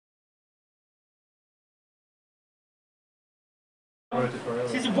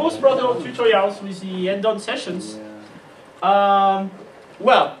This is the Boost.Proto tutorials with the hand-on sessions. Well,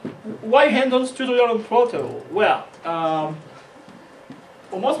 why hand-on tutorial on Proto? Well,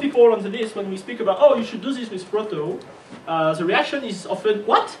 for most people on this, when we speak about, oh, you should do this with Proto, the reaction is often,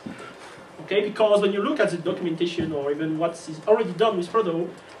 what? Okay, because when you look at the documentation or even what is already done with Proto,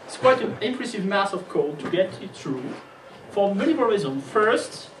 it's quite an impressive mass of code to get it through for multiple reasons.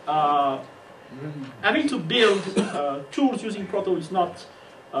 First, having to build tools using Proto is not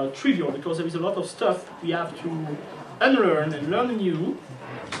trivial because there is a lot of stuff we have to unlearn and learn new.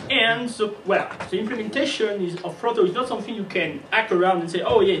 And so, well, the implementation of Proto is not something you can hack around and say,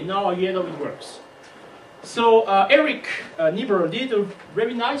 oh yeah, now I get how it works. So Eric Niebuhr did a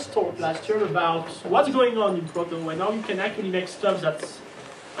very nice talk last year about what's going on in Proto and how you can actually make stuff that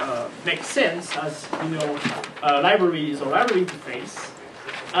makes sense as, you know, libraries or library interface.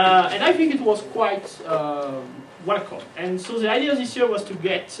 And I think it was quite welcome. And so the idea this year was to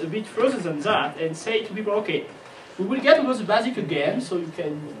get a bit further than that and say to people, okay, we will get over the basic again so you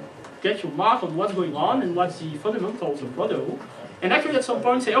can get your mark on what's going on and what's the fundamentals of Proto. And actually at some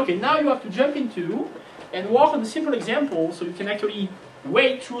point say, okay, now you have to jump into and work on a simple example so you can actually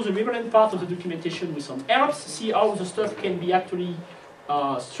wade through the relevant part of the documentation with some helps, see how the stuff can be actually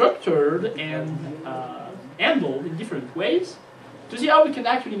structured and handled in different ways, to see how we can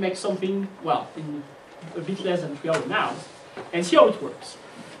actually make something, well, in a bit less than 3 hours now, and see how it works.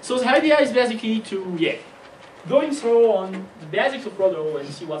 So the idea is basically to, yeah, going through on the basics of Proto and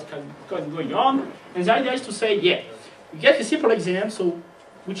see what's going on. And the idea is to say, yeah, we get a simple exam, so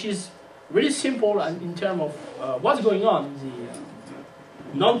which is really simple in terms of what's going on in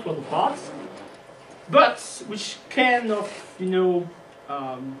the non-Proto parts, but which kind of, you know,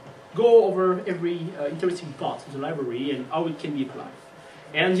 go over every interesting part of the library and how it can be applied.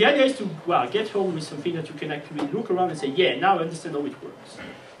 And the idea is to, well, get home with something that you can actually look around and say, yeah, now I understand how it works.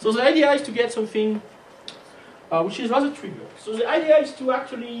 So the idea is to get something which is rather trivial. So the idea is to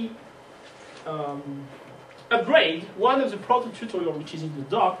actually upgrade one of the Proto tutorial which is in the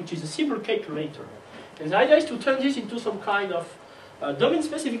doc, which is a simple calculator. And the idea is to turn this into some kind of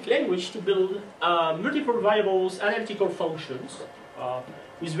domain-specific language to build multiple variables analytical functions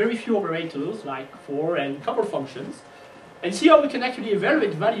with very few operators, like for and couple functions, and see how we can actually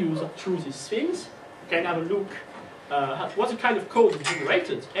evaluate values through these things. We can have a look at what the kind of code is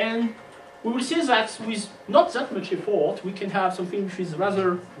generated. And we will see that with not that much effort, we can have something which is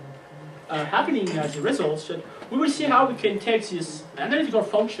rather happening as a result. So we will see how we can take this analytical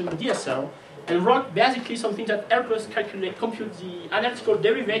function, DSL, and write basically something that helps us compute the analytical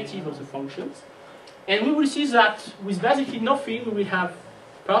derivative of the functions. And we will see that with basically nothing, we will have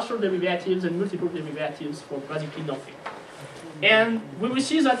partial derivatives and multiple derivatives for basically nothing. And we will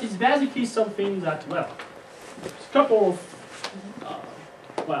see that it's basically something that, well, a couple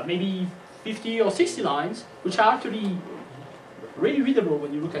of, well, maybe 50 or 60 lines, which are actually really readable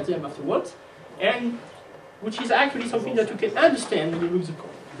when you look at them afterwards, and which is actually something that you can understand when you look at the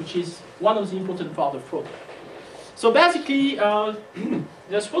code, which is one of the important parts of Proto. So basically,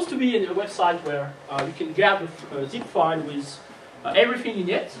 there's supposed to be a website where you can grab a zip file with everything in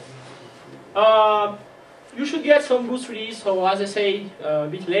it. You should get some Boost release, so as I say a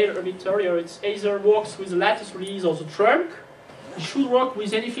bit earlier, it either works with the latest release or the trunk. It should work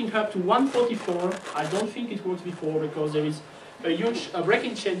with anything up to 144. I don't think it works before because there is a huge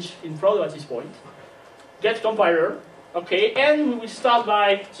breaking change in Proto at this point. Get compiler, okay, and we will start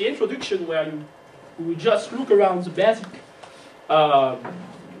by the introduction where we will just look around the basic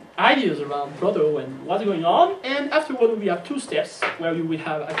ideas around Proto and what's going on, and afterward we have 2 steps where you will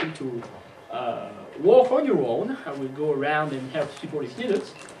have actually to work on your own. I will go around and help people if needed,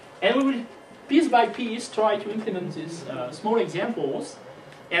 and we will piece by piece try to implement these small examples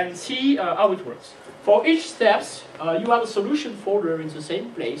and see how it works. For each steps, you have a solution folder in the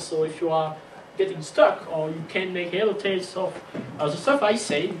same place, so if you are getting stuck or you can make head or tails of the stuff I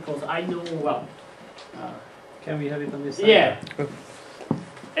say, because I know well. Can we have it on this side? Yeah.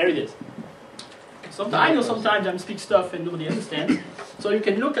 There it is. I know sometimes I speak stuff and nobody understands. So you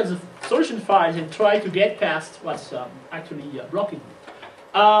can look at the solution files and try to get past what's actually blocking.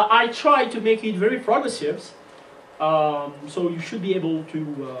 I try to make it very progressive, so you should be able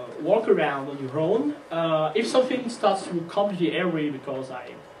to walk around on your own. If something starts to completely error because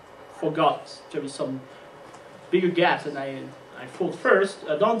I forgot there is some bigger gaps and I thought first,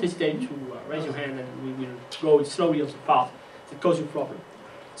 don't hesitate to raise your hand and we will go slowly on the path that causes you a problem.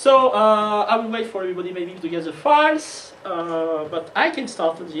 So I will wait for everybody maybe to get the files, but I can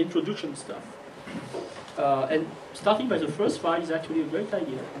start on the introduction stuff. And starting by the first file is actually a great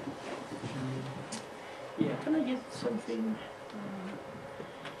idea. Yeah, can I get something?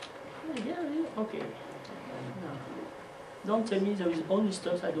 Yeah, okay. No. Don't tell me there is only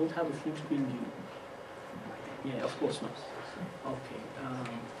stuff I don't have a full screen view. Yeah, of course not. Okay.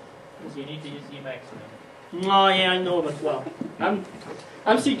 You need to use Emacs then. No, yeah, I know, but well, I'm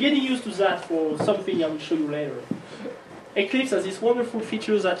still getting used to that for something I will show you later. Eclipse has this wonderful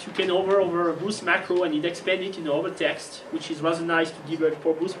feature that you can hover over a Boost macro and it expand it in over text, which is rather nice to debug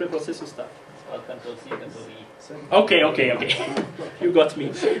for Boost preprocessor stuff. Well, Control-C, Control-E. Okay. You got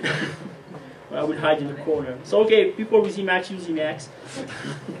me. Well, I will hide in the corner. So, okay, people with Emacs use Emacs.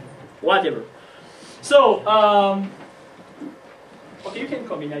 Whatever. So, okay, you can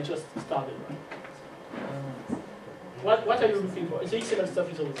come in. I just started, right? What are you looking for? The XML stuff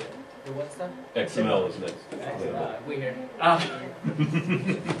is over there. The what stuff? XML is next. We here.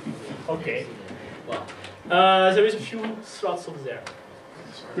 Okay. Well, There is a few slots over there.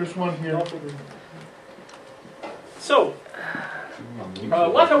 There's one here. So,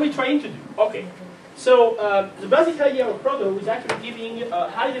 what are we trying to do? Okay. So, the basic idea of Proto is actually giving a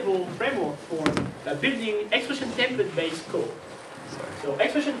high-level framework for building expression template-based code. So,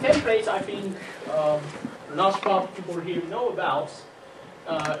 expression templates, I think, a large part of people here know about,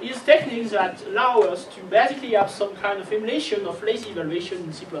 is techniques that allow us to basically have some kind of emulation of lazy evaluation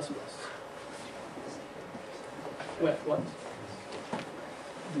in C++. Well, what?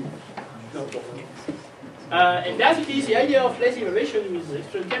 No, okay. And basically, the idea of lazy evaluation with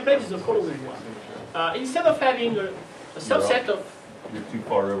expression template is the following one. Instead of having a subset of... You're too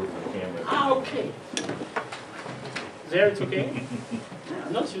far over the camera. Okay. There, it's okay?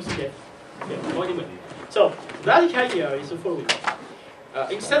 I'm not using it. Okay, well, anyway. So, the basic idea is the following.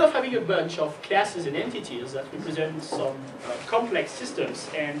 Instead of having a bunch of classes and entities that represent some complex systems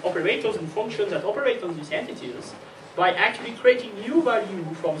and operators and functions that operate on these entities, by actually creating new value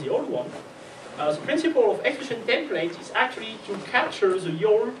from the old one, the principle of expression template is actually to capture the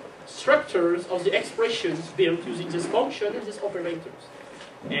your structures of the expressions built using this function and these operators.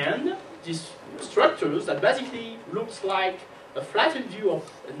 And these structures that basically looks like a flattened view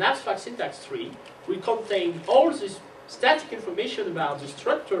of an abstract syntax tree will contain all this static information about the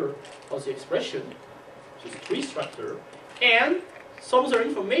structure of the expression, which is tree structure, and some other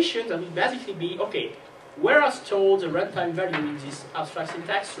information that will basically be, okay, where are stored the runtime value in this abstract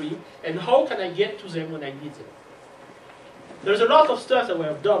syntax tree, and how can I get to them when I need them? There's a lot of stuff that we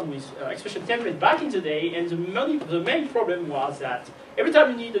have done with expression template back in the day, and the main problem was that every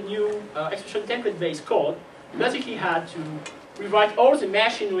time you need a new expression template-based code, you basically had to rewrite all the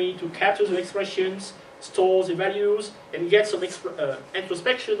machinery to capture the expressions, store the values, and get some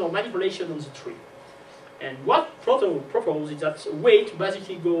introspection or manipulation on the tree. And what Proto proposes is that a way to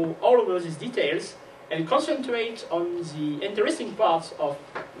basically go all over these details and concentrate on the interesting parts of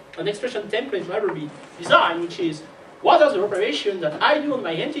an expression template library design, which is what are the operations that I do on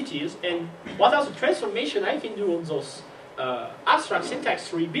my entities, and what are the transformations I can do on those abstract syntax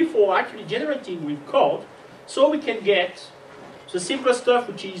tree before actually generating with code, so we can get the simplest stuff,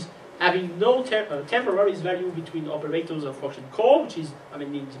 which is having no temporary value between operators and function call, which is, I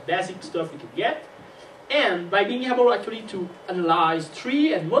mean, the basic stuff we can get. And by being able actually to analyze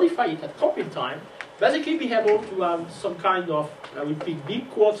tree and modify it at compile time, basically be able to have some kind of, I will pick big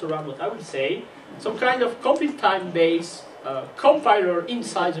quotes around what I will say, some kind of compile time based compiler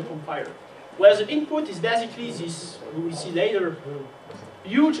inside the compiler. Where the input is basically this, we will see later,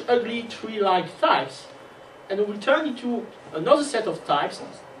 huge ugly tree-like types, and we will turn into another set of types,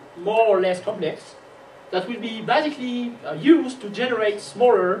 more or less complex, that will be basically used to generate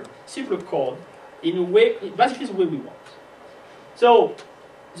smaller, simpler code in a way, basically the way we want. So,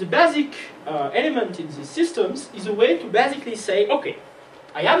 the basic element in these systems is a way to basically say, okay,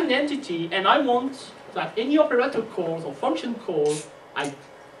 I have an entity and I want that any operator calls or function calls I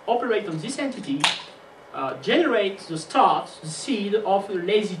operate on this entity generate the start, the seed of a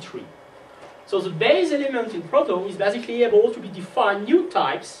lazy tree. So the base element in Proto is basically able to be defined new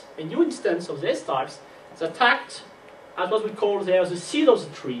types, a new instance of these types that act as what we call there the seed of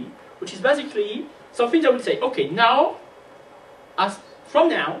the tree, which is basically something that will say, okay, now, from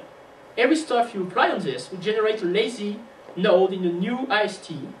now, every stuff you apply on this will generate a lazy node in a new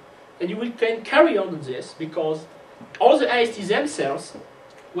IST, and you will can carry on this because all the ISTs themselves,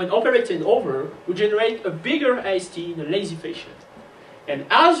 when operated over, will generate a bigger IST in a lazy fashion. And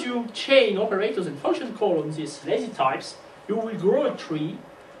as you chain operators and function call on these lazy types, you will grow a tree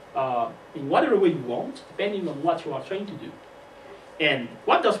in whatever way you want, depending on what you are trying to do. And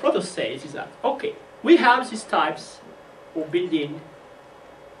what does Proto say is that, okay, we have these types for building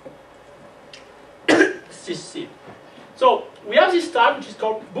this seed. So we have this type which is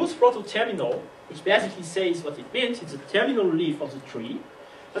called Boost.Proto terminal, which basically says what it means. It's a terminal leaf of the tree.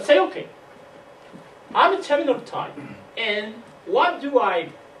 Let's say, okay, I'm a terminal type, and what do I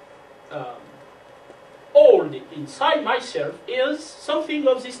hold inside myself is something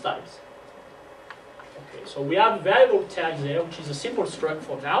of these types. Okay, so we have a variable tag there, which is a simple struct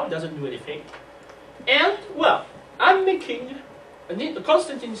for now, it doesn't do anything. And, well, I'm making a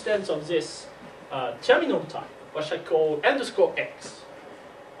constant instance of this terminal type, which I call _x.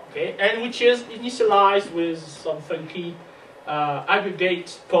 Okay, and which is initialized with some funky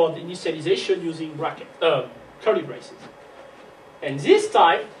aggregate pod initialization using curly braces. And this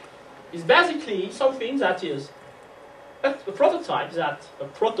type is basically something that is a prototype,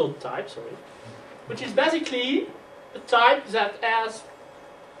 which is basically a type that has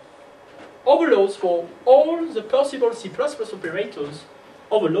overloads for all the possible C++ operators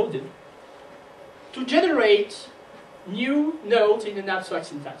overloaded to generate new nodes in an abstract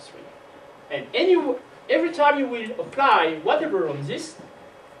syntax tree. And every time you will apply whatever on this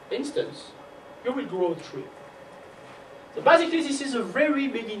instance, you will grow a tree. So basically, this is the very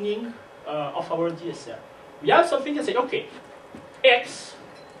beginning of our DSL. We have something that says, okay, x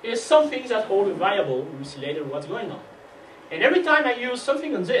is something that holds a variable. We'll see later what's going on. And every time I use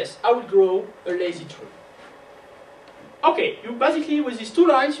something on this, I will grow a lazy tree. Okay, you basically, with these two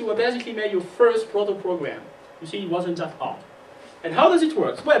lines, you have basically made your first proto program. You see, it wasn't that hard. And how does it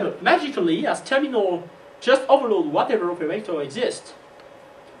work? Well, magically, as terminal just overload whatever operator exists,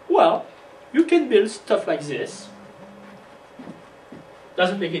 well, you can build stuff like this.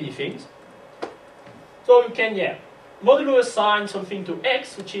 Doesn't make any things. So you can, modulo assign something to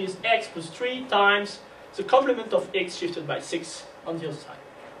x, which is x plus 3 times the complement of x shifted by 6 on the other side.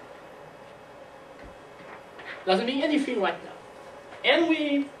 Doesn't mean anything right now. And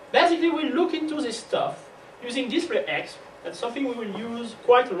we basically will look into this stuff using display x. That's something we will use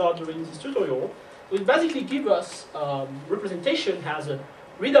quite a lot during this tutorial. It will basically give us representation as a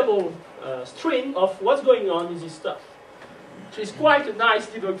readable string of what's going on in this stuff, which is quite a nice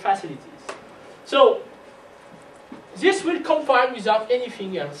debug facilities. So this will compile without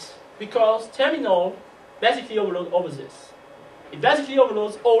anything else, because terminal basically overloads over this. It basically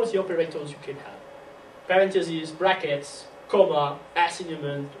overloads all the operators you can have. Parentheses, brackets, comma,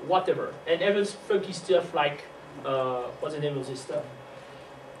 assignment, whatever. And even funky stuff like, what's the name of this stuff?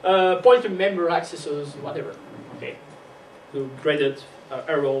 Pointer member accessors, whatever. Okay. So graded,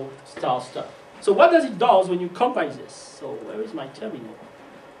 arrow, star stuff. So what does it do when you compile this? So where is my terminal?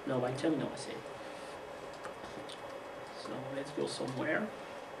 No, my terminal, I say. So let's go somewhere.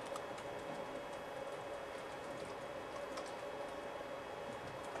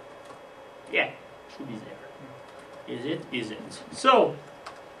 Yeah, should be there. Is it? Is it? So,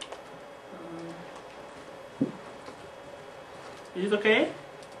 is it okay?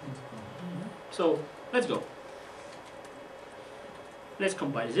 So, let's go. Let's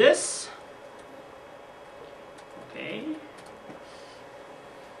compile this. Okay.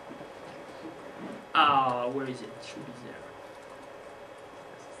 Where is it? Should be there.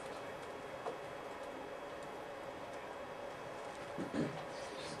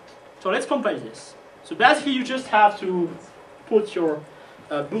 So let's compile this. So basically, you just have to put your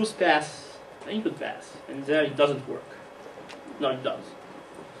boost path, input path, and there it doesn't work. No, it does.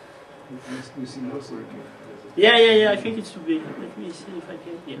 Yeah, I think it should be. Let me see if I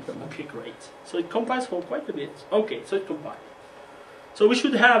can. Yes. Okay, great. So it compiles for quite a bit. Okay, so it compiled. So we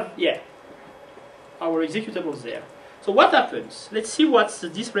should have, our executables there. So what happens? Let's see what the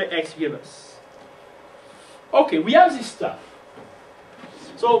display X gives us. Okay, we have this stuff.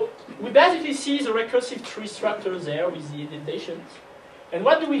 So we basically see the recursive tree structure there with the indentations. And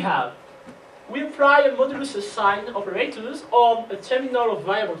what do we have? We apply a modulus assign operators on a terminal of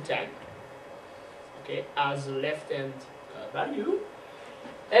variable tag, okay, as the left-hand value.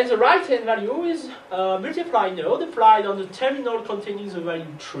 And the right-hand value is a multiply node applied on the terminal containing the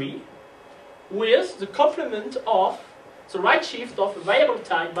value 3 with the complement of the right shift of a variable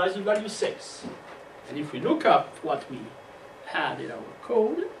type by the value 6. And if we look up what we had in our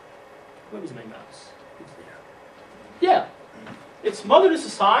code, where is my mouse? It's there. Yeah, it's modulus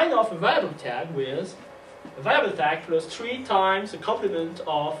assign of a variable tag with a variable tag plus 3 times the complement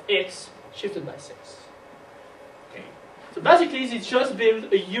of x shifted by 6. Okay. So basically, it just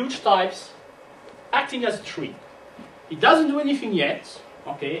builds a huge types acting as a tree. It doesn't do anything yet,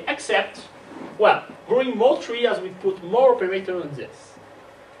 okay, except, well, growing more tree as we put more operator on this.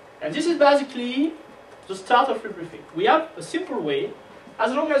 And this is basically the start of everything. We have a simple way,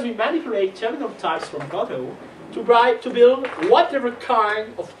 as long as we manipulate terminal types from Proto, to build whatever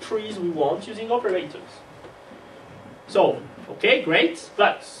kind of trees we want using operators. So, okay, great,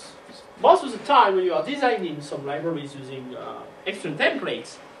 but most of the time when you are designing some libraries using external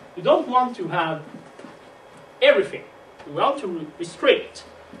templates, you don't want to have everything. You want to restrict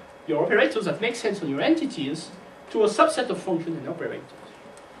your operators that make sense on your entities to a subset of functions and operators.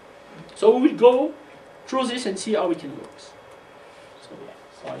 So we will go through this and see how it can work. So yeah,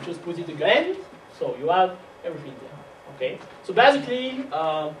 so I just put it again. So you have everything there. Okay. So basically,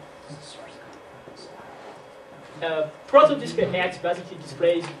 Proto display X basically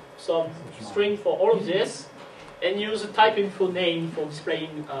displays some string for all of this, and use a type info name for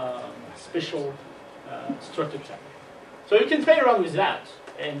displaying special structure type. So you can play around with that,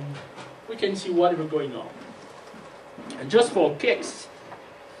 and we can see whatever going on. And just for kicks,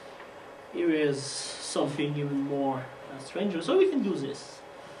 here is something even more stranger. So we can do this.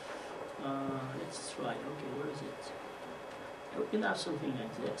 Let's try. Okay, where is it? We can have something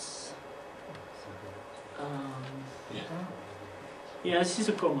like this. Yeah, this is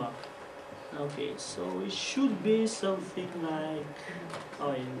a comma. Okay, so it should be something like.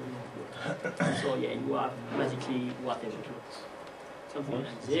 Oh, yeah. So yeah, you have basically whatever. Something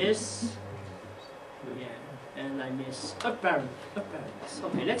like this. Yeah. And I miss apparent.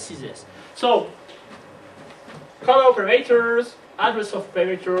 Okay, let's see this. So, comma operators, address of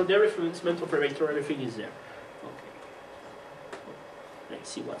operator, dereferencement operator, everything is there. Okay. Let's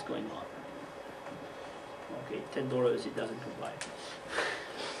see what's going on. Okay, $10, it doesn't comply.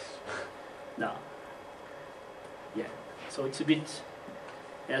 No. Yeah, so it's a bit.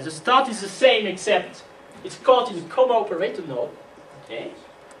 Yeah, the start is the same except it's caught in the comma operator node. Okay.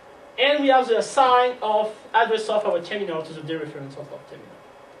 And we have the assign of address of our terminal to the dereference of our terminal.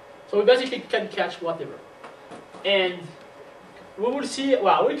 So we basically can catch whatever. And we will see,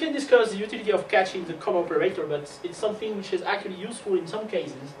 well, we can discuss the utility of catching the comma operator, but it's something which is actually useful in some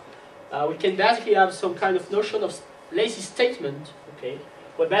cases. We can basically have some kind of notion of lazy statement, okay,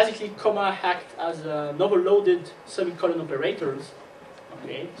 where basically comma act as overloaded semicolon operators,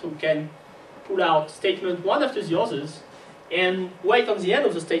 okay, so we can pull out statement one after the others, and wait on the end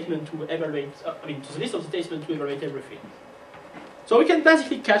of the statement to evaluate, to the list of the statement to evaluate everything. So we can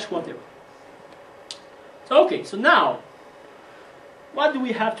basically catch whatever. So okay, so now, what do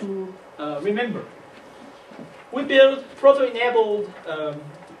we have to remember? We build Proto-enabled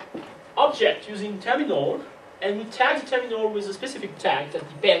object using terminal, and we tag the terminal with a specific tag that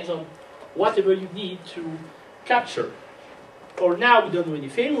depends on whatever you need to capture. For now, we don't do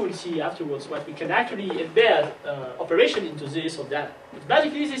anything. We will see afterwards what we can actually embed operation into this or that. But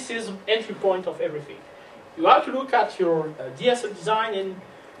basically, this is entry point of everything. You have to look at your DSL design and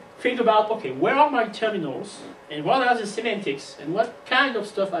think about, okay, where are my terminals, and what are the semantics, and what kind of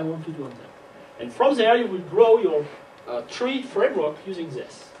stuff I want to do on them. And from there, you will grow your tree framework using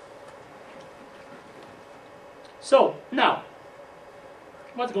this. So, now,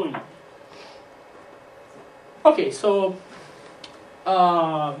 what's going on? Okay, so,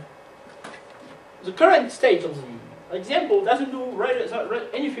 the current state of the example doesn't do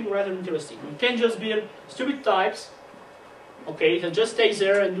anything rather interesting. You can just build stupid types, okay, that just stay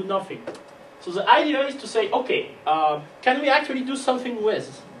there and do nothing. So the idea is to say, okay, can we actually do something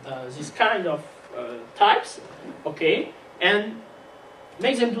with this kind of types, okay, and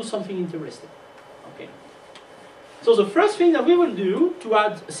make them do something interesting, okay. So the first thing that we will do to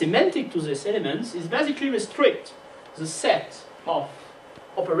add semantic to these elements is basically restrict the set of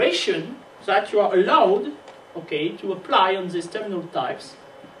operation that you are allowed, okay, to apply on these terminal types,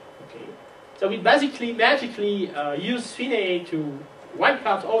 okay. So we basically magically use FINA to wipe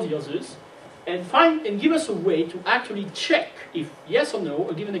out all the others and find and give us a way to actually check if yes or no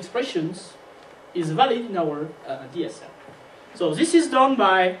a given expression is valid in our DSL. So this is done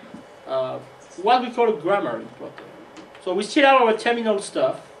by what we call a grammar in Proto. So we still have our terminal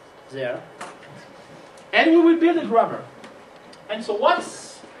stuff there, and we will build a grammar. And so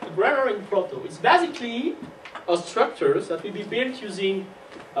what's a grammar in Proto? It's basically a structures that will be built using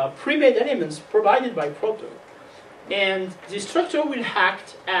pre-made elements provided by Proto. And the structure will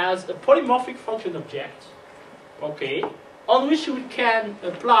act as a polymorphic function object, okay, on which you can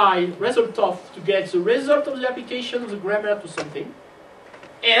apply result of to get the result of the application of the grammar to something.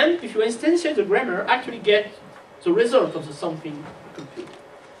 And if you instantiate the grammar, actually get the result of the something computed.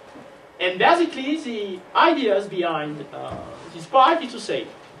 And basically, the ideas behind this part is to say,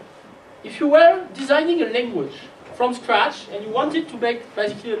 if you were designing a language from scratch and you wanted to make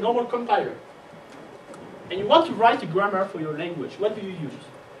basically a normal compiler, and you want to write a grammar for your language, what do you use?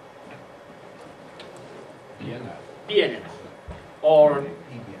 BNF. Or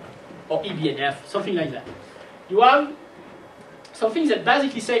EBNF, something like that. You have some things that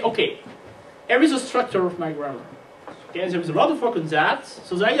basically say, okay, here is a structure of my grammar. Okay, and there was a lot of work on that.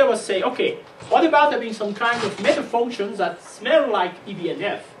 So the idea was say, okay, what about having some kind of meta functions that smell like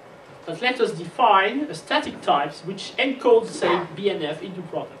eBNF, but let us define a static types which encodes, say, BNF into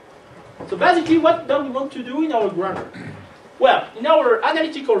product. So basically, what do we want to do in our grammar? Well, in our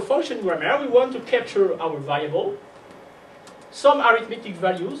analytical function grammar, we want to capture our variable, some arithmetic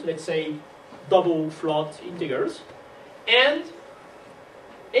values, let's say double, float, integers, and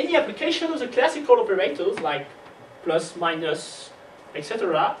any application of the classical operators like plus, minus,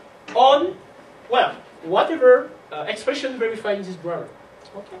 etc. on, well, whatever expression verifying this grammar.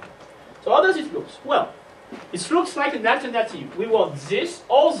 Okay. So how does it look? Well, it looks like an alternative. We want this,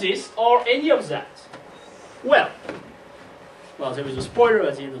 or any of that. Well, there is a spoiler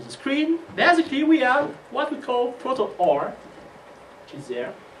at the end of the screen. Basically, we have what we call Proto-or, which is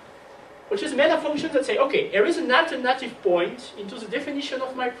there, which is a meta function that say, okay, here is an alternative point into the definition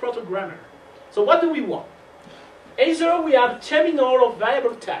of my proto grammar. So what do we want? Either we have terminal of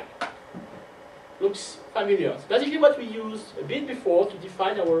variable tag. Looks familiar. It's basically what we used a bit before to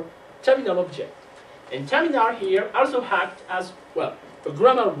define our terminal object. And terminal here also act as, well, a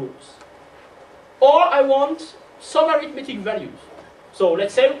grammar rules. Or I want some arithmetic values. So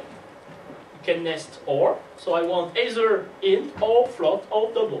let's say you can nest or. So I want either int or float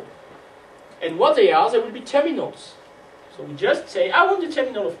or double. And what they are, they will be terminals. So we just say, I want the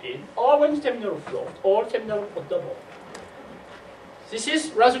terminal of int, or I want the terminal of float, or terminal of double. This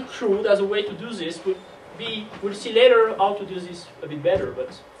is rather crude as a way to do this. We'll see later how to do this a bit better,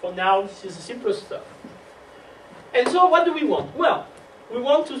 but for now, this is the simplest stuff. And so what do we want? Well, we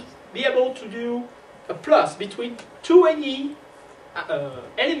want to be able to do a plus between two any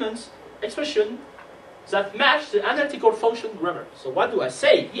elements, expression, that match the analytical function grammar. So what do I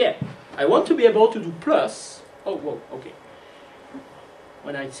say? Yeah, I want to be able to do plus. Oh, whoa, okay.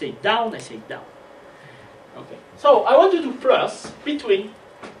 When I say down, I say down. Okay. So I want to do plus between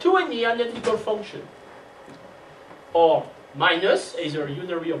two any analytical function. Or minus, either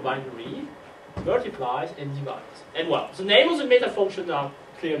unary or binary, multiplies and divides. And well, the name of the meta function are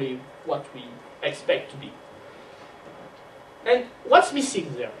clearly what we expect to be. And what's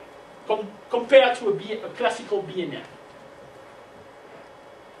missing there compared to a classical BNF?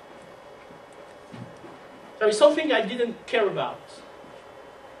 There is something I didn't care about,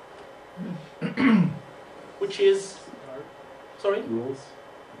 which is, sorry? Rules.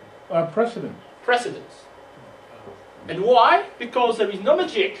 Precedence. Precedence. And why? Because there is no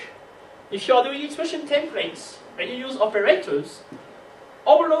magic. If you are doing expression templates and you use operators,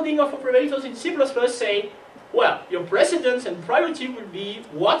 overloading of operators in C++ say, well, your precedence and priority will be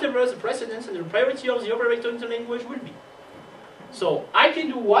whatever the precedence and the priority of the operator in the language will be. So I can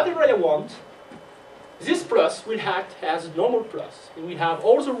do whatever I want. This plus will act as a normal plus. And we have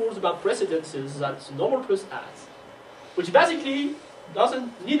all the rules about precedences that the normal plus has, which basically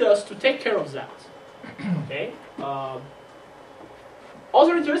doesn't need us to take care of that. Okay.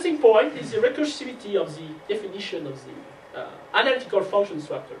 Other interesting point is the recursivity of the definition of the analytical function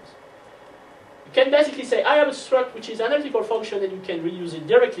structures. You can basically say, I have a struct which is analytical function, and you can reuse it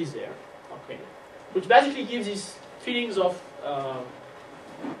directly there. Okay. Which basically gives these feelings of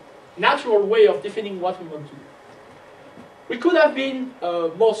natural way of defining what we want to do. We could have been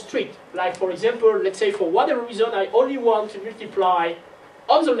more strict. Like, for example, let's say for whatever reason I only want to multiply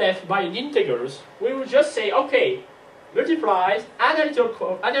on the left by an integers. We will just say, okay, multiplies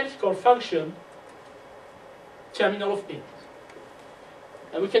analytical function terminal of int.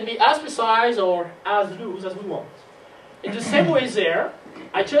 And we can be as precise or as loose as we want. In the same way there,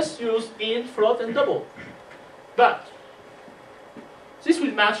 I just use int, float, and double. But this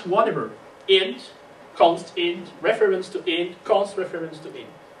will match whatever. Int, const int, reference to int, const reference to int.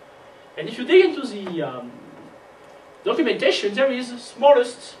 And if you dig into the documentation, there is the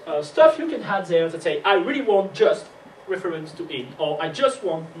smallest stuff you can add there that say, I really want just reference to int, or I just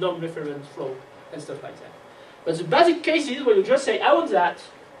want non-reference float, and stuff like that. But the basic case is where you just say, I want that.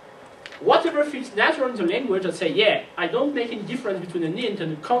 Whatever feels natural in the language that say, yeah, I don't make any difference between an int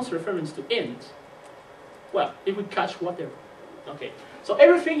and a const reference to int. Well, it would catch whatever. Okay. So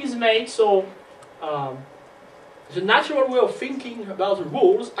everything is made so the natural way of thinking about the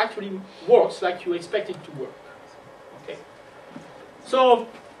rules actually works like you expect it to work. Okay. So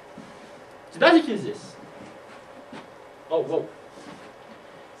it's basically this. Oh, whoa.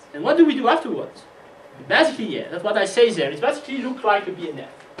 And what do we do afterwards? Basically, yeah, that's what I say there. It basically looks like a BNF.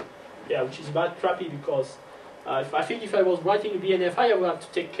 Yeah, which is bad crappy because I think if I was writing a BNF, I would have to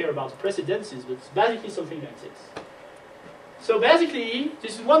take care about precedences, but it's basically something like this. So basically,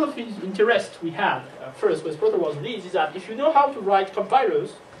 this is one of the interests we had first when Proto was released, is that if you know how to write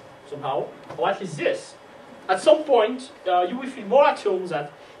compilers somehow, or at least this, at some point, you will feel more at home than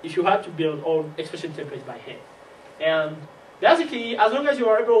if you had to build all expression templates by hand. And basically, as long as you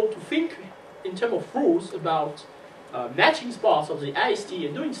are able to think in terms of rules about matching parts of the IST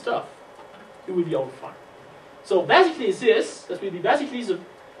and doing stuff, you will be all fine. So basically that will be basically the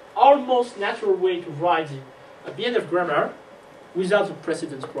almost natural way to write the BNF grammar without the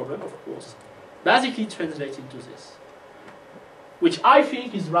precedence problem, of course. Basically translates into this, which I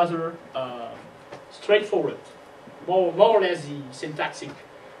think is rather straightforward, more or less the syntactic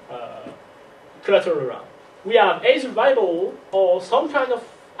clutter around. We have either variable or some kind of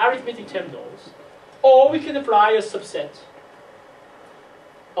arithmetic terminals, or we can apply a subset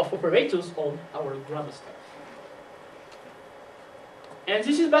of operators on our grammar stuff. And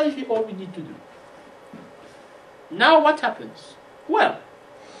this is basically all we need to do. Now what happens? Well,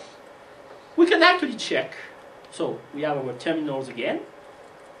 we can actually check. So we have our terminals again.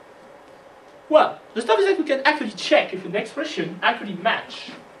 Well, the stuff is that we can actually check if an expression actually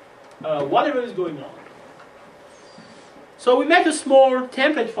match whatever is going on. So we make a small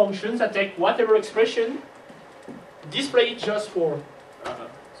template function that take whatever expression, display it just for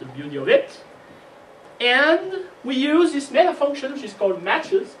the beauty of it, and we use this meta function which is called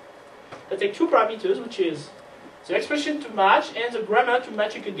matches that take two parameters, which is the expression to match and the grammar to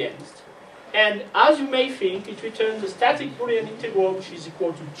match it against. And as you may think, it returns a static Boolean integral which is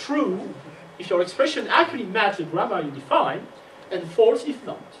equal to true if your expression actually matches the grammar you define, and false if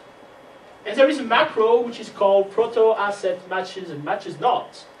not. And there is a macro which is called Proto-asset matches and matches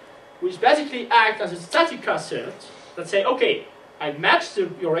not, which basically act as a static asset that say, okay, I match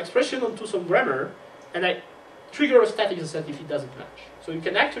your expression onto some grammar, and I trigger a static asset if it doesn't match. So you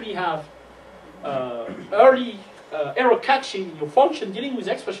can actually have early error catching in your function dealing with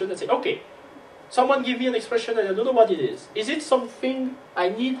expression that say, okay, someone give me an expression and I don't know what it is. Is it something I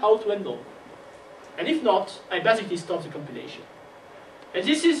need how to handle? And if not, I basically stop the compilation. And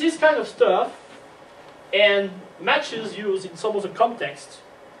this is this kind of stuff, and matches used in some of the context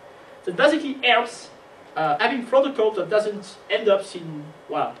that basically helps having protocol that doesn't end up in,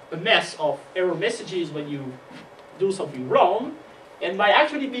 well, a mess of error messages when you do something wrong, and by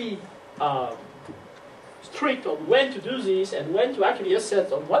actually be strict on when to do this and when to actually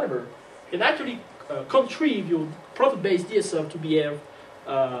assert on whatever, you can actually contrive your Proto-based DSL to behave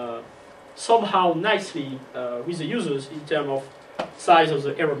somehow nicely with the users in terms of size of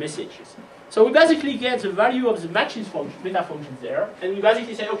the error messages. So we basically get the value of the matches function, meta function there, and we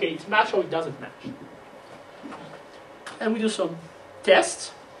basically say, okay, it's matched or it doesn't match. And we do some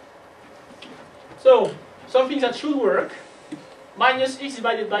tests. So something that should work, minus x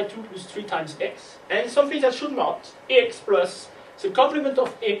divided by 2 plus 3 times x. And something that should not, x plus the complement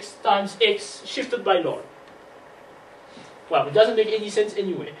of x times x shifted by log. Well, it doesn't make any sense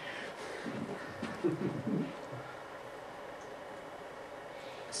anyway.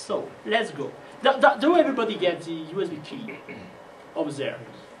 So, let's go. Do everybody get the USB key over there?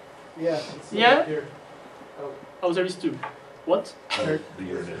 Yeah. Yeah? Here. Oh, there is two. What? The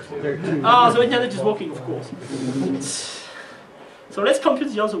internet. There are two. Ah, so internet is working, of course. So let's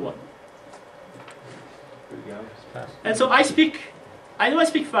compute the other one. And so I know I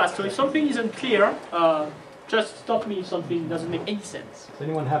speak fast, so if something isn't clear, just stop me if something doesn't make any sense. Does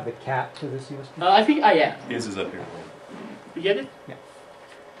anyone have the cat to this USB? I think I am. His is up here. You get it? Yeah.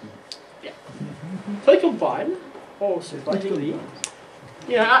 Yeah. So I compile. Oh, surprisingly.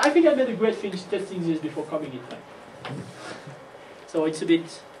 Yeah, I think I made a great finish testing this before coming in time. So it's a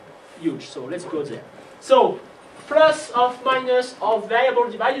bit huge, so let's go there. So, plus of minus of variable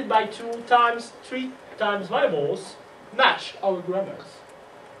divided by 2 times 3 times variables match our grammars.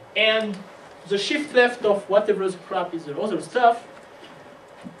 And the shift left of whatever the crap is the other stuff,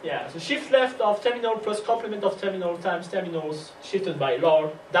 yeah, the shift left of terminal plus complement of terminal times terminals shifted by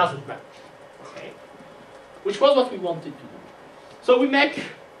log doesn't match. Okay? Which was what we wanted to do. So we make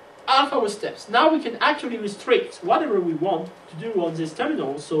half our steps. Now we can actually restrict whatever we want to do on this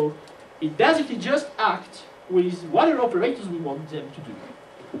terminal, so it basically just acts with whatever operators we want them to do.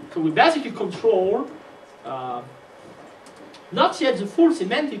 So we basically control not yet the full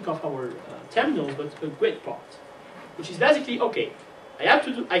semantic of our terminals, but a great part, which is basically, okay,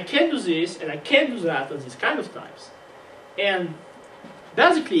 I can do this and I can do that on these kind of types. And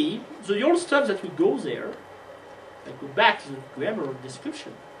basically, the old stuff that we go there, I go back to the grammar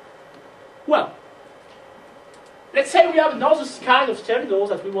description. Well, let's say we have another kind of terminals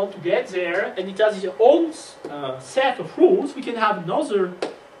that we want to get there, and it has its own set of rules. We can have another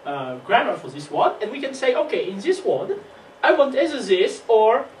grammar for this one, and we can say, okay, in this one, I want either this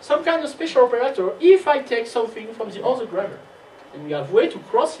or some kind of special operator if I take something from the other grammar. And we have way to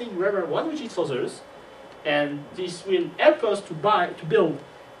cross-link grammar one with each others And this will help us to build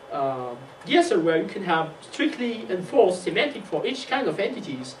DSL where you can have strictly enforced semantic for each kind of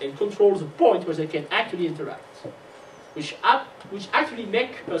entities and control the point where they can actually interact, which actually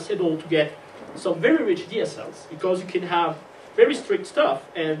make us able to get some very rich DSLs, because you can have very strict stuff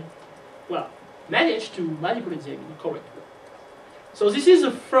and, well, manage to manipulate them in the correct way. So this is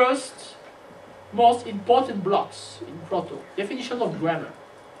the first most important blocks in Proto, definition of grammar.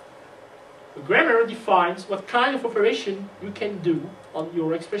 The grammar defines what kind of operation you can do on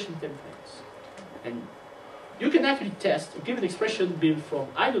your expression templates. And you can actually test a given expression built from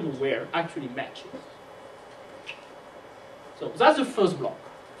I don't know where actually matches. So that's the first block.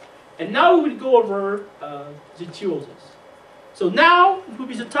 And now we will go over the two others. So now it will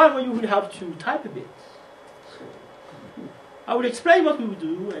be the time where you will have to type a bit. So I will explain what we will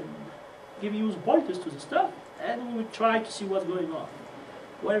do and give you the pointers to the stuff, and we will try to see what's going on.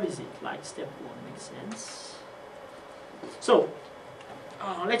 Where is it? Like step 1 makes sense. So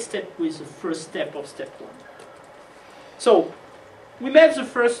let's start with the first step of step 1. So we made the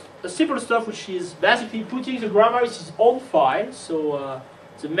first simple stuff, which is basically putting the grammar in its own file. So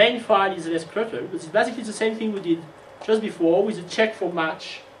the main file is less cluttered, but it's basically the same thing we did just before with the check for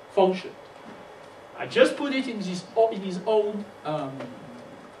match function. I just put it in his own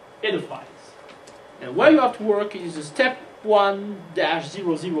header files. And where you have to work is the step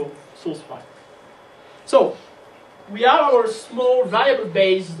 1-00 source file. So we have our small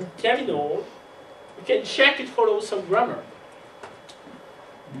variable-based terminal. We can check it follows some grammar.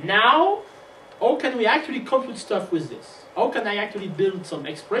 Now, how can we actually compute stuff with this? How can I actually build some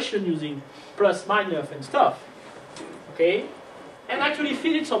expression using plus, minus, and stuff? Okay, and actually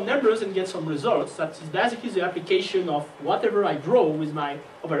feed it some numbers and get some results. That is basically the application of whatever I draw with my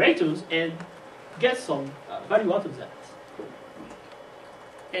operators and get some value out of that.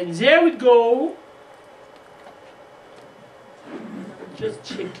 And there we go. Just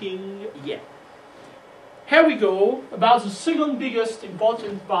checking, yeah. Here we go about the second biggest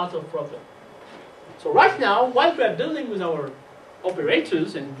important part of Proto. So right now, what we are building with our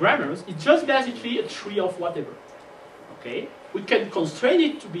operators and grammars is just basically a tree of whatever. Okay, we can constrain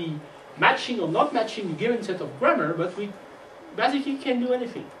it to be matching or not matching a given set of grammar, but we basically can do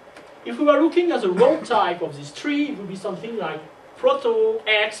anything. If we were looking at the raw type of this tree, it would be something like Proto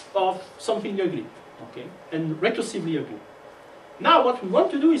X of something ugly, okay, and recursively ugly. Now what we want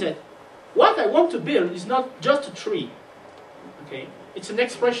to do is that what I want to build is not just a tree, okay, it's an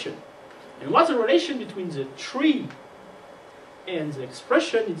expression. And what's the relation between the tree and the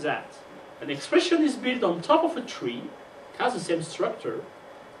expression is that an expression is built on top of a tree, has the same structure,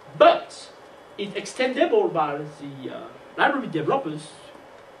 but it's extendable by the library developers,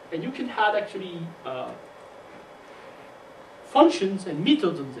 and you can add actually functions and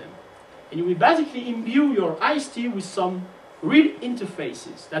methods on them. And you will basically imbue your IST with some real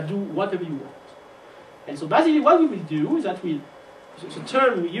interfaces that do whatever you want. And so basically what we will do is that the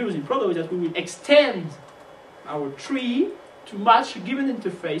term we use in Proto is that we will extend our tree to match a given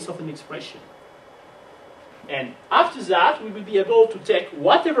interface of an expression. And after that, we will be able to take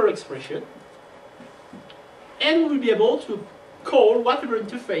whatever expression, and we will be able to call whatever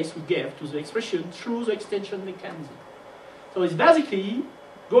interface we give to the expression through the extension mechanism. So it's basically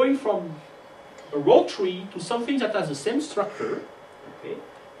going from a raw tree to something that has the same structure. Okay?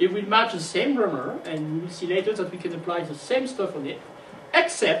 It will match the same grammar, and we will see later that we can apply the same stuff on it,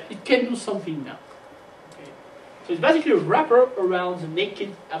 except it can do something now. So it's basically a wrapper around the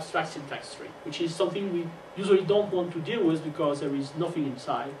naked abstract syntax tree, which is something we usually don't want to deal with because there is nothing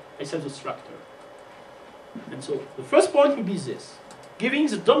inside except the structure. And so the first point will be this, giving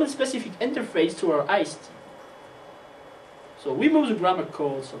the domain-specific interface to our IST. So we move the grammar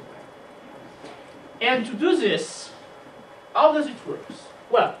code somewhere. And to do this, how does it work?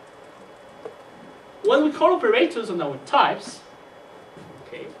 Well, when we call operators on our types,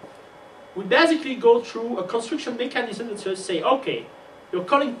 okay, we basically go through a construction mechanism that just say, okay, you're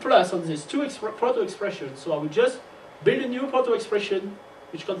calling plus on these two Proto expressions, so I will just build a new Proto expression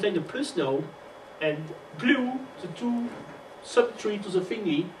which contains a plus node and glue the two subtree to the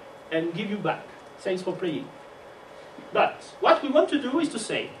thingy and give you back. Thanks for playing. But what we want to do is to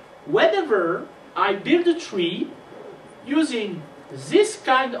say, whenever I build a tree using this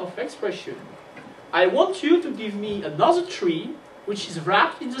kind of expression, I want you to give me another tree which is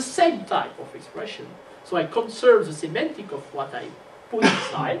wrapped in the same type of expression. So I conserve the semantic of what I put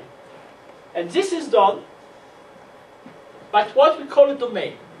inside. And this is done by what we call a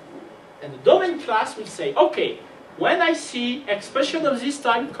domain. And the domain class will say, okay, when I see expression of this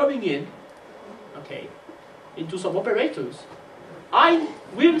type coming in, okay, into some operators, I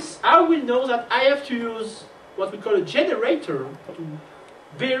will know that I have to use what we call a generator to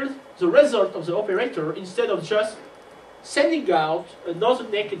build the result of the operator instead of just sending out another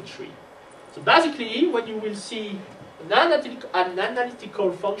naked tree. So basically, when you will see an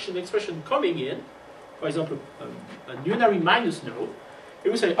analytical function expression coming in, for example, a unary minus node,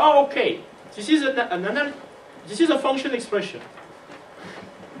 you will say, oh, okay, this is a function expression.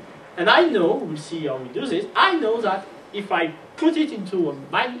 And I know, we'll see how we do this, I know that if I put it into a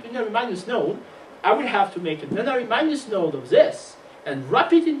unary minus node, I will have to make an unary minus node of this and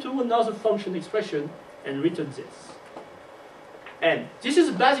wrap it into another function expression and return this. And this is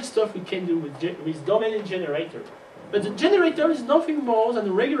the basic stuff we can do with domain and generator. But the generator is nothing more than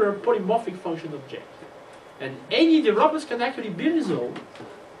a regular polymorphic function object. And any developers can actually build his own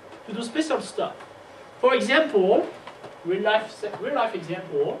to do special stuff. For example, real life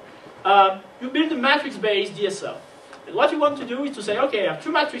example, you build a matrix-based DSL. And what you want to do is to say, okay, I have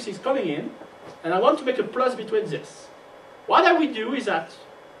two matrices coming in, and I want to make a plus between this. What I will do is that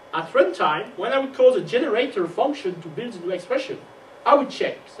at runtime, when I will call the generator function to build the new expression, I will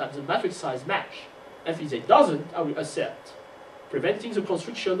check that the matrix size match. And if it doesn't, I will assert, preventing the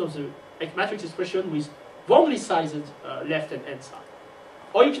construction of the matrix expression with wrongly sized left and end side.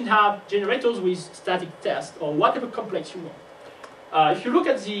 Or you can have generators with static test or whatever complex you want. If you look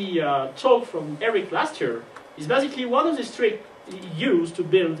at the talk from Eric last year, it's basically one of the tricks used to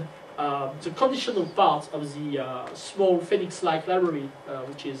build the conditional part of the small Phoenix-like library,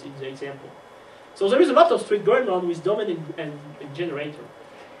 which is in the example. So there is a lot of trick going on with domain and generator.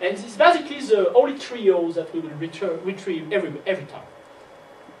 And it's basically the only trio that we will retrieve every time.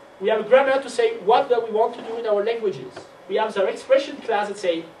 We have a grammar to say what do we want to do in our languages. We have the expression class that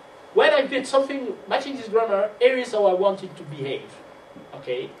say, when I build something matching this grammar, here is how I want it to behave.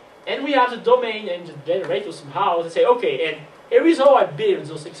 Okay? And we have the domain and the generator somehow that say, okay, and here is how I build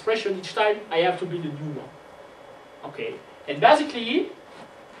those expressions each time I have to build a new one. Okay? And basically,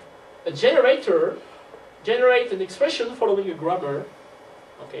 a generator generates an expression following a grammar.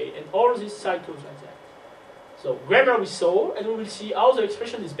 Okay? And all these cycles like that. So grammar we saw, and we will see how the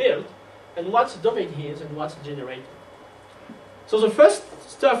expression is built, and what the domain is, and what's the generator. So the first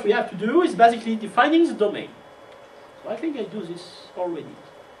stuff we have to do is basically defining the domain. So I think I do this already.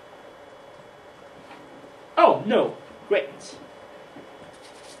 Oh, no. Great.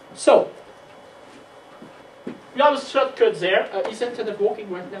 So, we have a shortcut there. Is internet working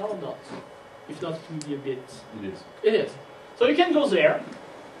right now or not? If not, it will be a bit... It is. It is. So you can go there.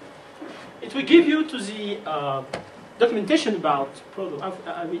 It will give you to the documentation about Proto.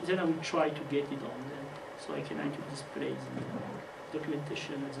 Then I will try to get it on there, so I can actually display the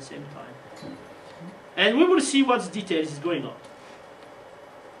documentation at the same time. And we will see what details is going on.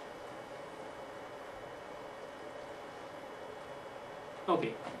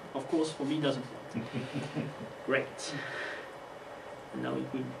 Okay, of course for me it doesn't want. Great. Now we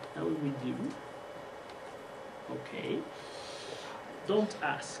will do. Okay. Don't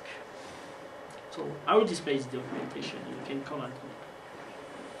ask. So I will display the documentation and you can comment on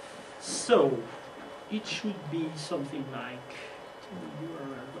it. So it should be something like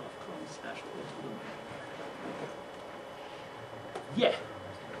url.com/auto. Yeah.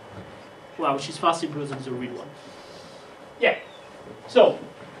 Wow, which is far simpler than the real one. Yeah. So,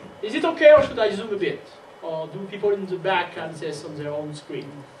 is it okay or should I zoom a bit? Or do people in the back have this on their own screen?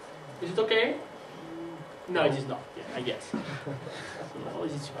 Is it okay? No, it is not. Yeah, I guess. So how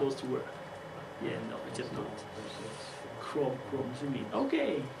is it supposed to work? Yeah, no, it just not. Chrome, zoom in.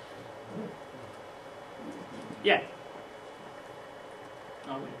 Okay. Yeah.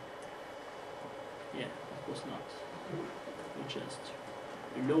 Oh, wait. Yeah, of course not. We just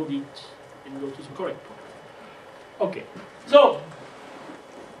reload it and go to the correct point. Okay. So,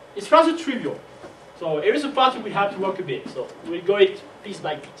 it's rather trivial. So, here is a part we have to work a bit. So, we'll go it piece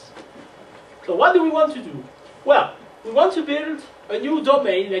by piece. So, what do we want to do? Well, we want to build a new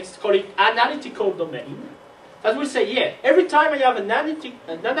domain, let's call it analytical domain, that will say, yeah, every time I have an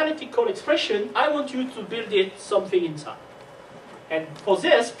analytical expression, I want you to build it something inside. And for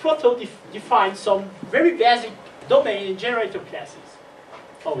this, Proto defines some very basic domain and generator classes.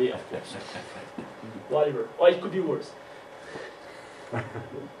 Oh yeah, of course. Whatever. Or it could be worse.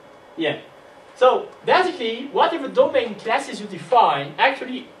 Yeah. So basically, whatever domain classes you define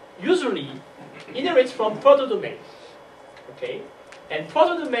actually usually inherits from proto-domain. Okay? And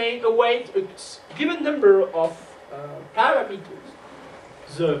proto-domain awaits a given number of parameters.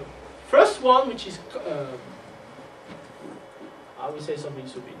 The first one, which is, I will say something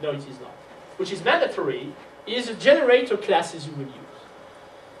stupid. No, it is not. Which is mandatory, is the generator classes you will use.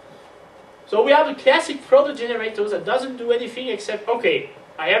 So we have a classic proto generator that doesn't do anything except, okay,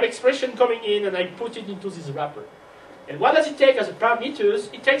 I have expression coming in and I put it into this wrapper. And what does it take as a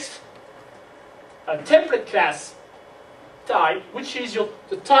parameters? It takes a template class type, which is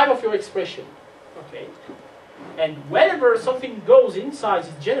the type of your expression. Okay. And whenever something goes inside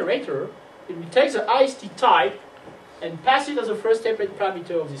this generator, it will take the IST type and pass it as the first template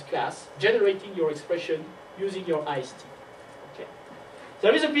parameter of this class, generating your expression using your IST. Okay.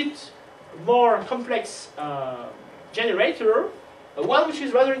 There is a bit more complex generator. One which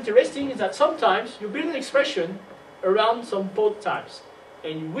is rather interesting is that sometimes you build an expression around some pod types,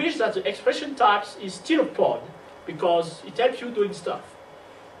 and you wish that the expression types is still a pod because it helps you doing stuff.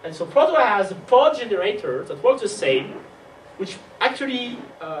 And so Proto has a pod generator that works the same, which actually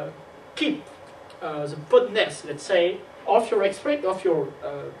keep the podness, let's say, of your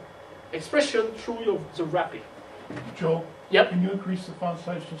expression through the wrapping. Joe? Yep. Can you increase the font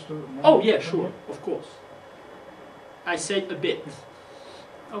size just a moment? Oh yeah, sure, of course. I said a bit.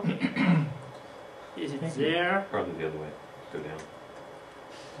 Okay. Is it there? Probably the other way. Go down.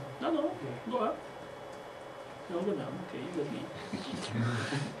 No, go up. No, go down. Okay, you got me.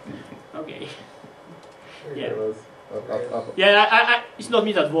 Okay. Yeah. Yeah, it's not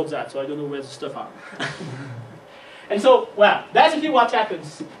me that wrote that, so I don't know where the stuff are. And so, well, basically what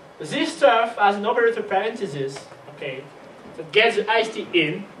happens, this stuff has an operator parenthesis, okay, that gets the IST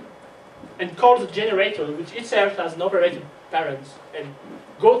in and calls the generator, which itself has an operator parent, and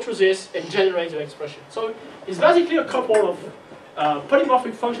go through this and generate the expression. So it's basically a couple of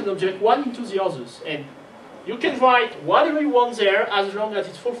polymorphic function objects, one into the others. And you can write whatever you want there as long as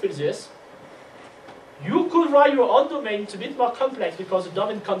it fulfills this. You could write your own domain. It's a bit more complex because the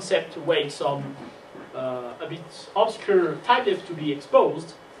domain concept waits some a bit obscure typedef to be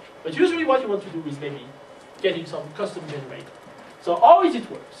exposed. But usually what you want to do is maybe getting some custom generator. So how is it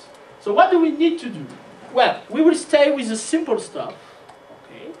works? So what do we need to do? Well, we will stay with the simple stuff,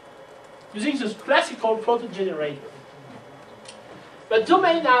 okay, using this classical proto generator. But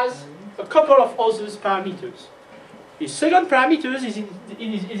domain has a couple of other parameters. The second parameter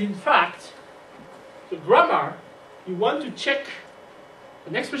is in fact the grammar you want to check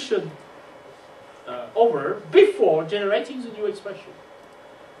an expression over before generating the new expression.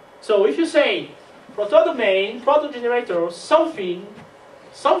 So if you say proto domain, proto generator, something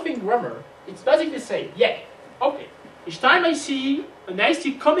grammar, it's basically saying, yeah, okay, each time I see an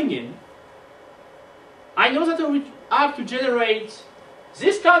IST coming in, I know that I will have to generate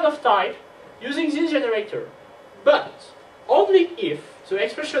this kind of type using this generator, but only if the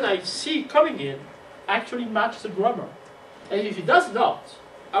expression I see coming in actually matches the grammar. And if it does not,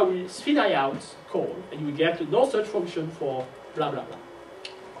 I will spin out call, and you will get a no such function for blah blah blah.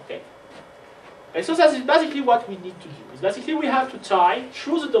 Okay. And so that's basically what we need to do. Is basically we have to tie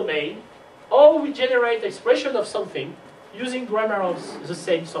through the domain, or we generate expression of something using grammar of the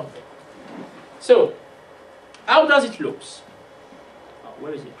same something. So, how does it look? Oh,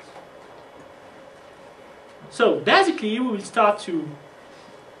 where is it? So basically we will start to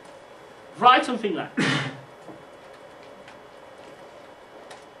write something like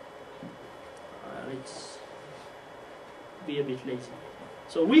let's be a bit lazy.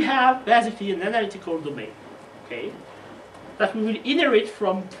 So we have basically an analytical domain, okay, that we will inherit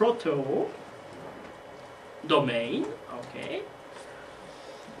from Proto domain, okay.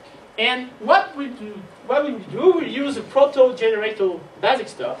 And what we do, we'll use the Proto generator basic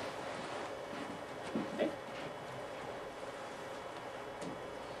stuff. Okay.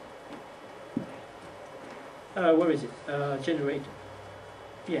 Where is it? Generator.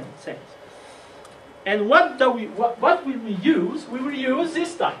 Yeah, it says. And what will we use? We will use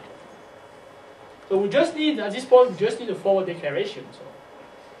this type. So we just need, at this point, we just need a forward declaration. So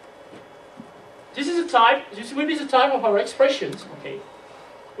this is a type. This will be the type of our expressions, okay,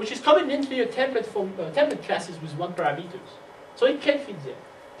 which is conveniently a template from template classes with one parameters. So it can fit there.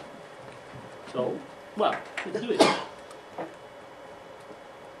 So, well, let's do it.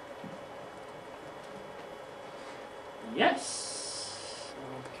 Yes.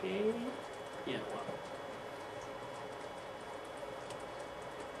 Okay. Yeah. Well.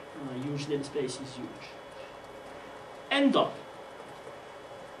 Huge namespace is huge. And done.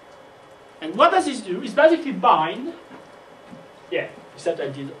 And what does this do? It's basically bind. Yeah, except I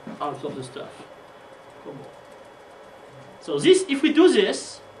did out of the stuff. Come on. So this, if we do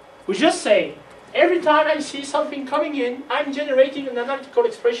this, we just say, every time I see something coming in, I'm generating an analytical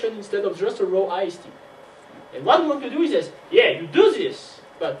expression instead of just a raw IST. And what we want to do is this, yeah, you do this,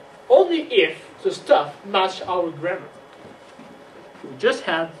 but only if the stuff match our grammar. We just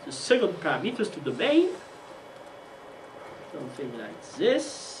have the second parameters to the domain, something like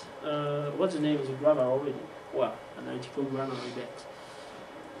this. what's the name of the grammar already? Well, analytical grammar, I bet.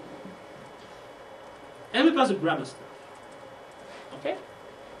 And we pass the grammar stuff. Okay?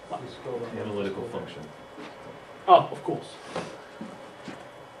 What? Analytical function. Oh, of course.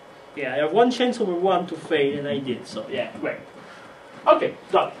 Yeah, I have 1 chance over 1 to fail, and I did, so yeah, great. Okay,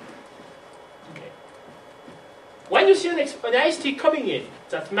 done. Okay. When you see an IST coming in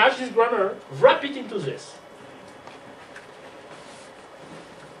that matches grammar, wrap it into this.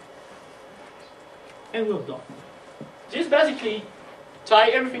 And we're done. This basically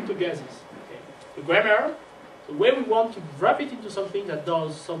tie everything together. Okay. The grammar, the way we want to wrap it into something that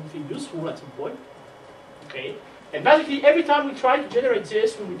does something useful at some point. Okay. And basically every time we try to generate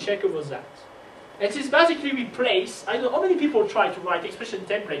this, we will check over that. And this basically replace, I don't know how many people try to write expression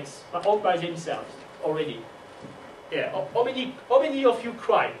templates all by themselves already. Yeah, how many of you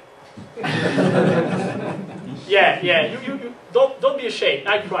cry? yeah, you don't be ashamed,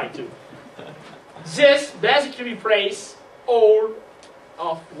 I cry too. This basically replace all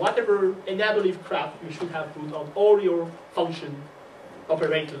of whatever enabling crap you should have put on all your function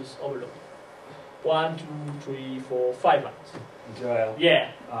operators overload. 1, 2, 3, 4, 5 lines. Joel.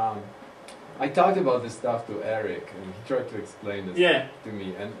 Yeah. I talked about this stuff to Eric, and he tried to explain this to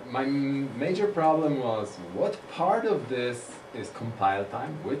me. And my major problem was, what part of this is compile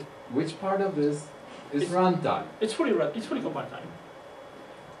time? Which part of this is runtime? It's fully compile time.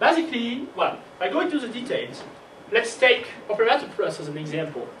 Basically, well, by going to the details, let's take operator plus as an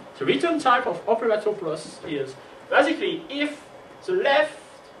example. The return type of operator plus is basically if the left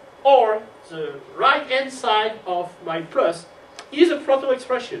or the right hand side of my plus is a proto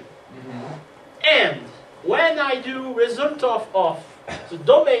expression. And when I do result of the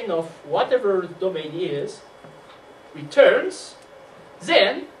domain of whatever the domain is, returns,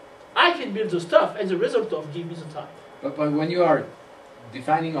 then I can build the stuff and the result of give me the type. But when you are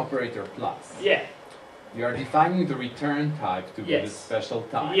defining operator plus, yeah, you are defining the return type to be the special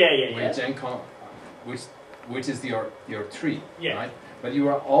type, which is your tree, right? But you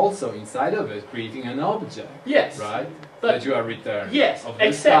are also inside of it creating an object, right? But that you are returning. Yes, of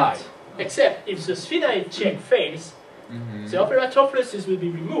this type. Except if the finite check fails, the operator pluses will be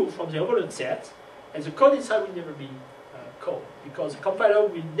removed from the overload set, and the code inside will never be called because the compiler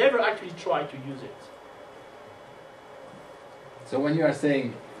will never actually try to use it. So when you are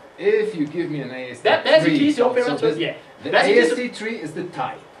saying, if you give me an AST that basically tree, is the operator. so the AST tree is the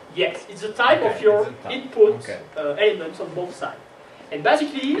type. Yes, it's the type of your input elements on both sides. And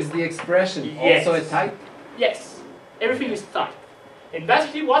basically, is the expression also a type? Yes, everything is type. And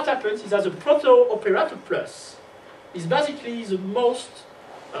basically what happens is that the proto-operator plus is basically the most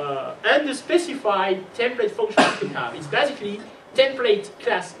unspecified template function you can have. It's basically template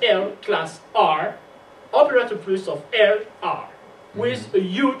class L, class R, operator plus of L, R, with a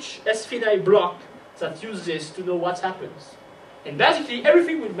huge sfinite block that uses this to know what happens. And basically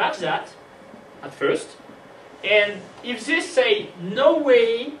everything will match that at first. And if this say, no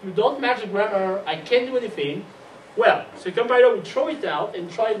way, you don't match the grammar, I can't do anything, well, the compiler will throw it out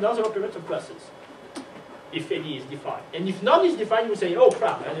and try another operator pluses, if any is defined. And if none is defined, you will say, oh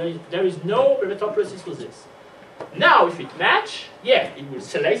crap, there is no operator pluses for this. Now, if it match, it will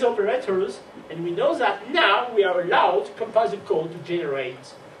select the operators, and we know that now we are allowed to compile the code to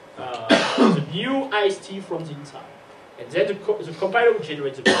generate the new IST from the inside. And then the compiler will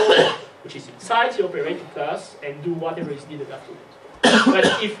generate the code, which is inside the operator plus, and do whatever is needed afterwards.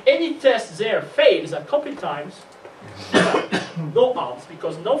 But if any test there fails at compile times, no harms,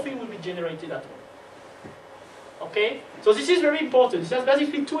 because nothing will be generated at all. Okay? So this is very important. This has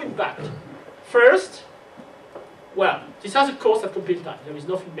basically 2 impacts. First, well, this has a cost at compile time. There is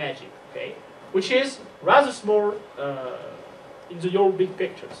nothing magic, okay? Which is rather small in your big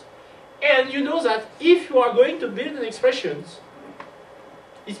pictures. And you know that if you are going to build an expression,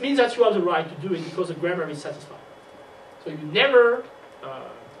 it means that you have the right to do it because the grammar is satisfied. So you never,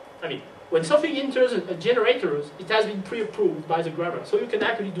 when something enters a generator, it has been pre-approved by the grammar, so you can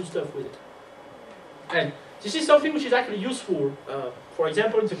actually do stuff with it. And this is something which is actually useful, for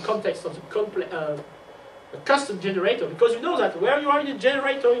example, in the context of a custom generator, because you know that where you are in a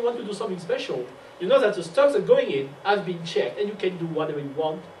generator, you want to do something special. You know that the stuff that's going in has been checked, and you can do whatever you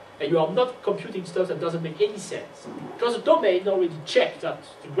want, and you are not computing stuff that doesn't make any sense, because the domain already checked that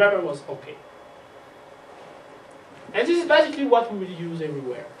the grammar was okay. And this is basically what we will use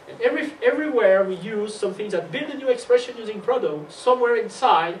everywhere. And everywhere we use something that build a new expression using Proto, somewhere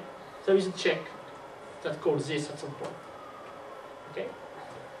inside there is a check that calls this at some point. Okay?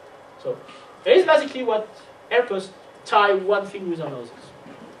 So that is basically what helps us tie one thing with another.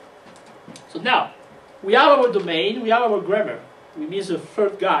 So now, we have our domain, we have our grammar. We mean the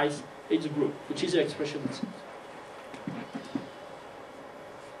third guys in the group, which is the expression itself.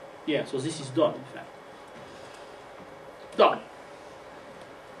 Yeah, so this is done, in fact. Done.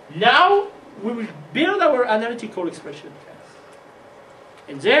 Now, we will build our analytical expression class.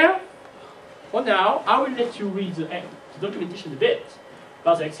 And there, for now, I will let you read the documentation a bit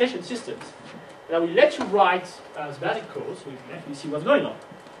about the extension systems. And I will let you write the basic code so you can actually see what's going on.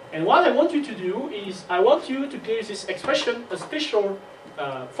 And what I want you to do is, I want you to give this expression a special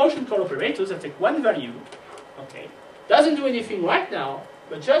function call operator that take one value. Okay, doesn't do anything right now,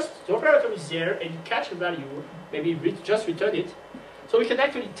 but just the operator is there and you catch a value, maybe just return it. So we can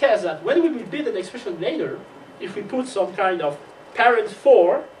actually test that when we will build an expression later, if we put some kind of parent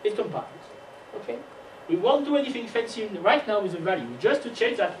 4, it compiles. Okay, we won't do anything fancy right now with the value, just to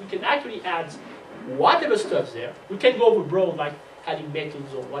check that we can actually add whatever stuff there. We can go overbroad, like adding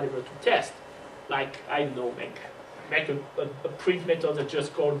methods or whatever to test. Like, I don't know, make a print method that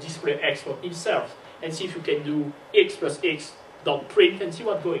just called display x for itself and see if you can do x plus x dot print and see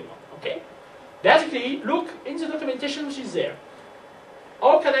what's going on. Okay? Basically, look in the documentation which is there.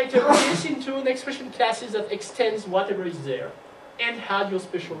 How can I turn this into an expression classes that extends whatever is there and add your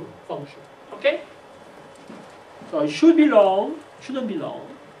special function? Okay? So it should be long, shouldn't be long.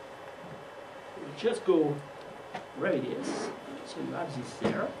 We'll just go where it is. So you have this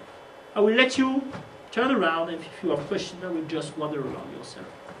there. I will let you turn around, and if you have questions, I will just wander around yourself.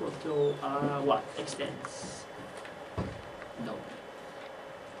 Proto, what? Extends. No.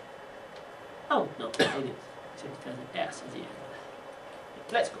 Oh, no, it is. Except it has an S at the end.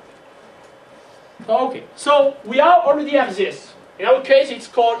 Let's go. Okay, so we already have this. In our case, it's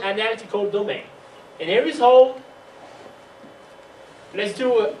called analytical domain. And here is how. Let's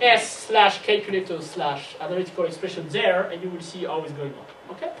do a s/calculator/analytical expression there, and you will see how it's going on.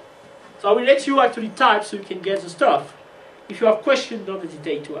 Okay? So I will let you actually type so you can get the stuff. If you have questions, don't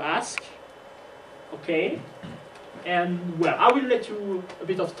hesitate to ask. Okay? And well, I will let you a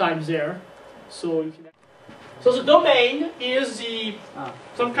bit of time there, so you can. So the domain is the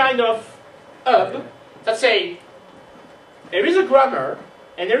some kind of hub that say there is a grammar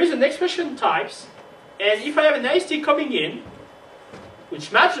and there is an expression types, and if I have an IST coming in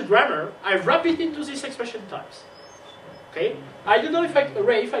which match the grammar, I wrap it into this expression types. Okay? I don't know if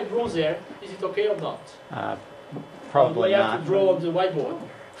Ray, if I draw there, is it okay or not? Probably or do I have not. to draw on the whiteboard?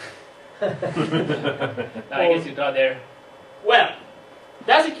 I guess you draw there. Well,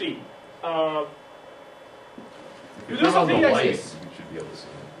 basically, you do something like this. You should be able to see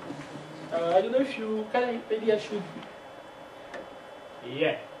it. I don't know if you can. Maybe I should.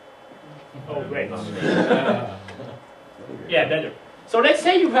 Yeah. Oh, great. Yeah, better. So let's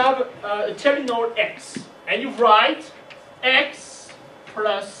say you have a terminal x, and you write x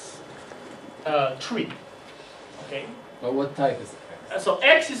plus 3. Okay. But what type is X? So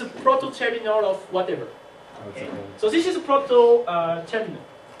x is a proto-terminal of whatever. Okay. So this is a proto-terminal.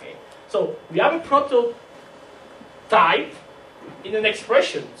 Okay. So we have a proto-type in an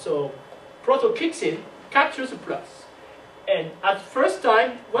expression. So proto kicks in, captures a plus. And at first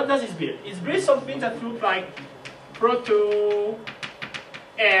time, what does it build? It builds something that looks like proto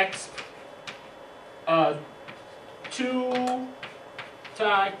x 2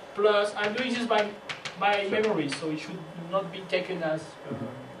 type plus. I'm doing this by memory, so it should not be taken as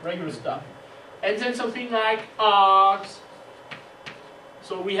regular stuff. And then something like args.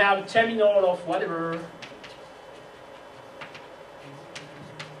 So we have a terminal of whatever,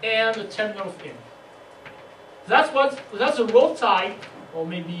 and a terminal of in. That's the raw type, or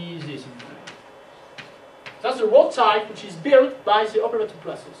maybe this. That's the raw type which is built by the operator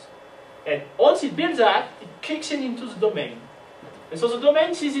pluses. And once it builds that, it kicks into the domain. And so the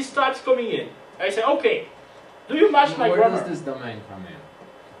domain sees these types coming in. I say, okay, do you match my grammar? Where does this domain come in?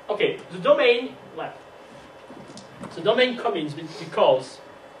 Okay, the domain, well, the domain comes in because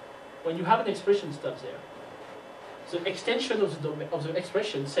when you have an expression stuff there, the extension of the domain of the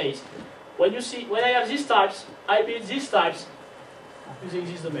expression says, when I have these types, I build these types using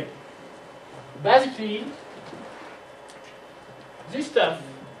this domain. Basically, this stuff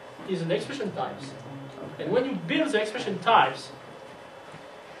is an expression types. And when you build the expression types,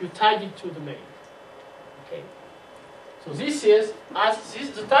 you tag it to a domain. Okay. So this is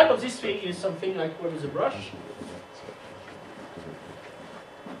the type of this thing is something like what is a brush?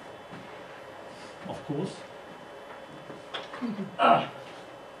 Of course.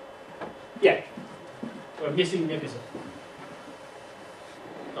 Yeah. We're missing an episode.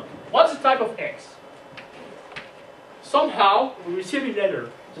 Okay. What's the type of X? Somehow we receive a letter.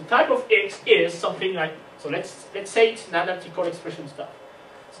 The type of X is something like, so let's say it's an analytical expression stuff.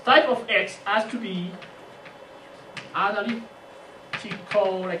 The type of X has to be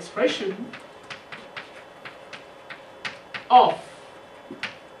analytical expression of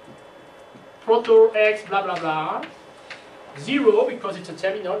proto x blah blah blah 0 because it's a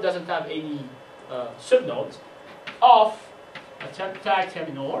terminal, doesn't have any subnodes, of a tag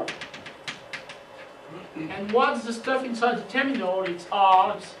terminal. And what's the stuff inside the terminal? It's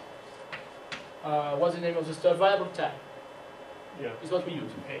args. What's the name of the stuff? Variable tag. Yeah. Is what we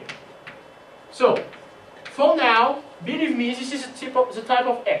use. Okay. So, for now, believe me, this is the type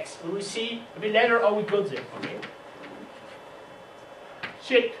of X. We will see a bit later how we got there.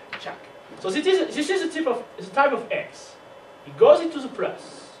 Okay. Check. So this is the type of X. It goes into the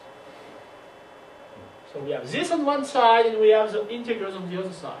plus. So we have this on one side and we have the integers on the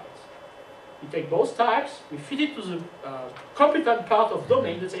other side. We take both types, we feed it to the computant part of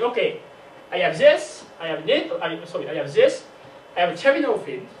domain and say, okay, I have this, I have this, I have a terminal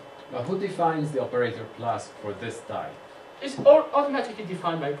field. Now who defines the operator plus for this type? It's all automatically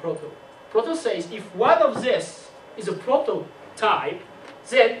defined by Proto. Proto says if one of this is a Proto type,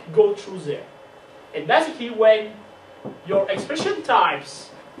 then go through there. And basically when your expression types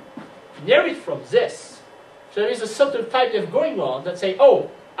inherit from this, so there is a certain type that's going on that say,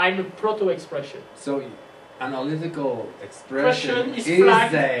 oh, I'm a Proto expression. So analytical expression is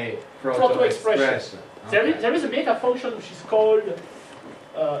a Proto expression. Okay. There is a meta function which is called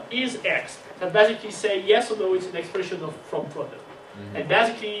isEx that basically say yes or no, it's an expression from Proto. And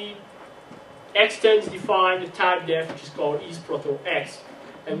basically extends define the type def which is called isProtoX,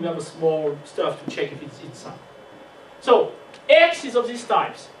 and we have a small stuff to check if it's inside. So X is of these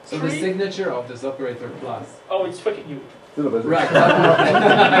types. So the signature of this operator plus. Oh, it's fucking huge. Right,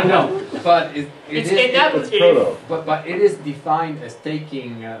 I know, but it's enabled Proto. But it is defined as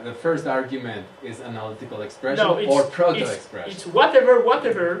taking the first argument is analytical expression or proto expression. It's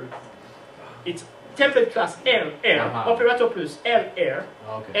whatever. It's template class LR, operator plus LR,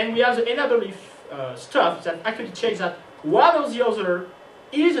 and we have the enable if stuff that actually checks that one or the other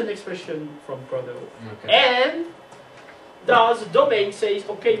is an expression from Proto, and does the domain says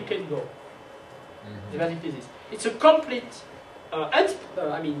okay you can go. Basically this. It's a complete,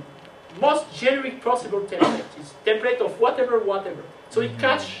 most generic possible template. It's template of whatever. So it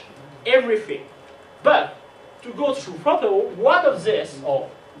catch everything. But to go through Proto, one of this, or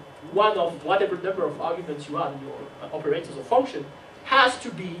one of whatever number of arguments you have in your operators or function, has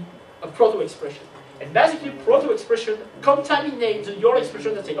to be a Proto expression. And basically, Proto expression contaminates your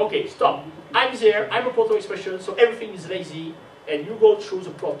expression and say, okay, stop. I'm there, I'm a Proto expression, so everything is lazy. And you go through the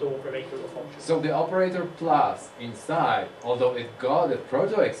Proto operator or function. So the operator plus inside, although it got a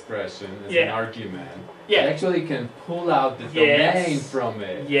Proto expression as an argument, it actually can pull out the domain from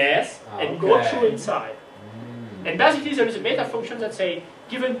it. Yes, and go through inside. And basically there is a meta function that says,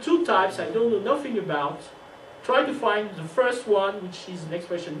 given two types I don't know nothing about, try to find the first one, which is an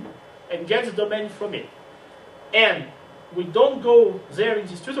expression, and get the domain from it. And we don't go there in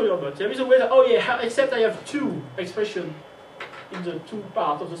this tutorial, but there is a way that, oh yeah, except I have two expressions in the two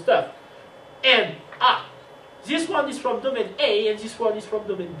parts of the stuff. And, this one is from domain A and this one is from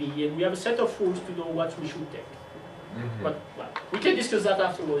domain B, and we have a set of rules to know what we should take. But well, we can discuss that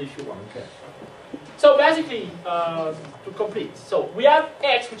afterward if you want. Okay. So basically, to complete, so we have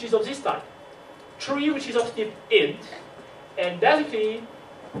X which is of this type, 3 which is of type int, and basically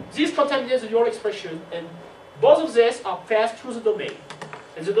this contaminates your expression, and both of these are passed through the domain.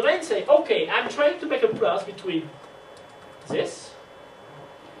 And the domain say, okay, I'm trying to make a plus between this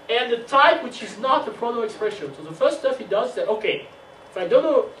and the type which is not a Proto expression. So the first stuff it does is that, okay, if I don't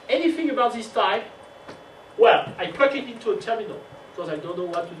know anything about this type, well, I plug it into a terminal because I don't know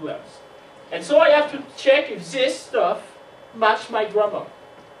what to do else. And so I have to check if this stuff match my grammar.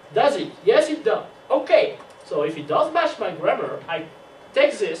 Does it? Yes, it does. Okay, so if it does match my grammar, I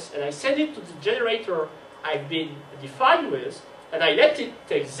take this and I send it to the generator I've been defined with, and I let it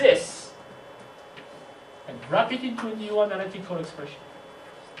take this and wrap it into a new analytical expression.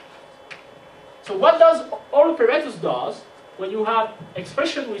 So what does all operators does when you have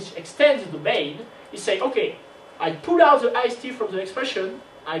expression which extends the domain is say, okay, I pull out the IST from the expression,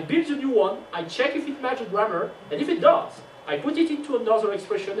 I build a new one, I check if it matches grammar, and if it does, I put it into another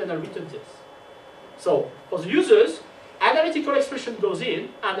expression and I return this. So for the users, analytical expression goes in,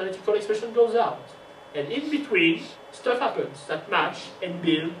 analytical expression goes out. And in between, stuff happens that match and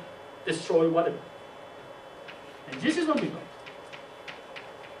build, destroy, whatever. And this is what we got.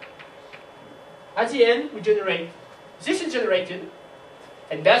 At the end, we generate, this is generated,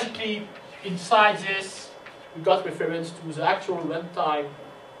 and basically inside this, we got reference to the actual runtime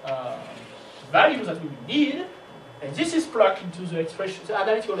values that we need, and this is plugged into the expression, the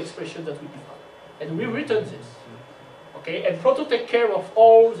analytical expression that we define. And we return this. Okay, and Proto take care of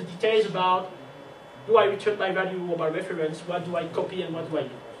all the details about do I return my value or my reference, what do I copy and what do I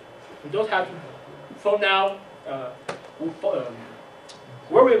use. We don't have to, for now,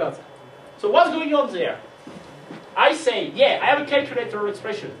 worry about that. So what's going on there? I say, yeah, I have a calculator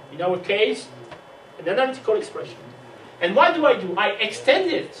expression. In our case, an analytical expression. And what do? I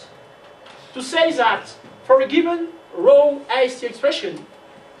extend it to say that for a given raw IST expression,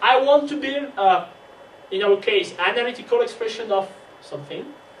 I want to build, in our case, analytical expression of something.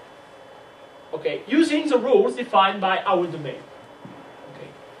 Okay, using the rules defined by our domain. Okay,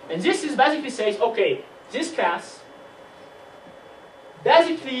 and this is basically says, okay, this class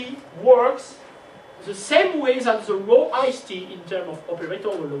basically works the same way as the raw IST in terms of operator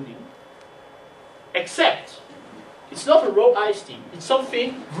overloading, except it's not a raw IST. It's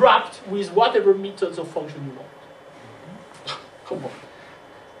something wrapped with whatever methods or function you want. Come on.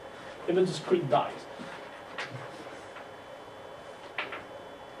 Even the screen dies.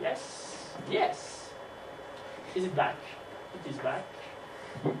 Yes. Yes. Is it back? It is back.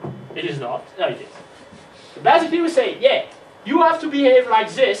 It is not. No, it is. So basically we say, yeah, you have to behave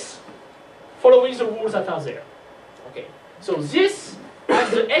like this, following the rules that are there. Okay. So this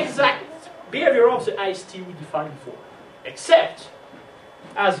has the exact behavior of the IST we defined before. Except,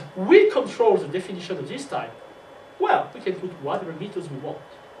 as we control the definition of this type, well, we can put whatever methods we want.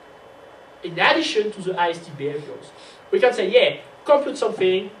 In addition to the IST behaviors, we can say, yeah, compute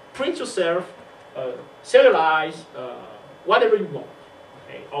something, print yourself, serialize, whatever you want.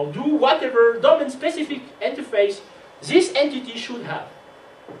 Okay? Or do whatever domain-specific interface this entity should have.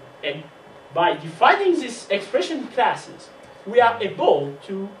 And by defining these expression classes, we are able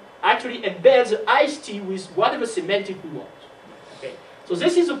to actually embed the IST with whatever semantic we want. Okay? So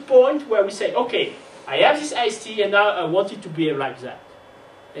this is a point where we say, okay, I have this IST and now I want it to behave like that.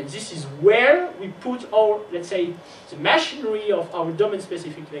 And this is where we put all, let's say, the machinery of our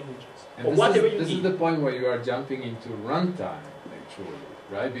domain-specific languages. And or whatever you need. This is the point where you are jumping into runtime, actually,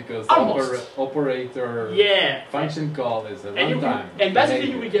 right? Because operator function call is a runtime. And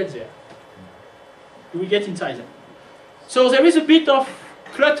basically you will get there. You will get inside there. So there is a bit of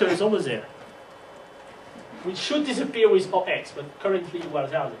clutters over there, which should disappear with OX, but currently, well,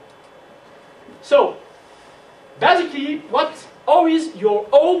 they are there. So, basically, how is your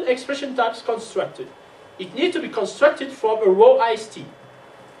own expression types constructed? It needs to be constructed from a raw IST,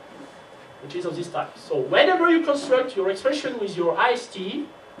 which is of this type. So whenever you construct your expression with your IST,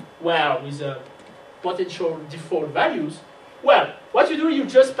 well, with potential default values, well, what you do, you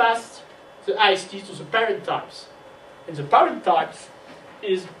just pass the IST to the parent types. And the parent types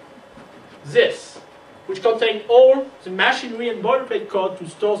is this, which contains all the machinery and boilerplate code to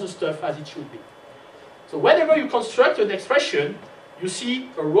store the stuff as it should be. So whenever you construct an expression, you see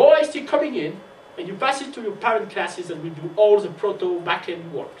a raw IST coming in, and you pass it to your parent classes and will do all the proto backend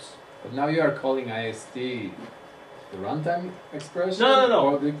works. But now you are calling IST the runtime expression?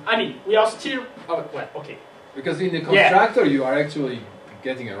 No. I mean, we are still, well, okay. Because in the constructor you are actually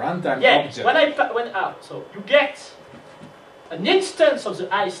getting a runtime object. So you get an instance of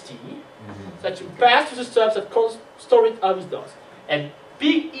the IST that you pass to the stuff that store it as it does. And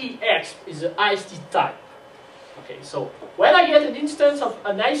big EX is the IST type. Okay, so when I get an instance of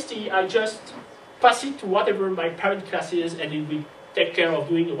an IST, I just pass it to whatever my parent class is, and it will take care of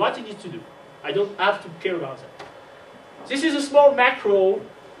doing what it needs to do. I don't have to care about that. This is a small macro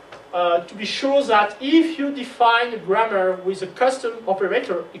to be sure that if you define a grammar with a custom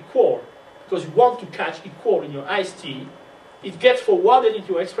operator equal, because you want to catch equal in your IST, it gets forwarded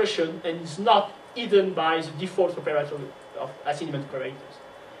into your expression and is not hidden by the default operator of assignment operators.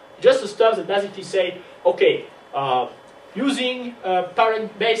 Just the stuff that basically say, okay, using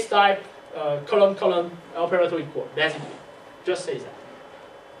parent base type colon operator equal, basically. Just say that.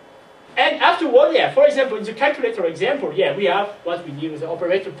 And afterward, for example, in the calculator example, we have what we need with the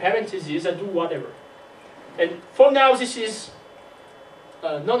operator parentheses and do whatever. And for now, this is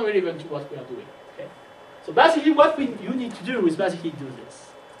non-relevant to what we are doing. Okay? So basically, what you need to do is basically do this.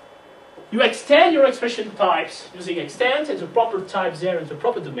 You extend your expression types using extend and the proper type there in the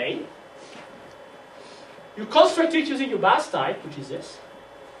proper domain. You construct it using your base type, which is this.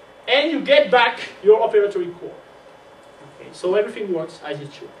 And you get back your operator equal. Okay, so everything works as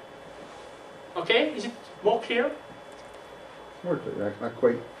it should. Okay, is it more clear? More clear, not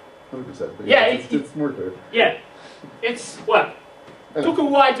quite 100%, but it's more clear. Yeah, it's, well, it took a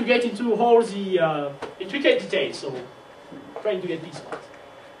while to get into all the intricate details, so I'm trying to get these ones.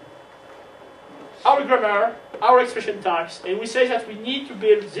 Our grammar, our expression types, and we say that we need to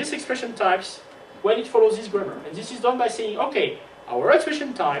build these expression types when it follows this grammar. And this is done by saying, okay, our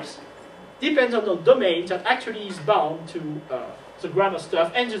expression types depends on the domain that actually is bound to the grammar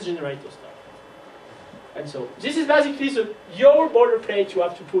stuff and the generator stuff. And so this is basically your boilerplate you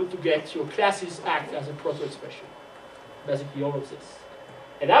have to put to get your classes act as a proto expression. Basically all of this.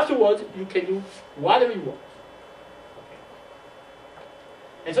 And afterwards, you can do whatever you want. Okay.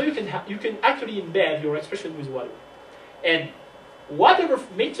 And so you can actually embed your expression with whatever. And whatever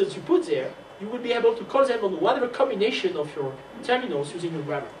methods you put there, you will be able to call them on whatever combination of your terminals using your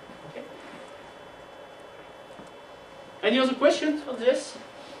grammar. Okay. Any other questions on this?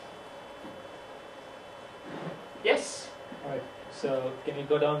 Yes? Alright, so can you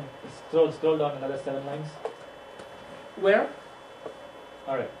go down, scroll down another 7 lines? Where?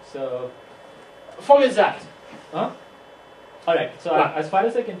 Alright, so... Forget that. Huh? Alright, so Well, as far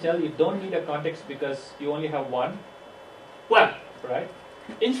as I can tell, you don't need a context because you only have one, well, right?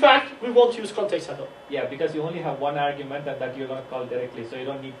 in fact, we won't use context at all. Yeah, because you only have one argument and that you're going to call directly, so you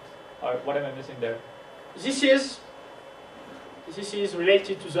don't need... Or what am I missing there? This is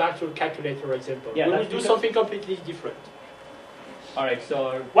related to the actual calculator example. Yeah, we will that's do because- something completely different. Alright,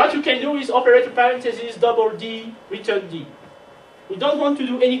 so... What you can do is operator parentheses, double D, return D. We don't want to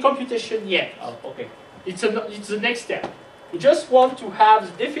do any computation yet. Oh, okay. It's the next step. We just want to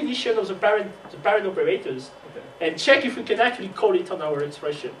have the definition of the parent operators Okay. and check if we can actually call it on our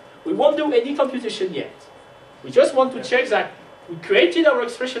expression. We won't do any computation yet. We just want to check that we created our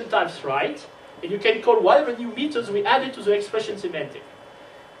expression types right, and you can call whatever new methods we added to the expression semantic.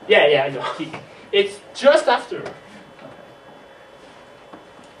 Yeah, I know. It's just after.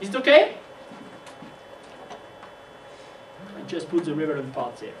 Is it okay? I just put the relevant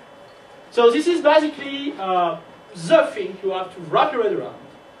part there. So this is basically the thing you have to wrap your head around.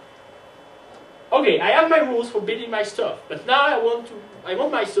 Okay, I have my rules for building my stuff, but now I want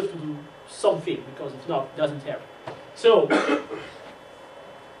my stuff to do something, because if not, it doesn't help. So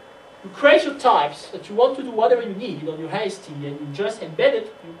you create your types that you want to do whatever you need on your IST, and you just embed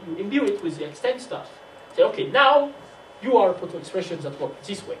it, you imbue it with the extend stuff. Say, okay, now you are proto expressions that work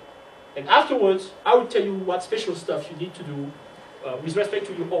this way. And afterwards, I will tell you what special stuff you need to do with respect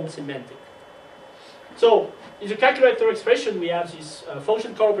to your own semantic. So, in the calculator expression, we have these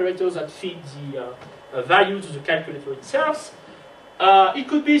function call operators that feed the value to the calculator itself. It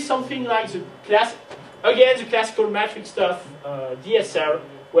could be something like the classical matrix stuff, DSL,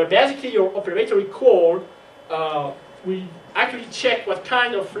 where basically your operatory call will actually check what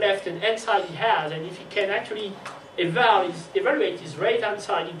kind of left and hand side he has, and if he can actually evaluate his right hand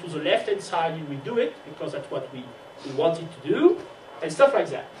side into the left hand side, he will do it, because that's what we want it to do, and stuff like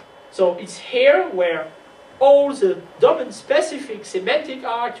that. So it's here where all the domain-specific semantic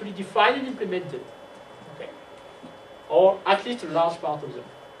are actually defined and implemented, okay, or at least a large part of them.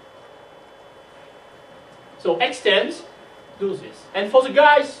 So extends does this, and for the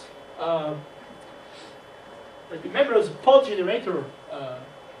guys, remember the pod generator a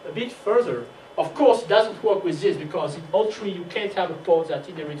bit further. Of course, it doesn't work with this, because in O3 you can't have a pod that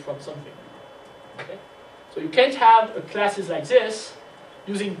inherits from something. Okay? So you can't have a classes like this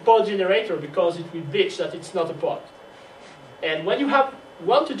using pod generator, because it will bitch that it's not a pod. And when you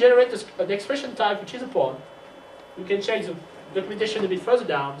want to generate an expression type which is a pod, you can check the documentation a bit further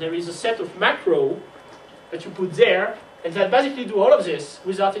down. There is a set of macro that you put there, and that basically do all of this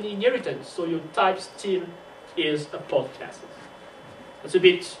without any inheritance. So your type still is a pod classes. That's a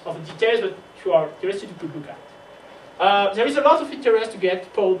bit of a details, but if you are interested, you could look at. There is a lot of interest to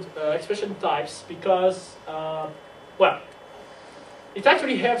get pod expression types, because, well, it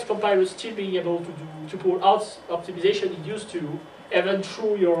actually helps compilers still being able to pull out optimization it used to, even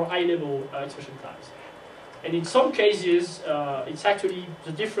through your high-level expression types. And in some cases, it's actually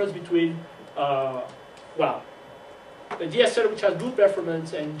the difference between, well, a DSL which has good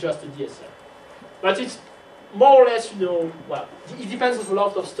performance and just a DSL. But it's more or less, well, it depends on a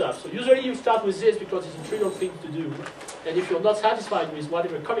lot of stuff. So usually you start with this because it's a trivial thing to do. And if you're not satisfied with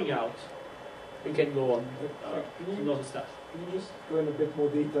whatever coming out, you can go on to other stuff. Can you just go in a bit more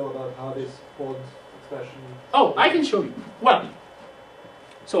detail about how this pod expression... Oh, I can show you. Well,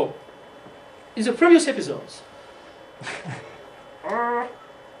 so, in the previous episodes, I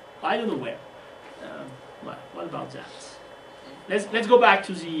don't know where. Well, what about that? Let's go back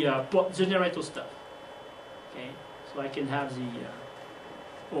to the generator stuff. Okay, so I can have the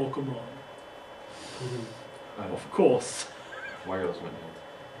oh, come on. Of course. Wireless went in.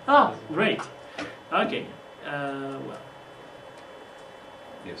 Ah, great. Okay. Well.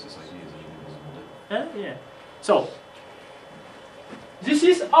 The SSID is Yeah. So, this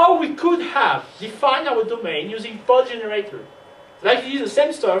is how we could have defined our domain using pod generator. Like it is the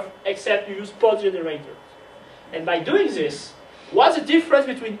same stuff, except you use pod generators. And by doing this, what's the difference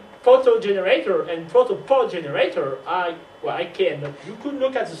between proto generator and proto-pod generator? Well, I can, but you could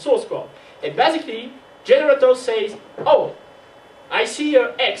look at the source code. And basically, generator says, oh, I see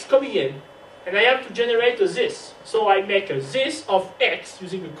a x coming in, and I have to generate a this. So I make a this of x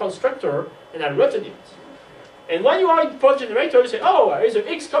using a constructor, and I return it. And when you are in pod generator, you say, oh, there is an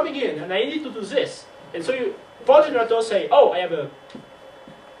x coming in, and I need to do this. And so you, pod generator say, oh, I have a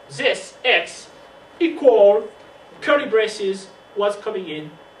this x equal curly braces what's coming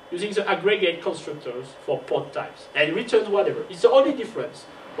in using the aggregate constructors for pod types, and it returns whatever. It's the only difference.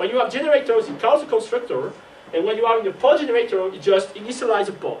 When you have generators, it calls the constructor, and when you are in the pod generator, it just initialize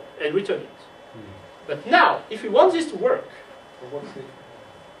a pod and return it. But now, if you want this to work,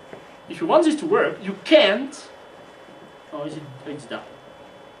 you can't. Oh, is it? It's down.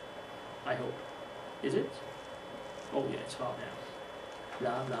 I hope. Is it? Oh yeah, it's far now.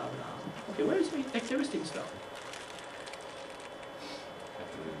 Blah blah blah. Okay, where is the interesting stuff?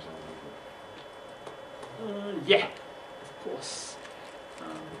 Yeah, of course.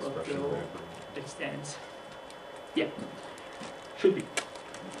 Proto extends. Yeah, should be.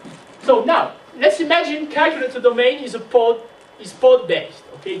 So now, let's imagine calculator domain is pod based.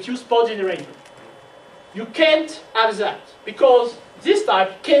 Okay, it uses pod generator. You can't have that because this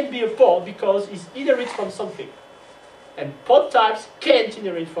type can't be a pod because it inherits from something, and pod types can't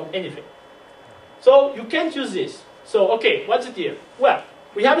inherit from anything. So you can't use this. So okay, what's the deal? Well,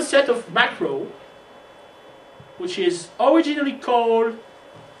 we have a set of macro, which is originally called.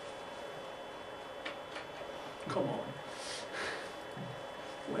 Come on.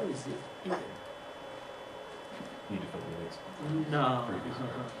 Where is it? Even? No.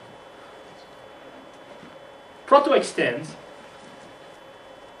 Proto extends.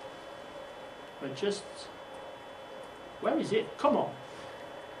 But just where is it? Come on.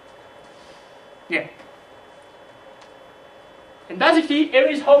 Yeah. And basically, here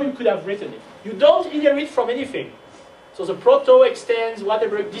is how you could have written it. You don't inherit from anything. So the proto extends,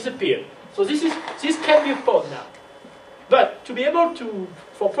 whatever, disappeared. So this can be a pod now. But to be able to,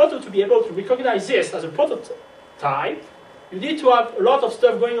 for proto to be able to recognize this as a prototype, you need to have a lot of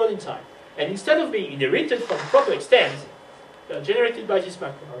stuff going on inside. And instead of being inherited from proto extends, they are generated by this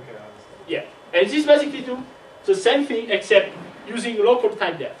macro. Okay, I understand. Yeah. And this basically do the same thing except using local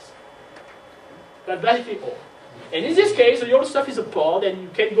time depths. That's basically all. And in this case, the old stuff is a pod, and you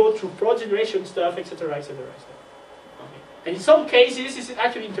can go through pod generation stuff, etc., etc., etc. Okay. And in some cases, this is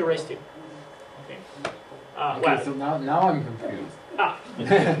actually interesting. Okay. Okay, well, so now I'm confused.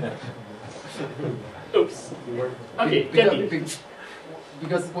 Oops. Okay, tell me.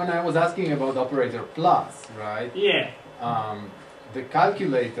 Because when I was asking about operator plus, right? Yeah. The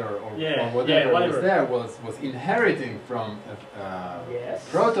calculator or whatever was there was inheriting from a yes.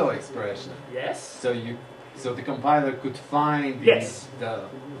 proto expression. Yes. So the compiler could find the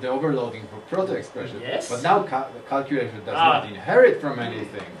overloading for proto expression. Yes. But now the calculator does not inherit from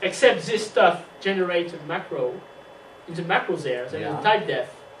anything. Except this stuff generated macro. In the macro there is a type def,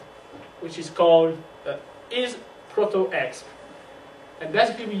 which is called is proto exp. And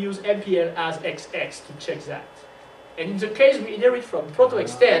basically we use MPL as XX to check that. And in the case we inherit from proto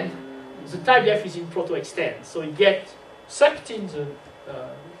extend, the type def is in proto extend. So you get sucked in the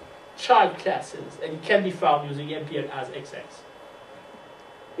child classes, and it can be found using MPL as XX.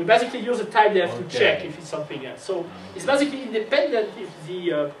 We basically use a type def to check if it's something else. So it's basically independent if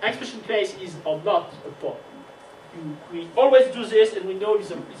the expression class is or not a pod. We always do this, and we know if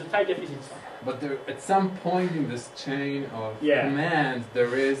the type def is inside. But there, at some point in this chain of commands,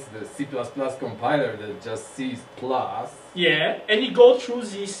 there is the C++ compiler that just sees plus. Yeah, and it goes through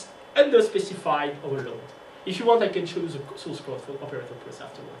this underspecified overload. If you want, I can show you the source code for operator plus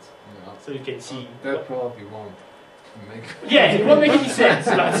afterwards. Yeah. So you can see. That probably won't make yeah, it won't make any sense.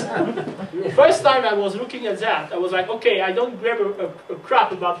 But first time I was looking at that, I was like, okay, I don't grab a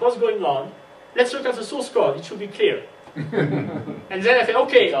crap about what's going on. Let's look at the source code, it should be clear. And then I said,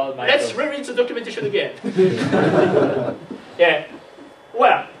 okay, let's reread the documentation again. Yeah.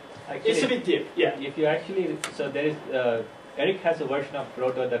 Well, actually, it's a bit deep. Yeah. If you actually, so there is, Eric has a version of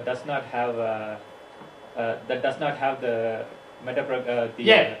Proto that does not have the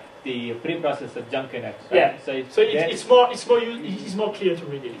the preprocessor junk in it. Right? Yeah. So it's more clear to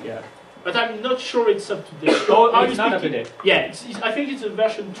read it. Yeah. But I'm not sure it's up to date. It's not up to date. Yeah, I think it's a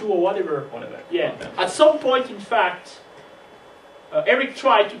version 2 or whatever. Yeah. Okay. At some point, in fact, Eric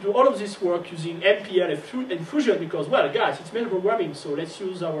tried to do all of this work using MPL and Fusion because, well, guys, it's metaprogramming, so let's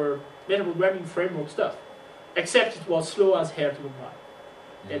use our metaprogramming framework stuff. Except it was slow as hell to compile.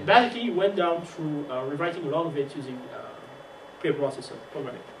 And basically, it went down through rewriting a lot of it using preprocessor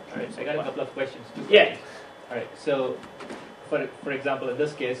programming. All right, I got a couple of questions too. Yeah. All right, so for example, in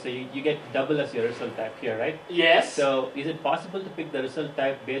this case, so you get double as your result type here, right? Yes. So is it possible to pick the result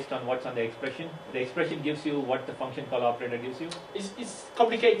type based on what's on the expression? The expression gives you what the function call operator gives you? It's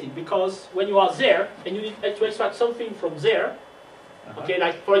complicated because when you are there and you need to extract something from there, okay,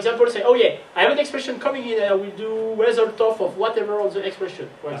 like for example, say, oh yeah, I have an expression coming in and I will do result of whatever on the expression,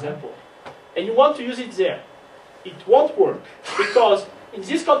 for example. And you want to use it there. It won't work because in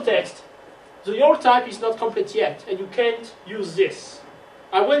this context, the your type is not complete yet and you can't use this.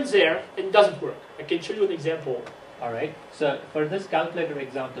 I went there and it doesn't work. I can show you an example. All right. So for this calculator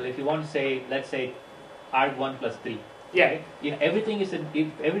example, if you want to say, let's say, arg1 plus 3. Yeah. Okay? If everything is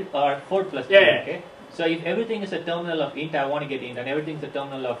or 4 plus 3. Yeah. Okay. So if everything is a terminal of int, I want to get int, and everything is a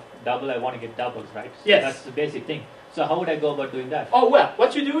terminal of double, I want to get doubles, right? So yes. That's the basic thing. So how would I go about doing that? Oh well,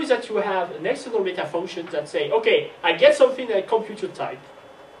 what you do is that you have an external meta function that say, okay, I get something that I compute your type.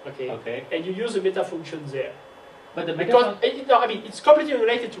 Okay. And you use the meta function there. But the meta because I mean it's completely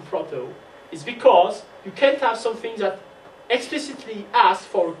unrelated to Proto. It's because you can't have something that explicitly asks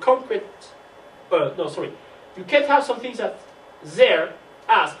for a concrete. You can't have something that there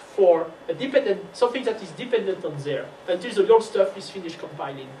asks for a dependent, something that is dependent on there until the your stuff is finished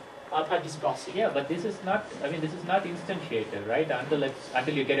compiling at this parsing. Yeah, but this is not. I mean, this is not instantiated, right?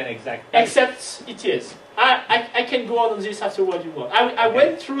 Until you get an exact type. Except it is. I can go on this after what you want. I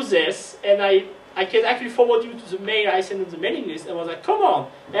went through this and I can actually forward you to the mail I sent on the mailing list and was like, come on,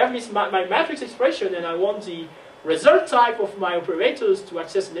 I have this my matrix expression and I want the result type of my operators to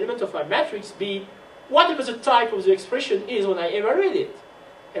access an element of my matrix be whatever the type of the expression is when I evaluate it.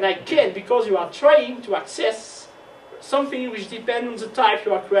 And I can because you are trying to access something which depends on the type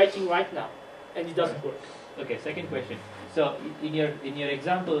you are creating right now. And it doesn't work. Okay, second question. So in your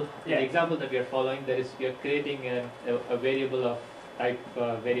example, the example that we are following, you're creating a variable of type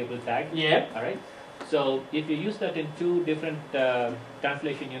variable tag. Yeah. All right. So if you use that in two different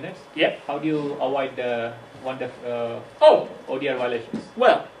translation units, how do you avoid ODR violations?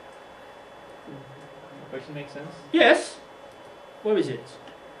 Well, question makes sense. Yes. Where is it?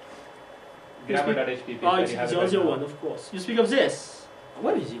 Grammar.hpp. Oh, it's the other one, of course. You speak of this.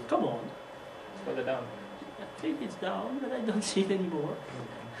 Where is it? Come on. Further down. I think it's down, but I don't see it anymore.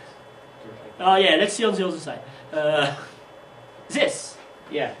 Oh yeah, let's see on the other side. This.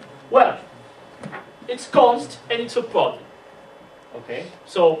 Yeah. Well, it's const and it's a pod. Okay.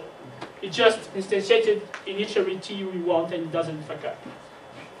 So it just instantiated initially t we want and it doesn't fuck up.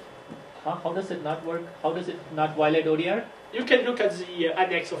 How does it not work? How does it not violate ODR? You can look at the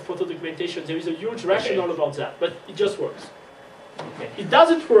annex of Proto documentation. There is a huge rationale about that, but it just works. Okay. It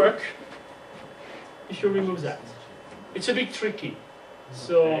doesn't work if you remove that. It's a bit tricky.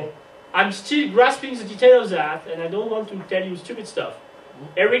 So I'm still grasping the detail of that, and I don't want to tell you stupid stuff.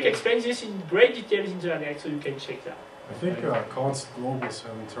 Eric explains this in great detail in the annex, so you can check that. I think const globals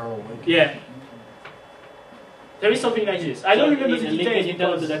have internal linking. Yeah. There is something like this. I don't remember the details.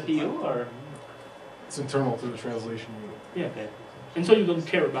 Internal to that TU, or it's internal to the translation unit. Yeah. Okay. And so you don't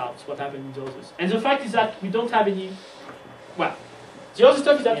care about what happened in the others. And the fact is that we don't have any. Well, the other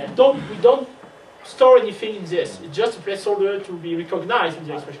stuff is that we don't store anything in this. It's just a placeholder to be recognized in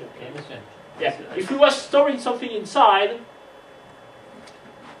the expression. Okay, understand. Yeah. If we were storing something inside,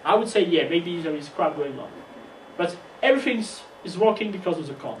 I would say maybe there is crap going on. But everything is working because of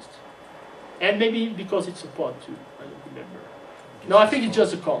the const. And maybe because it's a pod too. I don't remember. No, I think it's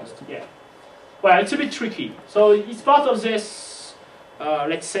just a const. Yeah. Well, it's a bit tricky. So it's part of this,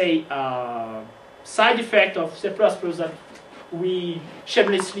 let's say, side effect of C++ that we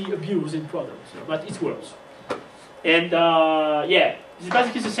shamelessly abuse in products, but it works. And it's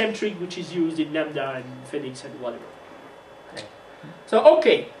basically the same trick which is used in Lambda and Phoenix and whatever. Okay. So,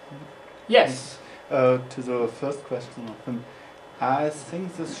 okay. Yes? To the first question of him, I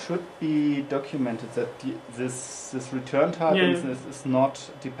think this should be documented that this return type is not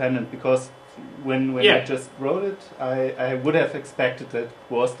dependent, because when I just wrote it, I would have expected that it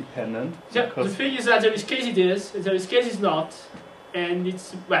was dependent. Yeah, the thing is that there is case it is, and there is case it's not, and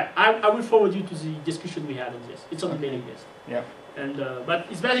it's, well, I will forward you to the discussion we had on this. It's on the mailing list. Yeah. And, but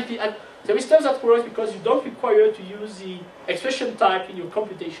it's basically, there is stuff that works because you don't require to use the expression type in your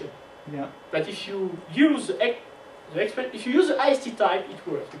computation. Yeah. But if you use if you use the IST type, it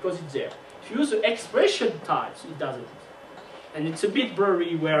works because it's there. If you use the expression types, it doesn't. And it's a bit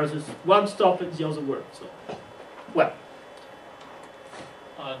blurry where there's one stop and the other word. So, well.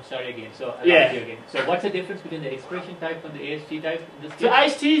 I'm sorry again. So again. So what's the difference between the expression type and the AST type in this case? The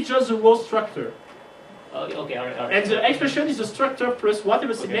IST is just the raw structure. Okay, all right. And the expression is the structure plus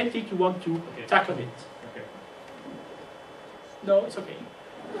whatever semantic you want to tack on it. Okay. No, it's okay.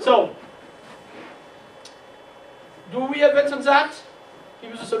 So, Do we advance on that?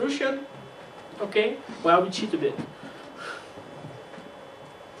 Give us a solution? Okay, well, we cheat a bit.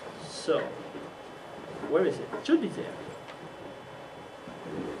 So, where is it? It should be there.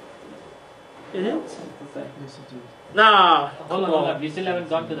 Is it? Nah, hold on. We still haven't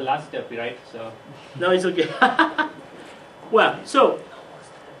gone to the last step, right? So. No, it's okay. Well, so,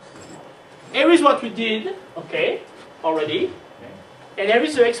 here is what we did, okay, already. Okay. And here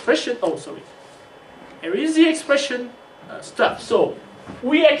is the expression, oh, sorry. Here is the expression stuff. So,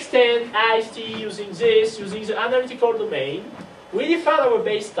 we extend IST using this, using the analytical domain. We define our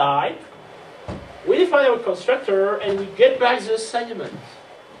base type. We define our constructor, and we get back the assignment.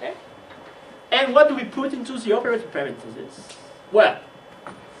 Okay? And what do we put into the operator parentheses? Well,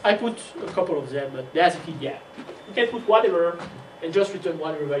 I put a couple of them, but basically, yeah. You can put whatever and just return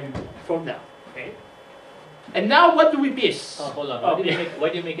whatever value from now. Okay? And now what do we miss? Hold on. Why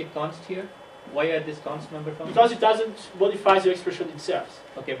do you make it const here? Why are this const number from? Because it doesn't modify the expression itself.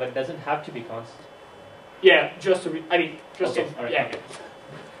 Okay, but it doesn't have to be const. Yeah, just to just okay. All right. Yeah.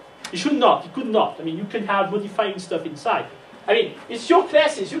 You should not. You could not. I mean, you can have modifying stuff inside. I mean, it's your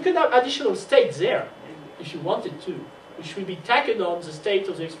classes. You can have additional states there if you wanted to, which will be taken on the state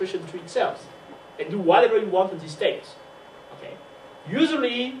of the expression tree itself, and do whatever you want on these states. Okay.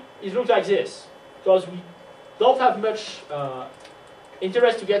 Usually, it looks like this because we don't have much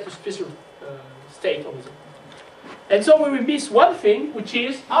interest to get to special state of it. And so we will miss one thing, which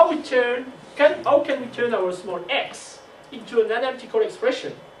is how can we turn our small x into an analytical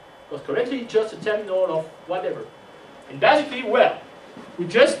expression? Because currently it's just a terminal of whatever. And basically, well, we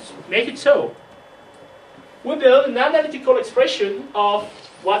just make it so. We build an analytical expression of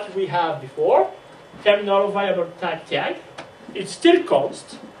what we have before, terminal of variable type tag. It's still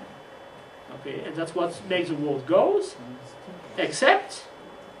const. Okay, and that's what makes the world goes. Except,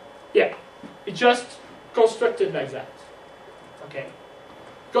 yeah, it's just constructed like that. Okay,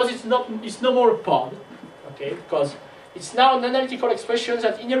 because it's no more a pod. Okay, because it's now an analytical expression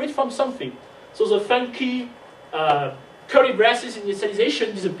that inherits from something. So the funky curly braces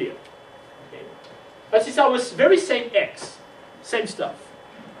initialization disappear. Okay, but it's our very same x, same stuff.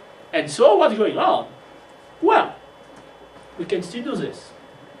 And so what's going on? Well, we can still do this,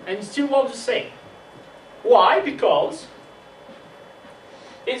 and it still works the same. Why? Because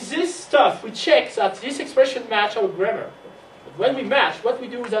it's this stuff we check that this expression match our grammar. But when we match, what we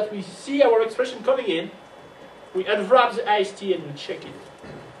do is that we see our expression coming in, we unwrap the IST and we check it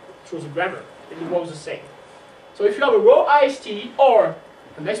through the grammar, and it works the same. So if you have a raw IST or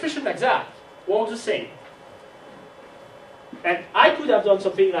an expression like that, works the same. And I could have done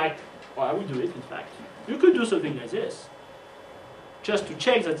something like, or I would do it in fact. You could do something like this, just to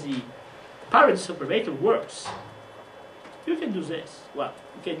check that the parent operator works. You can do this. Well,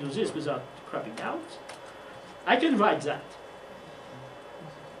 you can do this without crapping out. I can write that.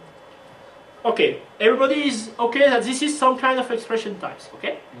 Okay, everybody is okay that this is some kind of expression types,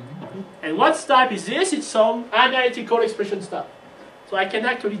 okay? Mm-hmm. And what type is this? It's some analytical expression stuff. So I can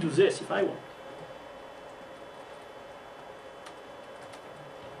actually do this if I want.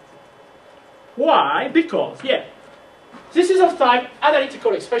 Why? Because, yeah, this is of type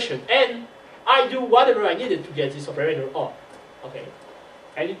analytical expression, and I do whatever I needed to get this operator on. Okay,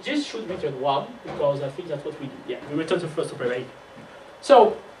 and this should return 1 because I think that's what we did. Yeah, we return the first operator.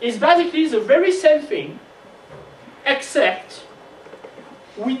 So it's basically the very same thing, except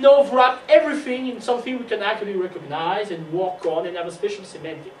we now wrap everything in something we can actually recognize and work on and have a special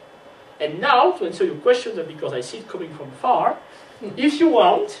semantic. And now, to answer your question, and because I see it coming from far, if you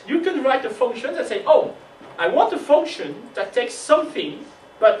want, you can write a function that says, oh, I want a function that takes something,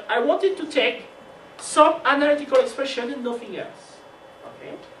 but I want it to take some analytical expression and nothing else.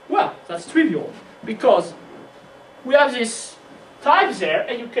 Okay? Well, that's trivial, because we have this type there,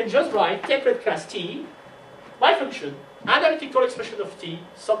 and you can just write template class T, my function, analytical expression of T,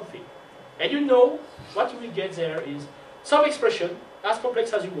 something. And you know what you will get there is some expression, as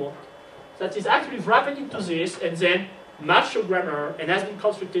complex as you want, that is actually wrapped into this, and then match your grammar, and has been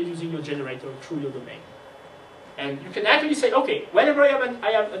constructed using your generator through your domain. And you can actually say, okay, whenever I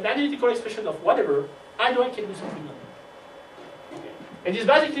have an analytical expression of whatever, I know I can do something on it. Okay. And this is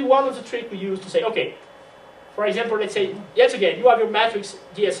basically one of the tricks we use to say, okay, for example, let's say, yet again, you have your matrix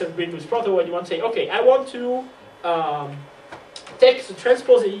EDSL grid with Proto, and you want to say, okay, I want to take the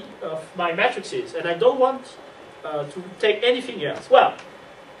transpose of my matrices, and I don't want to take anything else. Well,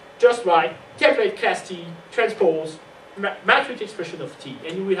 just write template class T, transpose, matrix expression of T,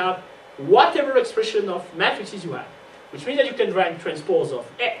 and you will have whatever expression of matrices you have, which means that you can write transpose of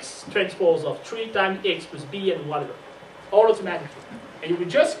X, transpose of 3 times X plus B, and whatever, all automatically. And you will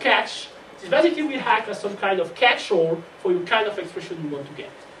just catch This basically will act as some kind of catch-all for your kind of expression you want to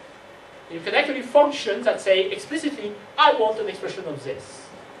get. You can actually function that say explicitly, I want an expression of this,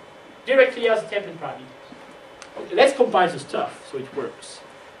 directly as a template parameter. Okay, let's compile the stuff so it works.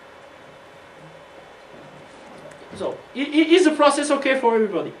 So, is the process okay for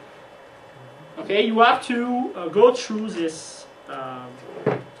everybody? Okay, you have to go through this.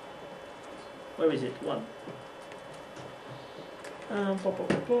 Where is it? One.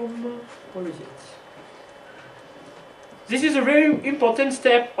 Where is it? This is a very important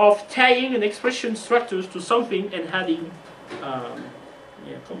step of tying an expression structures to something and adding.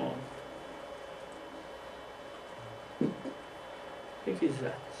 Yeah, come on. I think it's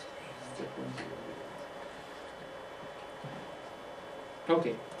that. Step 1.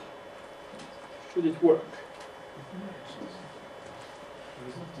 Okay. Should it work?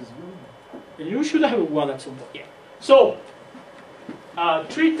 And you should have a 1 at some point. Yeah. So,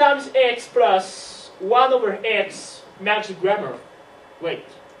 3 times x plus 1 over x match the grammar. Wait.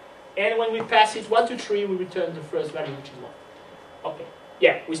 And when we pass it 1 to 3, we return the first value, which is 1. Okay.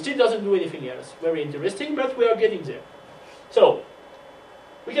 Yeah, we still doesn't do anything else. Very interesting, but we are getting there. So,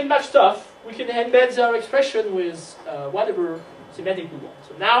 we can match stuff. We can embed our expression with whatever semantic we want.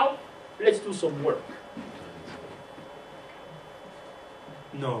 So now, let's do some work.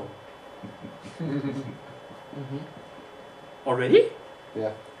 No. Already?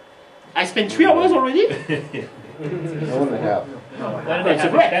 Yeah. I spent 3 hours already? No 1.5. It's a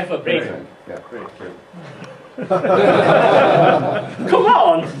break. Time for break. Yeah. Come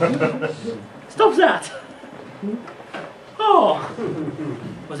on! Stop that! Oh!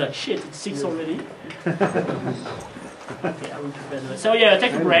 Was that shit? It's 6 already? Okay, I will prepare the rest. So yeah,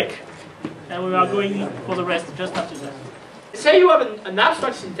 take a break. And we are going for the rest just after that. Say you have an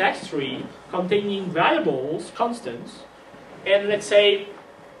abstract syntax tree containing variables, constants, and let's say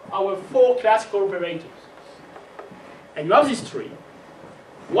our 4 classical operators. And you have this tree.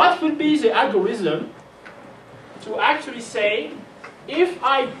 What would be the algorithm to actually say, if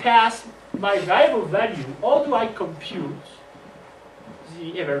I pass my variable value, how do I compute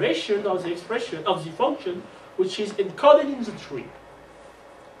the evaluation of the expression of the function which is encoded in the tree?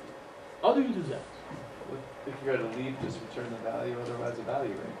 How do you do that? If you're at a leaf, just return the value, otherwise the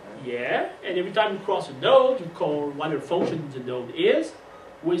value, right? Yeah, and every time you cross a node, you call whatever function the node is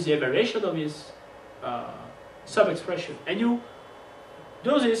with the evaluation of its sub-expression. And you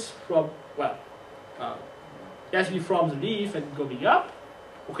do this from, well, basically from the leaf and going up.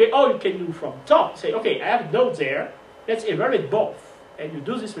 Okay, or you can do from top. Say, okay, I have a node there, let's evaluate both. And you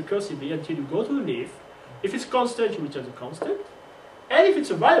do this recursively until you go to the leaf. If it's constant, you return the constant. And if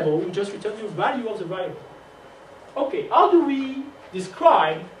it's a variable, you just return the value of the variable. Okay, how do we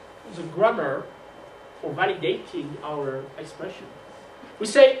describe the grammar for validating our expression? We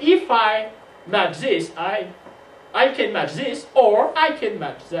say, if I match this, I can match this, or I can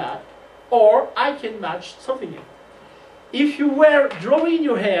match that, or I can match something else. If you were drawing in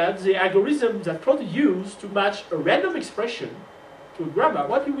your head the algorithm that Proto used to match a random expression to a grammar,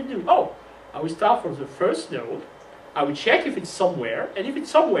 what you would do? Oh, I will start from the first node, I will check if it's somewhere, and if it's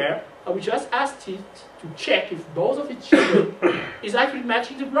somewhere, I will just ask it to check if both of its children is actually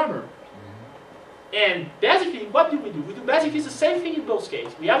matching the grammar. And basically, what do? We do basically the same thing in both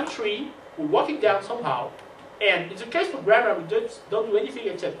cases. We have a tree, we walk it down somehow, and in the case for grammar, we don't do anything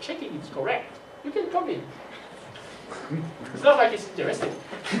except checking it's correct. You can come in. It's not like it's interesting.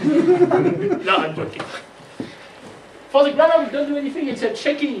 No, I'm joking. For the grammar, we don't do anything except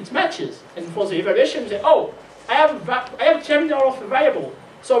checking its matches. And for the evaluation, we say, oh, I have a terminal of a variable,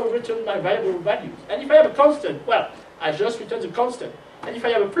 so we return my variable values. And if I have a constant, well, I just return the constant. And if I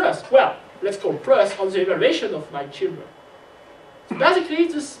have a plus, well, let's call plus on the evaluation of my children. So basically,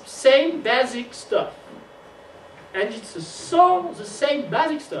 it's the same basic stuff. And it's the same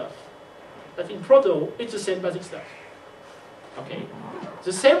basic stuff that in Proto, it's the same basic stuff. Okay?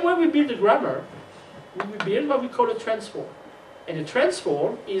 The same way we build the grammar, we build what we call a transform. And a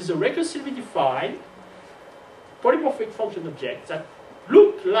transform is a recursively defined polymorphic function object that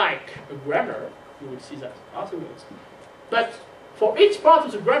look like a grammar. You will see that afterwards. But for each part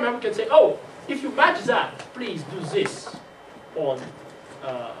of the grammar, we can say, oh, if you match that, please do this on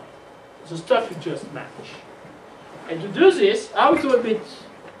the stuff you just match. And to do this, I will go a bit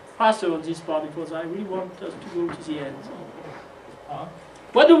faster on this part because I really want us to go to the end.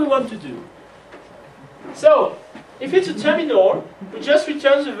 What do we want to do? So, if it's a terminal, we just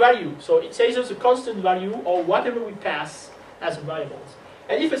return the value. So it says it's a constant value or whatever we pass as variables.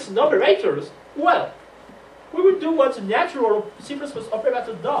 And if it's an operator, well, we would do what the natural C++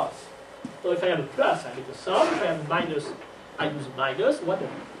 operator does. So if I have a plus, I get a sum. If I have a minus, I use a minus,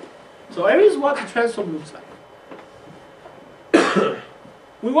 whatever. So here is what the transform looks like.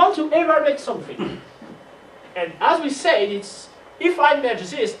 We want to evaluate something. And as we said, it's if I match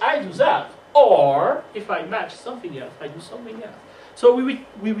this, I do that. Or if I match something else, I do something else. So we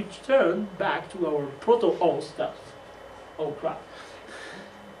return back to our proto stuff. Oh crap.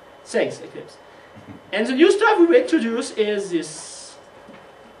 Thanks, Eclipse. And the new stuff we will introduce is this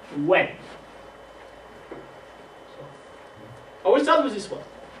when. I will start with this one.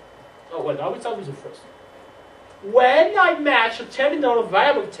 Oh, well, I will start with the first. When I match a terminal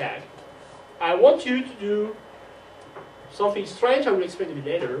variable tag, I want you to do something strange, I will explain a bit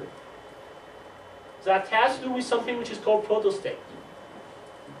later, that has to do with something which is called proto-state.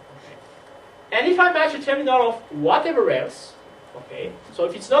 And if I match a terminal of whatever else, okay, so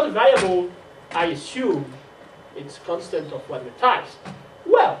if it's not a variable, I assume it's constant of whatever types,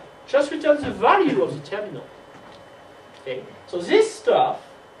 well, just return the value of the terminal. Okay, so this stuff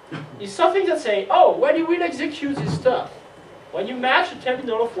is something that say, oh, when you will execute this stuff, when you match a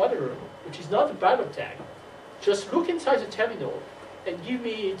terminal of whatever, which is not a variable tag, just look inside the terminal and give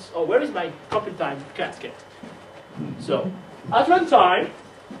me its, oh, where is my compile time cascade? So, at runtime,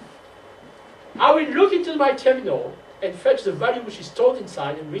 I will look into my terminal and fetch the value which is stored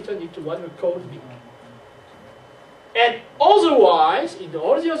inside and return it to whatever code we want. And otherwise, in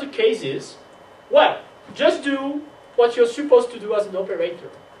all the other cases, well, just do what you're supposed to do as an operator.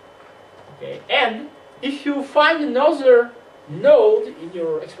 Okay? And if you find another node in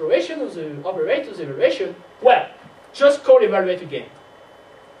your exploration of the operator's evaluation, well, just call evaluate again.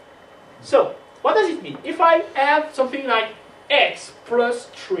 So, what does it mean? If I have something like x plus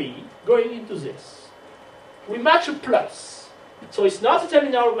 3 going into this, we match a plus. So it's not a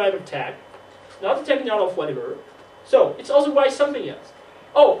terminal variable tag, it's not a terminal of whatever, so it's otherwise something else.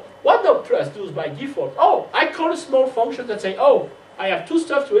 Oh, what does plus do by default? Oh, I call a small function that say, oh, I have two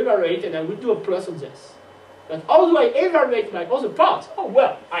stuff to evaluate and I will do a plus on this. But how do I evaluate my other parts? Oh,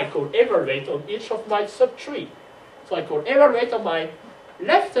 well, I call evaluate on each of my sub-tree. So I call evaluate on my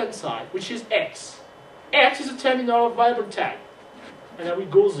left-hand side, which is x. X is a terminal of variable tag. And I will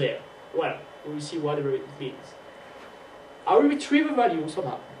go there. Well, we will see whatever it means. I will retrieve a value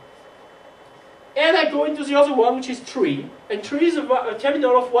somehow. And I go into the other one, which is 3. And 3 is a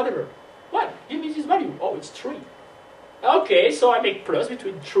terminal of whatever. Well, give me this value. Oh, it's 3. Okay, so I make plus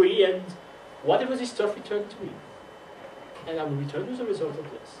between 3 and whatever this stuff returns to me. And I will return the result of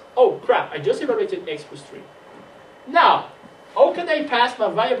this. Oh, crap, I just evaluated x plus 3. Now, how can I pass my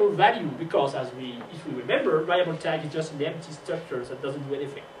variable value? Because if we remember, variable tag is just an empty structure that doesn't do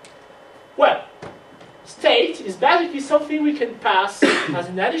anything. Well, state is basically something we can pass as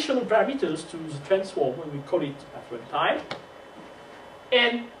an additional parameters to the transform when we call it at runtime.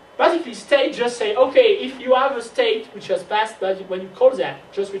 And basically state just say, okay, if you have a state which has passed, when you call that,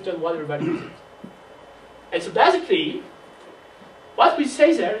 just return whatever value is it. And so basically, what we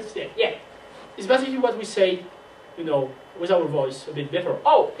say there is that, yeah, it's basically what we say, you know, with our voice a bit better.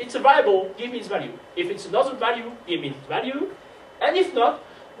 Oh, it's a variable, give me its value. If it's another value, give me its value. And if not,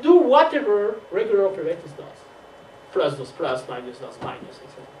 do whatever regular operators does. Plus does plus, minus does minus,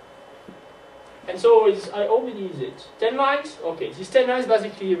 etc. And so how many is it? 10 lines? Okay, this 10 lines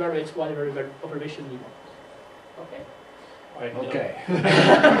basically evaluates whatever operation we want. Okay? Okay.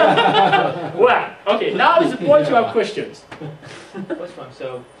 Well, okay, now is the point to have questions. First one,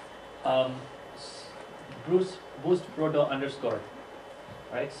 so Boost.Proto _,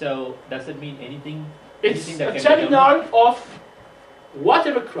 right? So does it mean anything? It's anything that a can be terminal of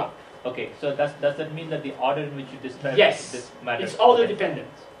whatever crap. Okay, so does that mean that the order in which you describe Yes, this matters? it's order Okay. dependent.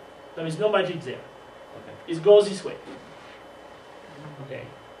 There is no magic there. Okay. It goes this way. Okay.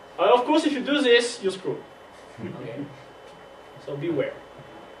 Of course, if you do this, you're screwed. Okay. So beware.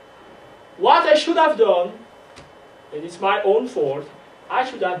 What I should have done, and it's my own fault, I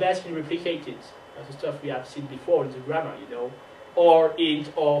should have basically replicated the stuff we have seen before in the grammar, you know, or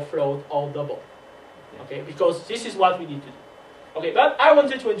int, or float, or double. Okay, because this is what we need to do. Okay, but I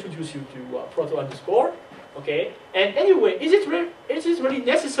wanted to introduce you to Proto-. Okay, and anyway, is it really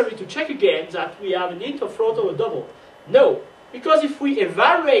necessary to check again that we have an int, or float, or a double? No, because if we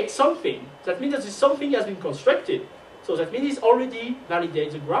evaluate something, that means that this something has been constructed. So that means it already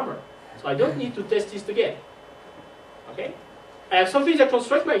validates the grammar. So I don't need to test this again. Okay? I have something that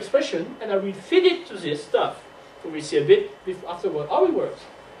constructs my expression, and I will feed it to this stuff. So we'll see a bit afterward how it works.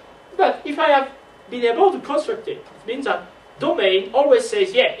 But if I have been able to construct it, it means that domain always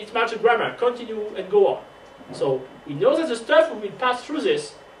says, yeah, it matches grammar, continue and go on. So we know that the stuff we will pass through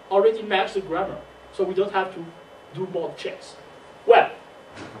this already matches the grammar. So we don't have to do more checks. Well,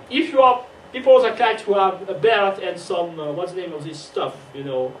 if you are people that like to have a belt and some, what's the name of this stuff, you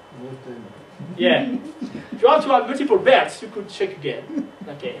know? Yeah. If you want to have multiple belts, you could check again.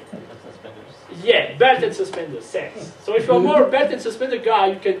 Okay. Yeah, belt and suspenders, thanks. So if you're more a belt and suspender guy,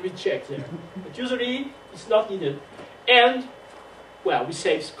 you can recheck there. But usually, it's not needed. And, well, we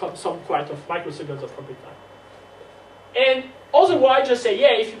save some quite of microseconds of compute time. And otherwise, just say,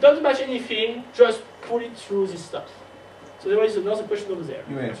 yeah, if you don't match anything, just put it through this stuff. So there is another question over there.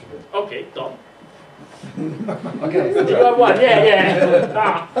 You answered it. Okay, done. Okay. So you have one,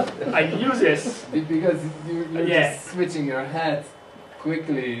 yeah. I use this. Because you're just switching your heads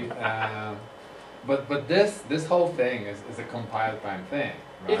quickly. But this whole thing is a compile time thing,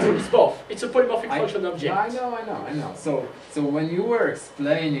 right? It's both. It's a polymorphic function object. Yeah, I know. So when you were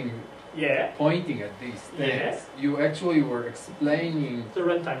explaining, pointing at these things, you actually were explaining the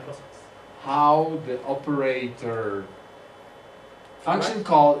runtime process. How the operator function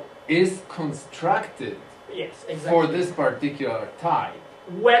call is constructed for this particular type.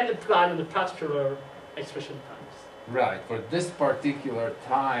 When applied on the particular expression times. Right, for this particular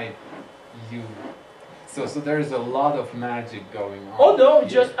type, so there's a lot of magic going on. Oh no,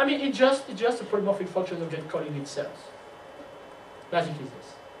 it's just a polymorphic function object calling itself. Basically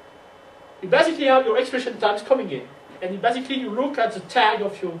this. You basically have your expression times coming in, and basically you look at the tag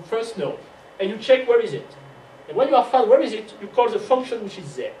of your first node, and you check where is it. And when you have found where is it, you call the function which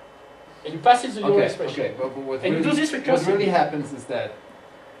is there. And you pass it to your expression. Okay, but what and really, you do this recursively. What really happens is that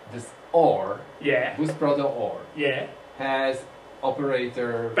this OR, Boost.Proto OR, has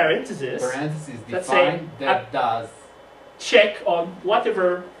operator parentheses defined that does check on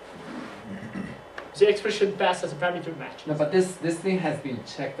whatever the expression passed as a parameter match. No, but this thing has been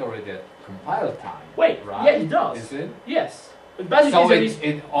checked already at compile time. Wait, right? Yeah, it does. Is it? Yes. But basically, so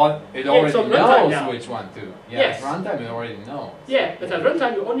it already knows which one to. Yes. At runtime it already knows. Yeah, but at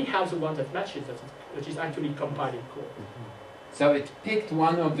runtime you only have the one that matches, which is actually compiling code. So it picked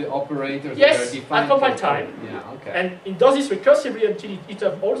one of the operators that are defined at compile time. Yeah, okay. And it does this recursively until it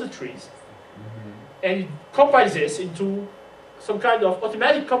has all the trees. And it compiles this into some kind of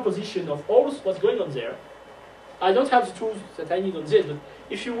automatic composition of all what's going on there. I don't have the tools that I need on this, but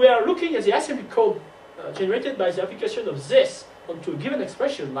if you were looking at the assembly code generated by the application of this onto a given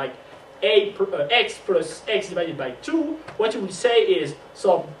expression like x plus x divided by 2, what you will say is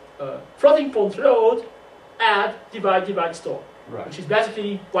some floating point load, add, divide, store, which is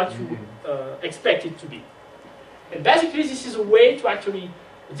basically what you expect it to be. And basically this is a way to actually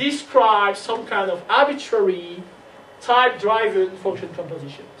describe some kind of arbitrary type-driven function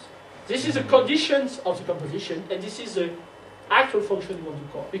compositions. This is the conditions of the composition, and this is the actual function you want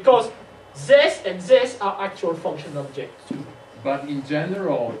to call. Because this and this are actual function objects too. But in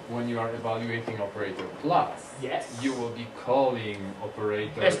general, when you are evaluating operator plus, you will be calling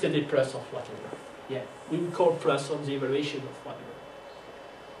operator STD plus of whatever. Yeah, we will call plus on the evaluation of whatever.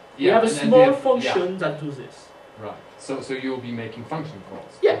 Yeah, we have a small function that does this. Right. So you will be making function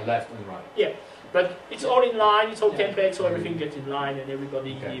calls. Left and right. Yeah. But it's all in line, it's all template, so everything gets in line and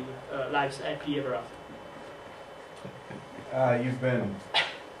everybody lives happily ever after. You've been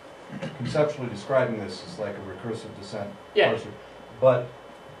conceptually describing this as like a recursive descent parser, but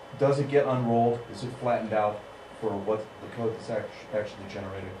does it get unrolled? Is it flattened out for what the code that's actually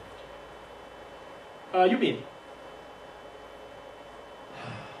generated? You mean?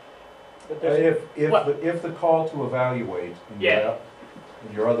 If the call to evaluate in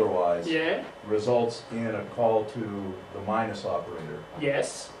your otherwise results in a call to the minus operator.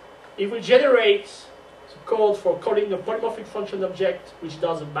 Yes. It will generate the code for calling a polymorphic function object which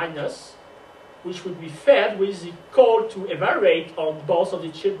does a minus, which will be fed with the call to evaluate on both of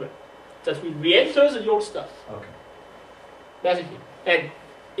the children. That will re-enter the old stuff. Okay. Basically. And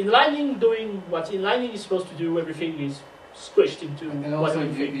inlining doing what inlining is supposed to do, everything is squished into and also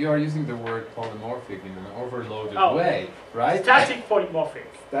you are using the word polymorphic in an overloaded way, right? Static polymorphic.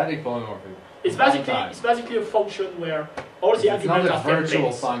 Static polymorphic. It's basically a function where all the arguments are templates. It's not a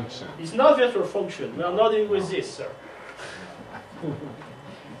virtual function. It's not a virtual function. We are not dealing with this, sir.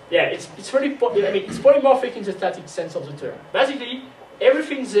 Yeah, it's really it's polymorphic in the static sense of the term. Basically,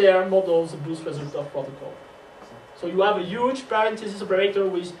 everything there models the Boost result of protocol. So you have a huge parenthesis operator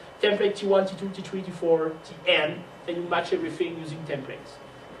with template T1, T2, T3, T4, Tn, and you match everything using templates.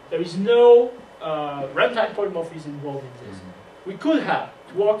 There is no runtime polymorphism involved in this. We could have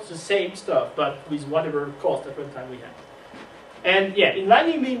worked the same stuff, but with whatever cost at runtime we have. And yeah,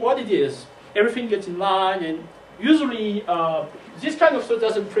 inlining being what it is, everything gets in line, and usually this kind of stuff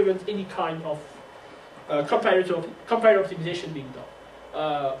doesn't prevent any kind of compiler optimization being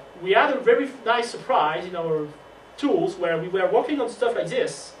done. We had a very nice surprise in our tools where we were working on stuff like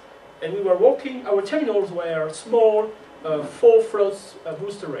this, and we were working, our terminals were small 4 floats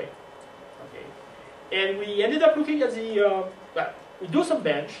boost array. Okay. And we ended up looking at the, well, we do some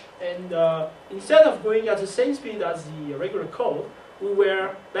bench, and instead of going at the same speed as the regular code, we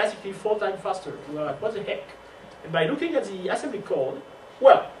were basically 4 times faster. We were like, what the heck? And by looking at the assembly code,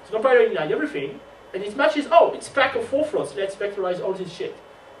 well, the compiler inline everything, and it matches, oh, it's a pack of 4 floats, let's vectorize all this shit.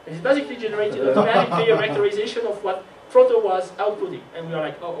 And it basically generated automatically a vectorization of what Proto was outputting. And we are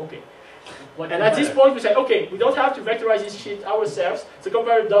like, oh, okay. And at this point, we say, okay, we don't have to vectorize this shit ourselves, the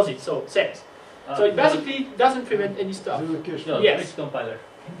compiler does it, so thanks. So it basically doesn't prevent any stuff. No, yes. Which compiler?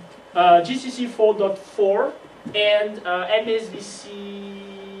 GCC 4.4 and MSVC,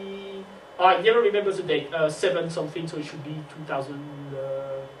 I never remember the date, 7 something, so it should be 2000.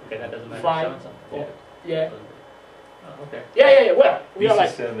 Okay, that doesn't matter. 5. 7 something. Yeah. Okay. Yeah. Well, we are like.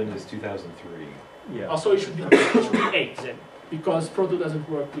 7 is 2003. Yeah. Also, it should be 8 then, because Proto doesn't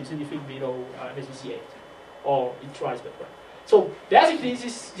work with anything below MSVC 8, or it tries but well. So basically,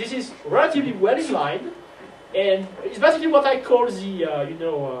 this is relatively well in line, and it's basically what I call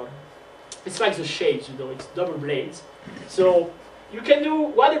the it's like the shades, it's double blades. So you can do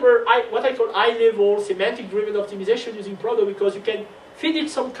what I call high-level semantic-driven optimization using Proto, because you can feed it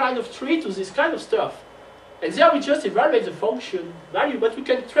some kind of tree to this kind of stuff. And there we just evaluate the function value, but we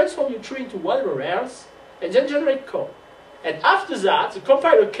can transform your tree into whatever else, and then generate code. And after that, the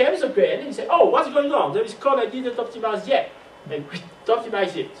compiler comes again and says, oh, what's going on? There is code I didn't optimize yet. And we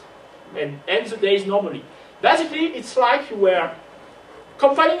optimize it. And end the days normally. Basically, it's like you were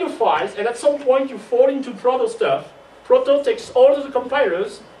compiling your files, and at some point you fall into Proto stuff. Proto takes all of the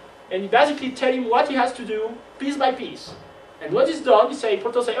compilers, and you basically tell him what he has to do, piece by piece. And when it's done,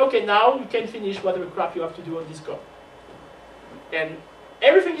 Proto say, okay, now you can finish whatever crap you have to do on this code. And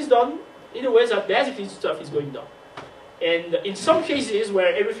everything is done in a way that basically stuff is going down. And in some cases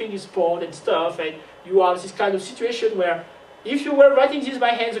where everything is spawned and stuff, and you have this kind of situation where if you were writing this by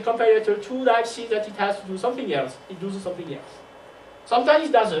hand, the compiler would have seen that it has to do something else, it does something else. Sometimes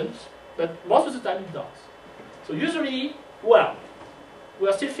it doesn't, but most of the time it does. So usually, well, we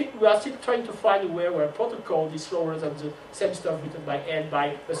are still trying to find a way where protocol is slower than the same stuff written by hand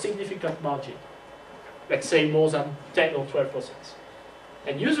by a significant margin. Let's say more than 10 or 12%.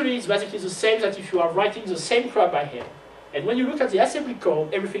 And usually it's basically the same that if you are writing the same crap by hand. And when you look at the assembly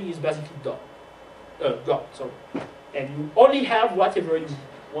code, everything is basically gone. And you only have whatever you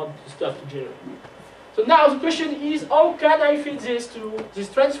want the stuff to generate. So now the question is, how can I feed this to this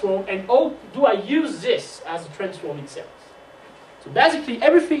transform, and how do I use this as a transform itself? So basically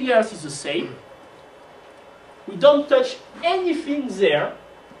everything else is the same. We don't touch anything there.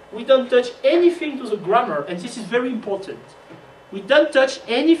 We don't touch anything to the grammar, and this is very important. We don't touch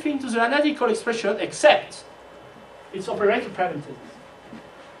anything to the analytical expression except its operator parameters.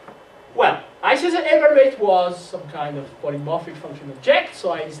 Well, I said that evaluate was some kind of polymorphic function object,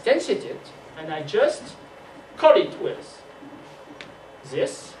 so I instantiate it, and I just call it with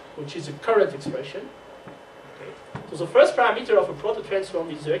this, which is a current expression. Okay. So the first parameter of a proto transform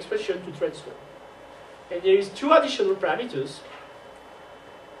is the expression to transform. And there is 2 additional parameters.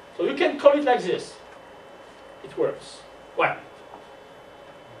 So you can call it like this. It works. Well,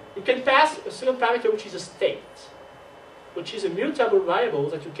 you can pass a second parameter, which is a state, which is a mutable variable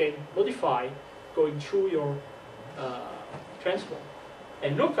that you can modify going through your transform.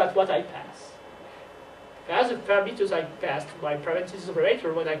 And look at what I pass. As the parameters I pass to my parenthesis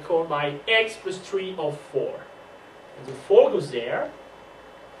operator when I call my x plus 3 of 4. And the 4 goes there,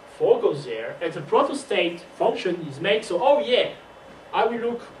 4 goes there, and the proto-state function is made, so oh yeah, I will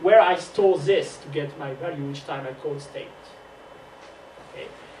look where I store this to get my value each time I call state. Okay.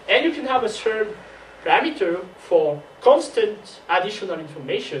 And you can have a third parameter for constant additional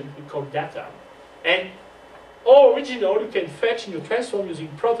information we call data. And all original you can fetch in your transform using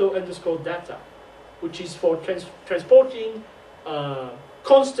proto_data, which is for transporting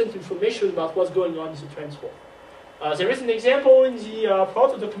constant information about what's going on in the transform. There is an example in the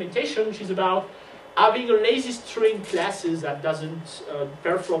Proto documentation which is about having a lazy string classes that doesn't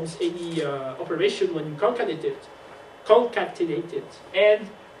perform any operation when you concatenate it. And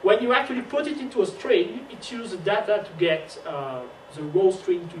when you actually put it into a string, it uses data to get the raw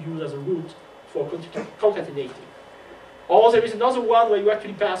string to use as a root for concatenating. Or there is another one where you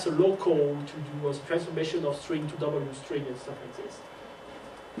actually pass a local to do a transformation of string to W string and stuff like this.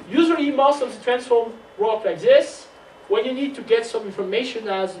 Usually most of the transforms work like this. When you need to get some information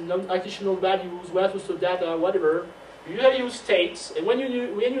as additional values, where to store data, whatever, you usually use states. And when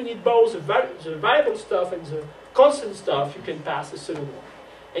you need both the variable stuff and the constant stuff, you can pass a second one.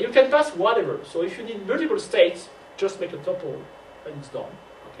 And you can pass whatever. So if you need multiple states, just make a tuple and it's done.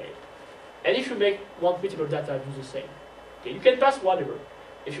 Okay. And if you want mutable data, do the same. Okay, you can pass whatever.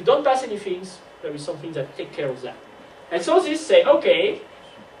 If you don't pass anything, there is something that take care of that. And so this say, okay,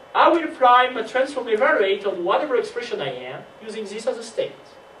 I will prime a transform evaluate on whatever expression I am, using this as a state.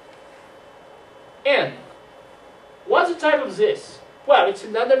 And what's the type of this? Well, it's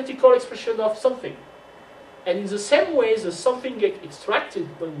an analytical expression of something. And in the same way the something gets extracted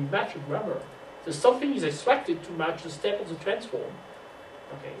when we match a grammar, the something is extracted to match the step of the transform.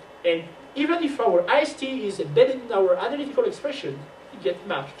 Okay. And even if our IST is embedded in our analytical expression, it gets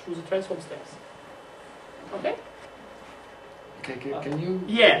matched through the transform steps. Okay? Can you?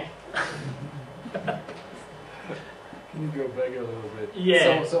 Yeah. Can you go back a little bit?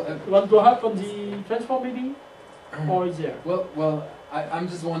 Yeah. You want to go up on the transform maybe? Or is there? Well, I'm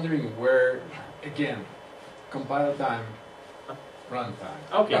just wondering where, again, compile time, run time.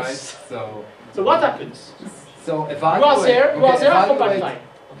 Okay. Right? So what happens? So evaluate. You are there compile time.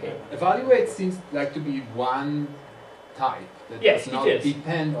 Okay. Evaluate seems like to be one type that does not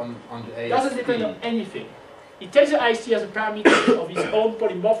depend on the AST. It doesn't depend on anything. It takes the IST as a parameter of its own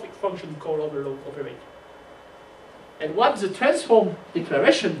polymorphic function called overload operator. And what the transform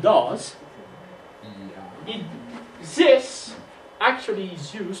declaration does, this actually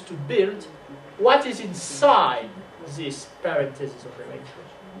is used to build what is inside this parenthesis operator.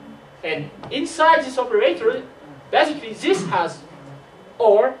 And inside this operator, basically this has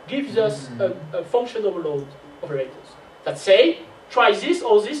or gives us a function overload operators that say, try this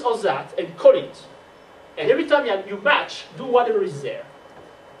or that and call it. And every time you match, do whatever is there.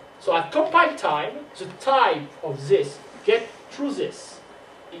 So at compile time, the type of this gets through this.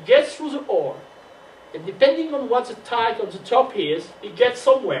 It gets through the OR. And depending on what the type on the top is, it gets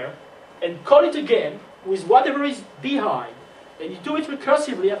somewhere and call it again with whatever is behind. And you do it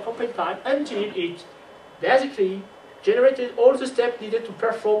recursively at compile time until it basically generated all the steps needed to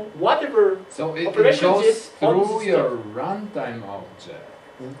perform whatever operation is through your runtime object.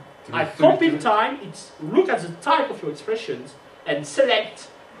 At compile time, it's look at the type of your expressions and select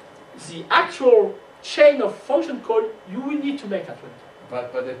the actual chain of function call you will need to make at runtime.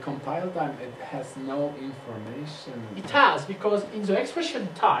 But at compile time, it has no information. It has, because in the expression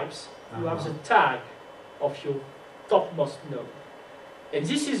types, you have the tag of your topmost node. And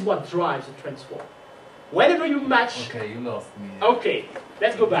this is what drives the transform. Whenever you match... Okay, you lost me. Okay,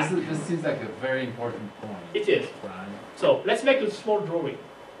 let's go back. This seems like a very important point. It is. Right. So let's make a small drawing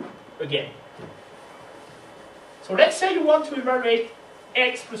again. So let's say you want to evaluate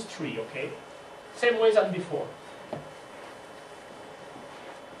x plus 3, okay? Same way as before.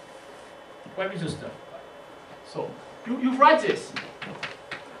 Where is the stuff? So you write this.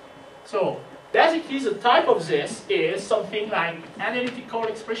 So basically the type of this is something like analytical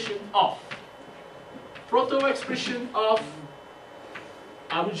expression of. Proto expression of,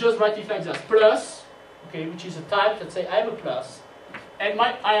 I will just write it like that, plus, okay, which is a type that say I have a plus. And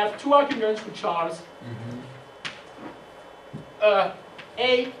I have two arguments which are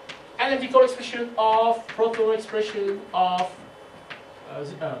a analytical expression of, proto expression of,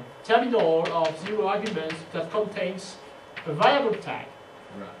 terminal of 0 arguments that contains a variable tag.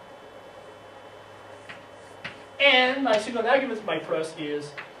 Right. And my second argument, my plus,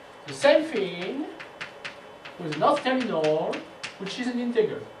 is the same thing with another terminal, which is an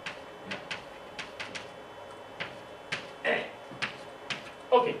integer.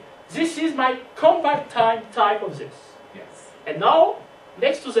 Okay, this is my compile time type of this. Yes. And now,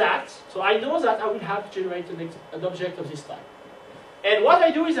 next to that, so I know that I will have to generate an object of this type. And what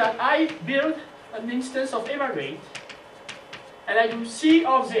I do is that I build an instance of evaluate, and I do C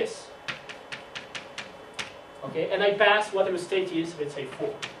of this. Okay, and I pass whatever state is, let's say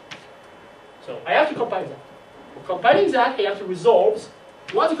 4. So I have to compile that. For compiling that, I have to resolve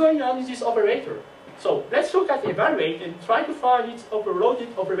what's going on in this operator. So let's look at evaluate and try to find its overloaded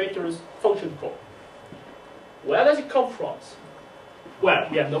operator's function call. Where does it come from? Well,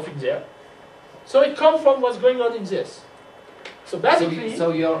 we have nothing there. So it comes from what's going on in this. So basically...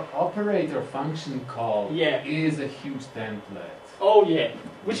 So your operator function call is a huge template. Oh yeah,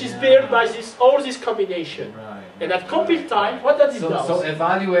 which is built by all this combination. Right. And at compile time, what does it do? So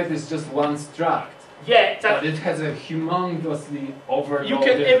evaluate is just one struct. Yeah, but it has a humongously overloaded you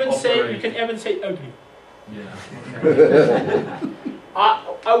can even say ugly. Yeah.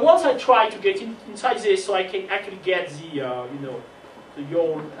 Okay. Once I try to get inside this, so I can actually get the the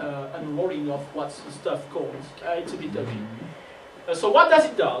yawn unrolling of what the stuff calls. It's a bit ugly. So what does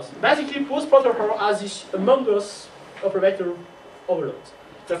it do? Basically, Boost.Proto has this Among Us operator overload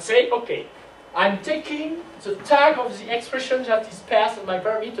that say, okay, I'm taking the tag of the expression that is passed in my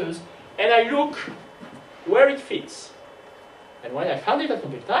parameters, and I look where it fits. And why I found it at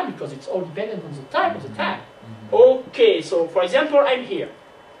complete time? Because it's all dependent on the type of the tag. Okay, so for example, I'm here.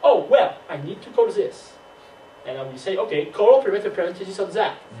 Oh, well, I need to call this. And I will say, okay, call operator parentheses on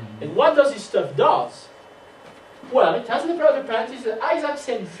that. And what does this stuff does? Well, it has an operator parentheses the exact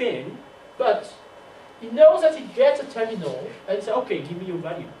same thing, but it knows that it gets a terminal and it says, okay, give me your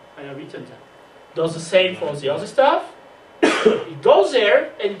value. And I return that. Does the same for the other stuff. It goes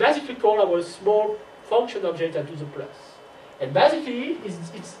there and basically call our small function object that do the plus. And basically,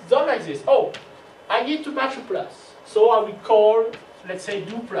 it's done like this. Oh, I need to match a plus. So I will call, let's say,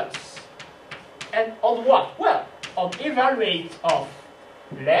 do plus. And on what? Well, on evaluate of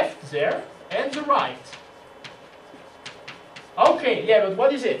left there and the right. Okay, yeah, but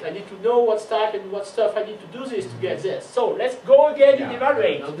what is it? I need to know what type and what stuff I need to do this to get this. So let's go again and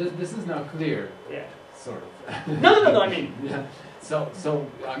evaluate. No, this is now clear. Yeah. Sort of. No, I mean. Yeah. So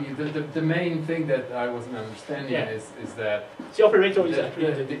I mean, the main thing that I wasn't understanding is that the operator is the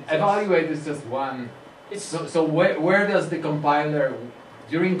evaluate is just one. So where does the compiler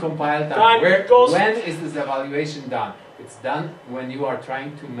during compile time? When is this evaluation done? It's done when you are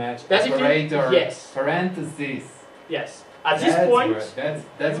trying to match operator parentheses. Yes. At this point,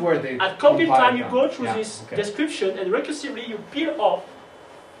 that's where the at compile time you go through this description and recursively you peel off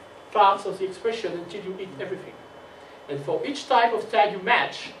parts of the expression until you eat everything. And for each type of tag you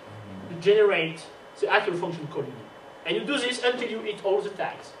match, you generate the actual function calling you. And you do this until you eat all the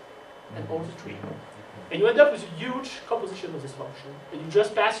tags and all the tree. And you end up with a huge composition of this function. And you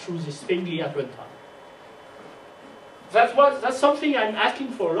just pass through this thingy at runtime. That's something I'm asking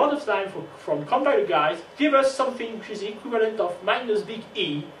for a lot of time from compiler guys. Give us something which is the equivalent of minus big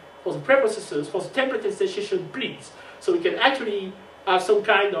E for the preprocessors, for the template instantiation, please. So we can actually have some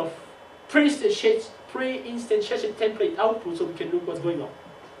kind of pre-instantiated template output so we can look what's going on.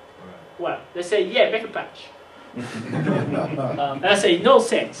 Well, let's say, yeah, make a patch. And I say, no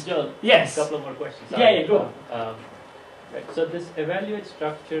sense. Joe, yes. A couple of more questions. Yeah, go on. Right. So this evaluate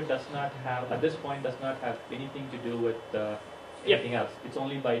structure does not have, at this point, does not have anything to do with anything else. It's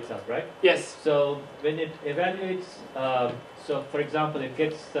only by itself, right? Yes. So when it evaluates, so for example, it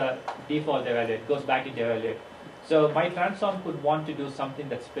gets default evaluate, it goes back into evaluate. So my transform could want to do something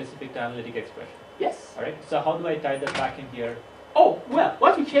that's specific to analytic expression. Yes. All right. So how do I tie that back in here? Oh, well,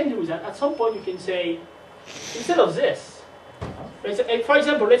 what you can do is that at some point you can say, instead of this, for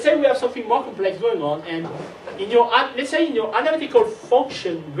example, let's say we have something more complex going on, and in your, let's say in your analytical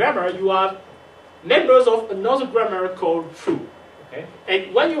function grammar, you have members of another grammar called foo. Okay.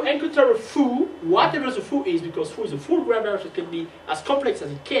 And when you encounter a foo, whatever the foo is, because foo is a full grammar, so it can be as complex as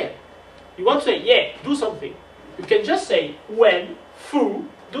it can, you want to say, yeah, do something. You can just say, when foo,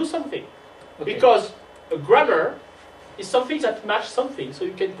 do something. Okay. Because a grammar is something that matches something, so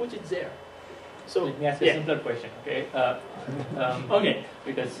you can put it there. So let me ask a simpler question, okay? Okay.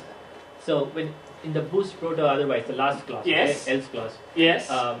 Because so when in the Boost.Proto, otherwise the last clause, yes, else clause, yes.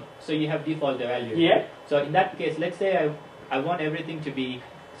 So you have default value. Yeah. Right? So in that case, let's say I want everything to be,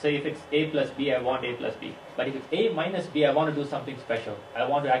 say if it's a plus b, I want a plus b. But if it's a minus b, I want to do something special. I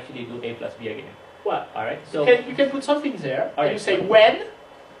want to actually do a plus b again. Well, all right. So you can put something there. And you say when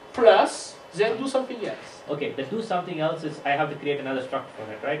plus then do something else. Okay, the do something else is I have to create another structure for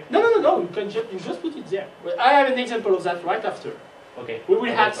it, right? No. You can just put it there. Well, I have an example of that right after. Okay. We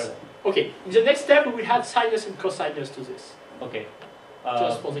will add. Okay. In the next step, we will add sinus and cosinus to this. Okay.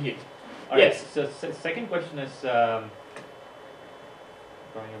 Just for the gate. Yes. Right. So second question is drawing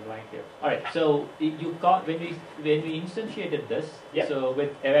a blank here. All right. So you call when we instantiated this. Yeah. So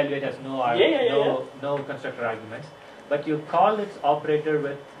with evaluate has no constructor arguments, but you call its operator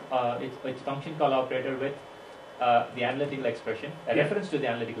with its function call operator with the analytical expression, a reference to the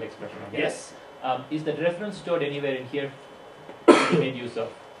analytical expression. Okay? Yes. Is that reference stored anywhere in here? You made use of.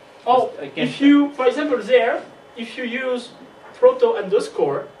 Oh, if you, for example, there, if you use proto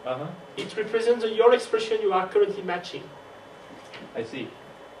underscore, it represents your expression you are currently matching. I see.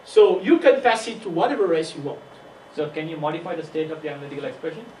 So you can pass it to whatever race you want. So can you modify the state of the analytical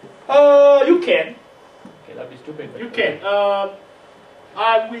expression? You can. Okay, that'd be stupid. You can.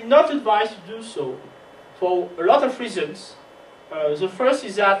 I will not advise to do so for a lot of reasons. The first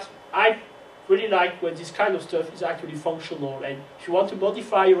is that I really like when this kind of stuff is actually functional, and if you want to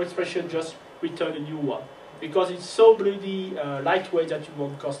modify your expression, just return a new one, because it's so bloody lightweight that you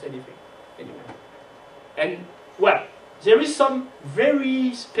won't cost anything anyway. And well, there is some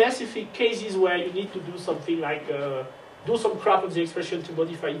very specific cases where you need to do something like do some crap on the expression to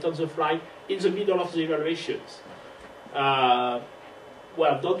modify it on the fly in the middle of the evaluations.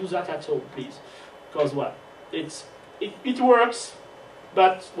 Well, don't do that at all, please, because well, it works,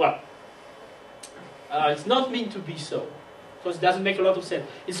 but well, it's not meant to be so. because it doesn't make a lot of sense.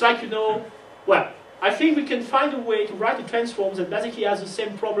 It's like, you know, well, I think we can find a way to write a transform that basically has the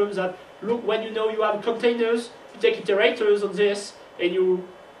same problems that, look, when you know you have containers, you take iterators on this, and you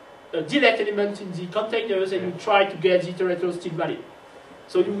delete elements in the containers, and you try to get the iterators still valid.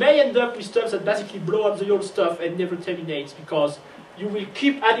 So you may end up with stuff that basically blow up the old stuff and never terminates, because you will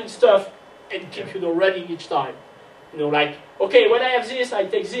keep adding stuff and keep, you know, running each time. You know, like, okay, when I have this, I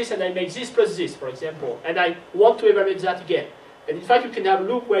take this and I make this plus this, for example, and I want to evaluate that again. And in fact, you can have a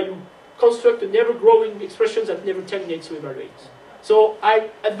loop where you construct a never-growing expression that never terminates to evaluate. So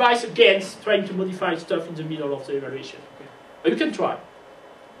I advise against trying to modify stuff in the middle of the evaluation. Okay. But you can try.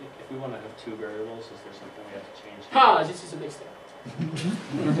 If we want to have two variables, is there something we have to change? Ah, this is the next step.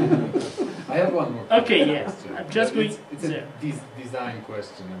 I have one more. Okay, yes. I'm just going. It's a design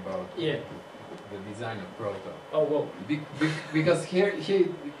question about the design of Proto. Oh well. Because here,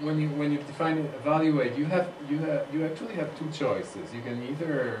 when you define evaluate, you actually have two choices. You can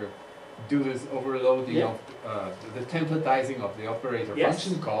either do this overloading of the templatizing of the operator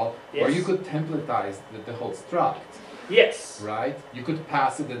function call, or you could templatize the whole struct. Yes. Right? You could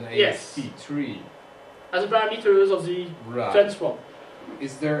pass it an AST tree. As a parameters of the transform.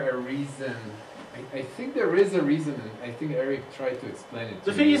 Is there a reason? I think there is a reason, and I think Eric tried to explain it.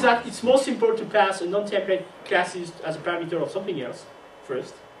 The thing is that it's more simple to pass a non-template classes as a parameter of something else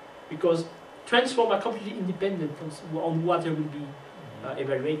first, because transforms are completely independent on what they will be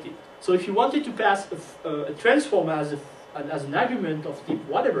evaluated. So if you wanted to pass a transform as an argument of type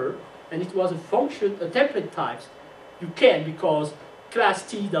whatever, and it was a function, a template types, you can, because class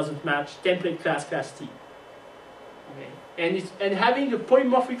T doesn't match template class T. Okay. And having a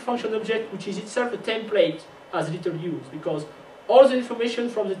polymorphic function object, which is itself a template, has little use, because all the information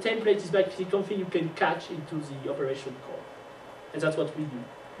from the template is basically something you can catch into the operation call. And that's what we do.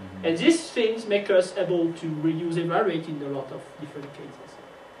 Mm-hmm. And these things make us able to reuse evaluate in a lot of different cases.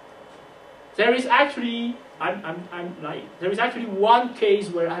 There is actually, I'm lying, there is actually one case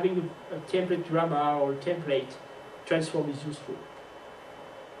where having a template grammar or template transform is useful.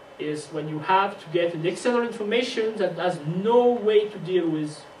 Is when you have to get an external information that has no way to deal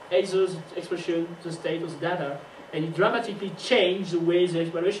with either the expression, the state, or the data, and it dramatically changes the way the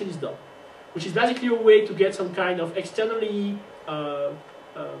evaluation is done, which is basically a way to get some kind of externally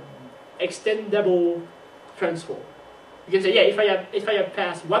extendable transform. You can say, yeah, if I have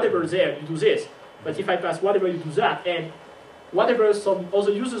passed whatever there, you do this, but if I pass whatever, you do that, and whatever some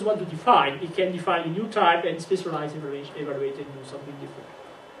other users want to define, it can define a new type and specialize evaluate and do something different.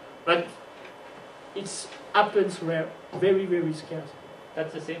 But it happens rare, very, very scarce.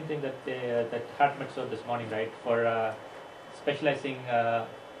 That's the same thing that that Hartmut showed this morning, right? For specializing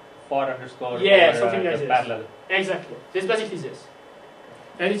for underscore or something like the this. parallel. Exactly. It's basically this.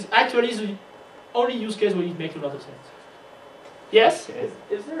 And it's actually the only use case where it makes a lot of sense. Yes?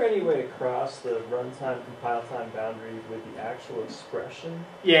 Is there any way to cross the runtime, compile time boundary with the actual expression?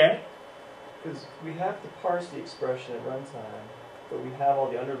 Yeah. Because we have to parse the expression at runtime, but we have all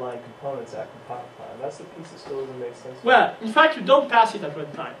the underlying components at compile time. That's the piece that still doesn't make sense. Well, in fact, you don't pass it at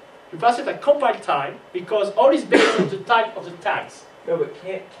runtime. You pass it at compile time, because all is based on the type of the tags. No, but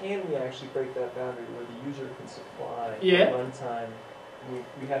can we actually break that boundary where the user can supply runtime?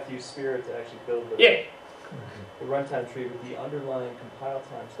 We have to use Spirit to actually build the runtime tree, but the underlying compile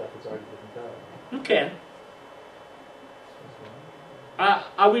time stuff has already been done. You can.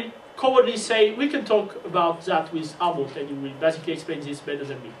 I will cowardly say we can talk about that with Arbot, and you will basically explain this better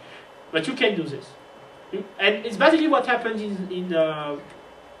than me. But you can do this. And it's basically what happened in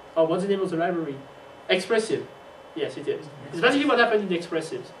what's the name of the library? Expressive. Yes, it is. It's basically what happened in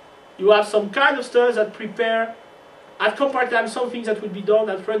Expressives. You have some kind of stuff that prepare at compile time something that will be done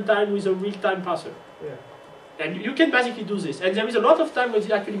at runtime with a real-time parser. Yeah. And you can basically do this. And there is a lot of time where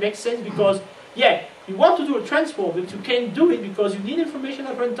it actually makes sense because, you want to do a transform, but you can't do it because you need information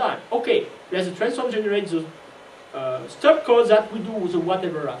at runtime. Okay, there's a transform generates the stub code that we do with the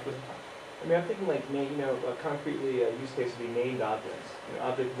whatever at runtime. I mean, I'm thinking like, concretely, use case would be named objects.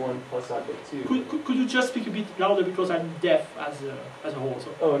 Object 1 plus object 2. Could you just speak a bit louder because I'm deaf as a whole?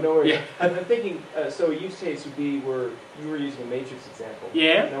 So. Oh, no worries. Yeah. I'm thinking, so a use case would be where you were using a matrix example.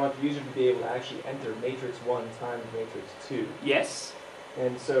 Yeah. And I want the user to be able to actually enter matrix 1 times matrix 2. Yes.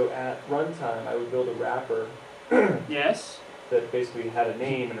 And so at runtime, I would build a wrapper. Yes. That basically had a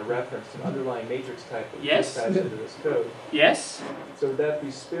name and a reference to an underlying matrix type that yes. attached into this code. Yes. So would that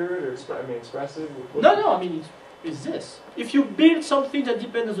be Spirit or expressive? No, I mean, it's this. If you build something that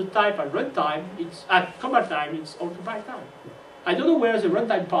depends on the type at runtime, it's at compile time, it's on compile time. I don't know where the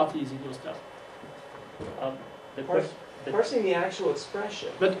runtime part is in your stuff. The question. Parsing the actual expression.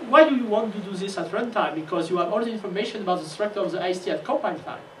 But why do you want to do this at runtime? Because you have all the information about the structure of the IST at compile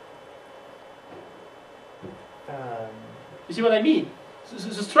time. You see what I mean?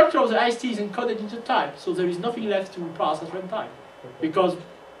 The structure of the IST is encoded into type, so there is nothing left to parse at runtime. Because,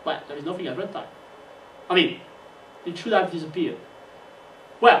 well, there is nothing at runtime. I mean, it should have disappeared.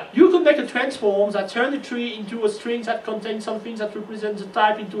 Well, you could make a transform that turns a tree into a string that contains something that represents the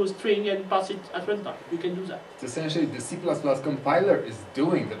type into a string and pass it at runtime. You can do that. It's essentially the C++ compiler is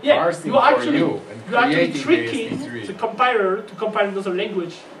doing the yeah, parsing for you and you're actually creating tricking the compiler to compile another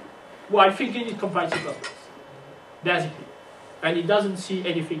language while thinking it compiles C++. Basically. And it doesn't see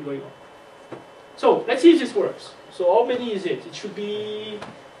anything going on. So, let's see if this works. So, how many is it? It should be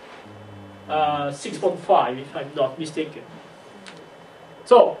 6.5 if I'm not mistaken.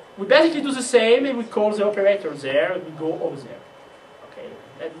 So, we basically do the same and we call the operator there and we go over there. Okay,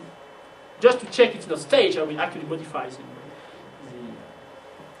 and just to check it's not staged, I will actually modify the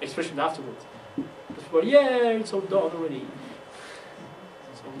expression afterwards. Well, yeah, it's all done already.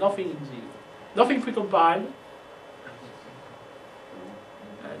 So nothing precompiled.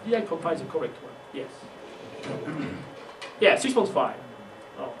 Did I compile the correct one? Yes. Yeah, 6.5.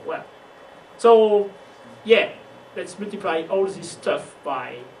 Oh, well. So, yeah. Let's multiply all this stuff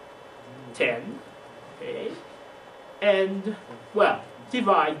by 10, okay, and, well,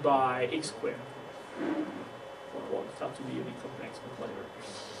 divide by x squared. Well, it starts to be a bit complex, but whatever.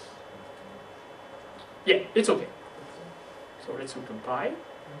 Yeah, it's okay. So let's recompile.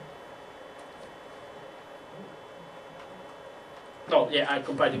 Oh, yeah, I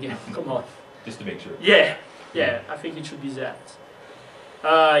compiled again. Come on. Just to make sure. Yeah, I think it should be that.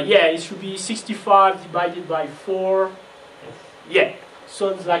 Yeah, it should be 65 divided by 4. Yeah, so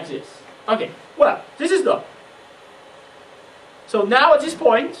it's like this. Okay, well, this is done. So now at this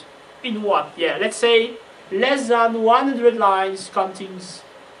point, in what? Yeah, let's say less than 100 lines counting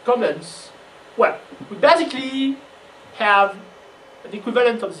comments. Well, we basically have the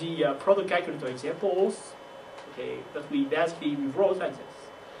equivalent of the product calculator examples, okay, that we basically wrote like this.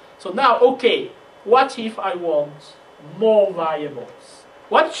 So now, okay, what if I want more variables?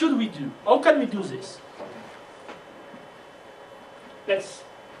 What should we do? How can we do this? Let's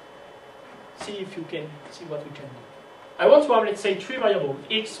see if you can see what we can do. I want to have, let's say, 3 variables,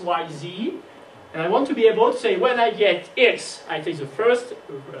 x, y, z, and I want to be able to say when I get x, I take the first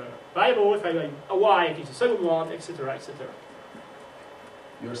variable, if I get y, I take the second one, etc., etc.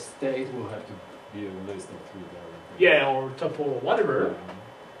 Your state will have to be a list of 3 variables. Yeah, or tuple, or whatever.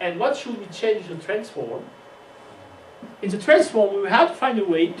 And what should we change the transform? In the transform, we will have to find a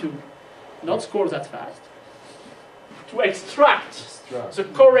way to not scroll that fast, to extract the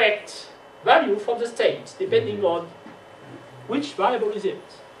correct value from the state, depending on which variable is it.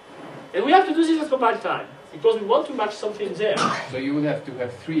 And we have to do this at compile time, because we want to match something there. So you would have to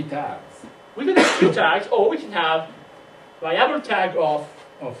have 3 tags. We can have 3 tags, or we can have variable tag of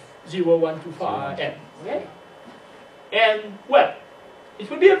 0, 1, 2, 5, n. Okay? And, well, it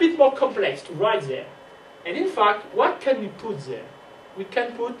will be a bit more complex to write there. And in fact, what can we put there? We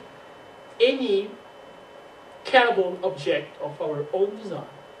can put any callable object of our own design.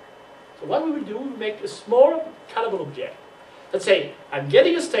 So what we will do, we will make a small callable object. Let's say, I'm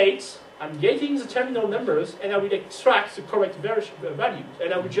getting a state, I'm getting the terminal numbers, and I will extract the correct values,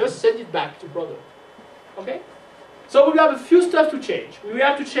 and I will just send it back to product. Okay? So we will have a few stuff to change. We will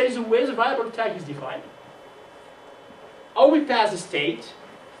have to change the way the variable tag is defined, how we pass the state,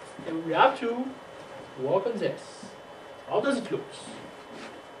 and we will have to work on this. How does it look?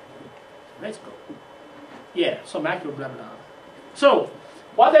 Let's go. Yeah, some macro blah blah. So,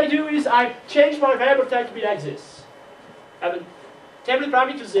 what I do is I change my variable tag to be like this. I have a template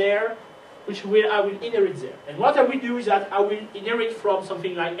parameter there, which I will inherit there. And what I will do is that I will inherit from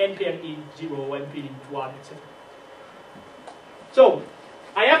something like npl int 0, npl int 1, etc. So,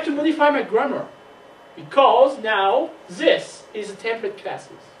 I have to modify my grammar, because now this is a template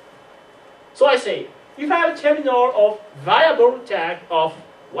classes. So I say, if I have a terminal of variable tag of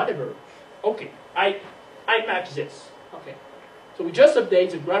whatever, okay, I match this. Okay. So we just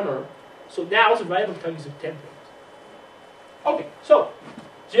update the grammar, so now the variable tag is a template. Okay, so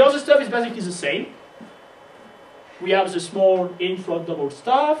the other stuff is basically the same. We have the small int float double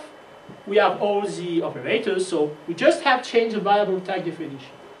stuff. We have all the operators, so we just have changed the variable tag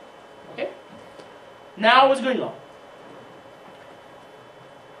definition. Okay? Now what's going on?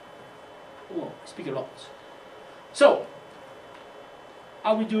 Oh, I speak a lot. So,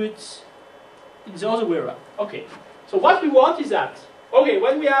 how we do it in the other way around. Okay, so what we want is that, okay,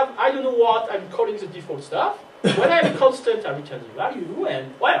 when we have, I don't know what, I'm calling the default stuff. When I have a constant, I return the value,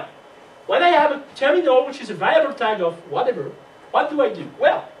 and well, when I have a terminal which is a variable tag of whatever, what do I do?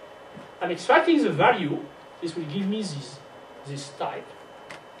 Well, I'm extracting the value. This will give me this type,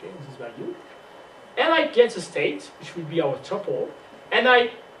 okay, this value. And I get the state, which will be our tuple. And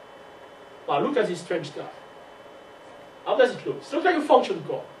well, look at this strange stuff. How does it look? It looks like a function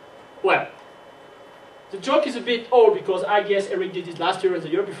call. Well, the joke is a bit old because I guess Eric did it last year and the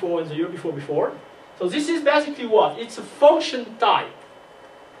year before and the year before. So this is basically what? It's a function type,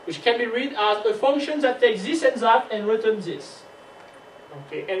 which can be read as a function that takes this and that and returns this.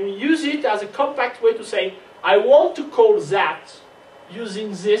 Okay, and we use it as a compact way to say, I want to call that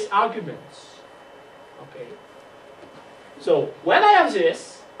using this argument. Okay. So when I have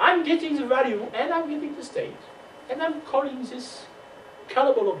this, I'm getting the value and I'm getting the state. And I'm calling this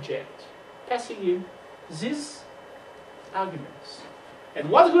callable object, passing in these arguments. And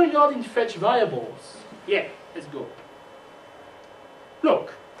what's going on in fetch variables? Yeah, let's go.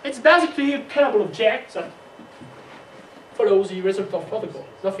 Look, it's basically a callable object that follows the result of protocol.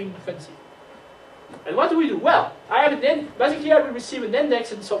 Nothing fancy. And what do we do? Well, I have basically I will receive an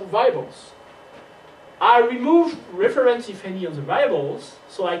index and some variables. I remove reference, if any, on the variables,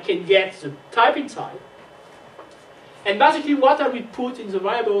 so I can get the type inside. And basically what I will put in the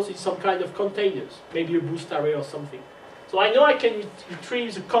variables is some kind of containers, maybe a boost array or something. So I know I can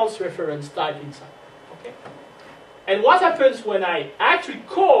retrieve the const reference type inside. Okay? And what happens when I actually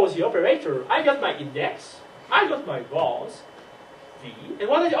call the operator, I got my index, I got my vars, v, and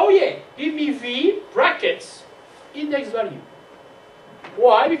what oh yeah, give me v brackets index value.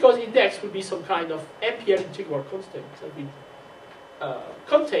 Why? Because index will be some kind of MPL integral constant that will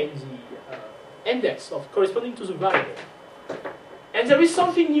contain the index of corresponding to the variable. And there is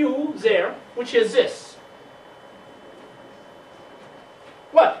something new there, which is this.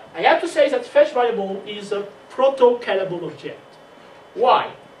 Well, I have to say that fetch variable is a proto-callable object.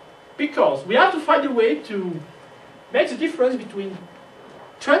 Why? Because we have to find a way to make the difference between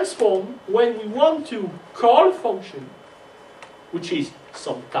transform when we want to call a function, which is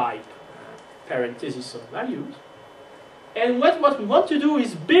some type, parenthesis, some values, and what we want to do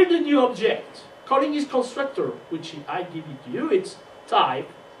is build a new object, calling this constructor, which I give it to you, it's type,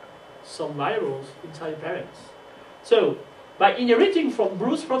 some variables inside parents. So, by inheriting from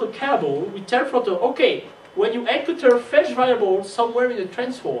Boost.Proto callable, we tell Proto, okay, when you encounter fetch variable somewhere in the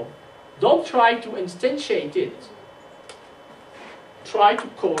transform, don't try to instantiate it. Try to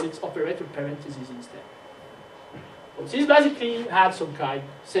call its operator parentheses instead. So this basically had some kind,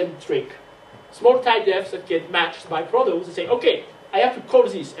 same trick. Small type defs that get matched by Proto, they say, okay, I have to call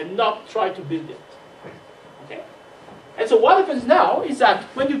this and not try to build it. Okay? And so what happens now is that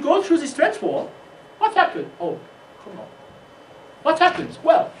when you go through this transform, what happened? Oh, come on. What happens?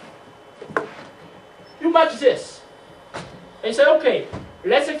 Well, you match this. And you say, okay,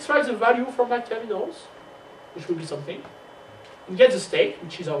 let's extract the value from my terminals, which will be something, and get the state,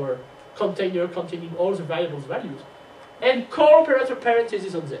 which is our container containing all the variables values, and call operator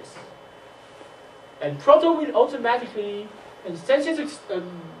parentheses on this. And Proto will automatically instantiate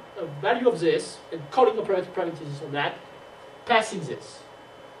a value of this, and calling operator parentheses on that, passing this.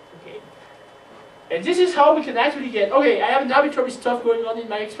 Okay. And this is how we can actually get, okay, I have an arbitrary stuff going on in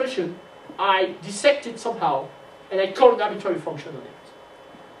my expression, I dissect it somehow, and I call an arbitrary function on it.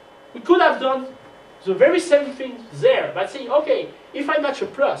 We could have done the very same thing there, by saying, okay, if I match a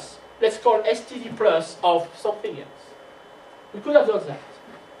plus, let's call std plus of something else. We could have done that.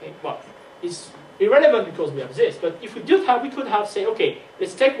 Okay, well, it's irrelevant because we have this, but if we did have, we could have say, okay,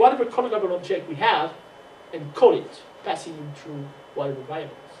 let's take whatever callable object we have and call it, passing it through whatever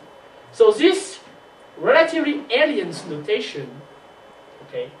variables. So this relatively aliens notation,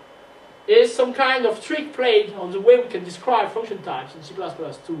 okay, is some kind of trick played on the way we can describe function types in C++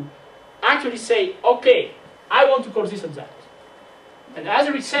 to actually say, okay, I want to call this and that. And as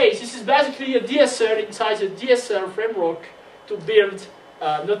Eric says, this is basically a DSL inside the DSL framework to build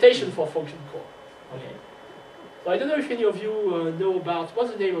notation for function call. Okay. So I don't know if any of you know about,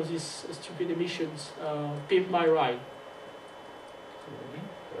 what's the name of these stupid emissions? Pimp My Ride.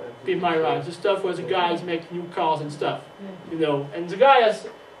 Pimp My Ride, the stuff where the guys make new cars and stuff. You know, and the guy has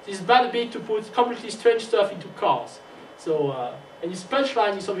this bad habit to put completely strange stuff into cars. So, and his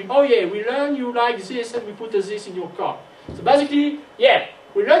punchline is something, oh yeah, we learn you like this and we put this in your car. So basically, yeah,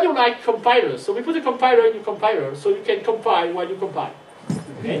 we learn you like compilers, so we put a compiler in your compiler so you can compile while you compile.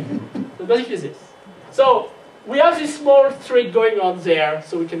 Okay? So basically this. So we have this small trick going on there,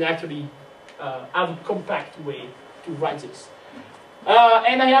 so we can actually have a compact way to write this.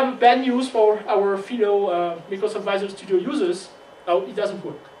 And I have bad news for our fellow Microsoft Visual Studio users. Oh, it doesn't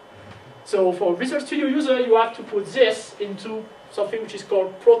work. So for Visual Studio user, you have to put this into something which is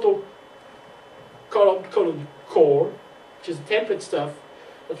called Proto column core, which is template stuff,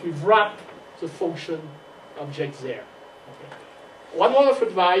 that we wrap the function object there. Okay. One word of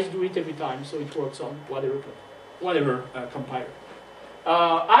advice, do it every time so it works on whatever compiler.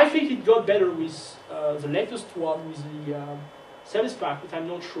 I think it got better with the latest one with the service pack, but I'm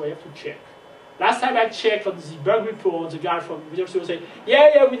not sure, I have to check. Last time I checked on the bug report, the guy from Visual Studio said,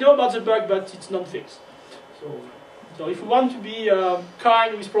 yeah, we know about the bug, but it's not fixed. So if you want to be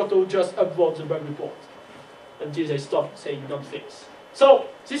kind with Proto, just upvote the bug report until they stop saying not fixed. So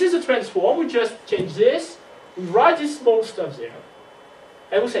this is a transform. We just change this. We write this small stuff there.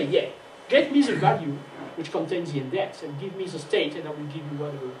 And we say, yeah, get me the value which contains the index and give me the state, and I will give you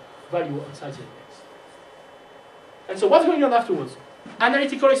whatever value outside the index. And so what's going on afterwards?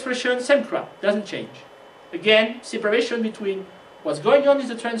 Analytical expression, same crap, doesn't change. Again, separation between what's going on in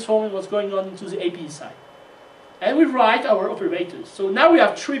the transform and what's going on into the API side. And we write our operators. So now we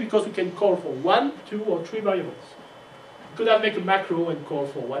have 3 because we can call for 1, 2, or 3 variables. We could have make a macro and call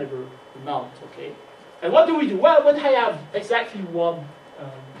for whatever amount, okay? And what do we do? Well, when I have exactly one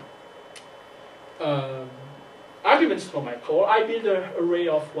arguments for my call, I build an array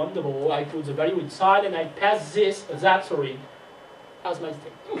of 1 double, I put the value inside, and I pass that as my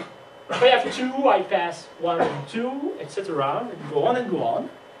state. If I have 2, I pass 1 and 2, etc., and go on and go on.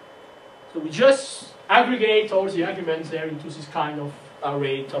 So we just aggregate all the arguments there into this kind of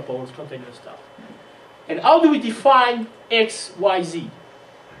array, tuples, container stuff. And how do we define x, y, z?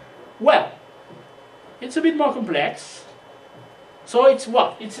 Well, it's a bit more complex. So it's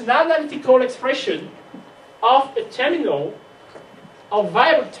what? It's an analytical expression of a terminal of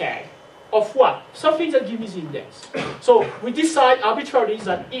variable tag of what? Something that gives me the index. So we decide arbitrarily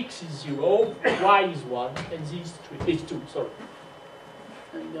that x is 0, y is 1, and z is 2, sorry.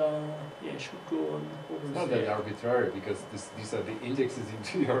 And yeah, it should go on over It's not that arbitrary because these are the indexes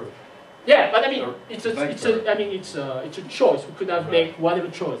into your. Yeah, but I mean, it's a choice. We could have made whatever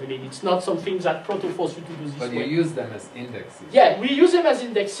choice. I mean, it's not something that Proto forces you to do this way. But you use them as indexes. Yeah, we use them as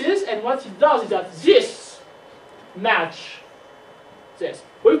indexes, and what it does is that this match this.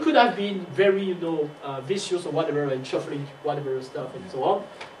 We could have been very, vicious or whatever, and shuffling whatever stuff and so on.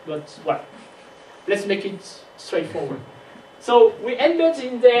 But well, let's make it straightforward. So we embed the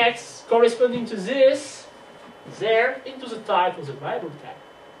index corresponding to this there into the type of the variable tag.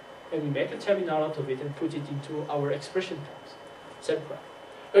 And we make a terminal out of it and put it into our expression tags. Same crap.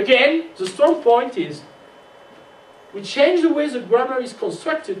 Again, the strong point is we change the way the grammar is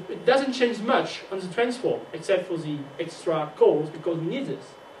constructed. It doesn't change much on the transform, except for the extra calls, because we need this.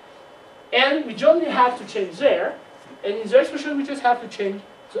 And we only have to change there, and in the expression we just have to change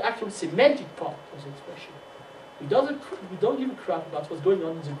the actual semantic part of the expression. We don't give a crap about what's going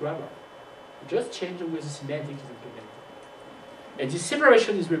on in the grammar. We just change the way the semantic is implemented. And this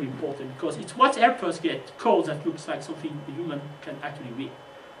separation is very important because it's what helps us get code that looks like something a human can actually read.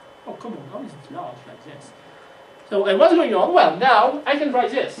 Oh, come on, how is it large like this? So, and what's going on? Well, now I can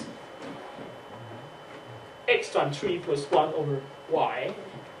write this. X times 3 plus 1 over y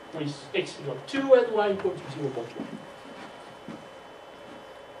with x equal to 2 and y equal to 0.1.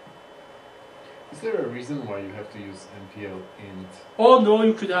 Is there a reason why you have to use MPL int? Oh no,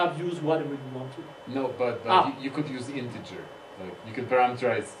 you could have used whatever you want to. No, but you could use integer. Like you could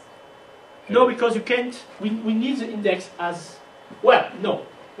parameterize. No, because you can't. We need the index as well. No,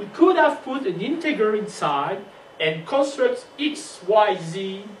 we could have put an integer inside and construct x, y,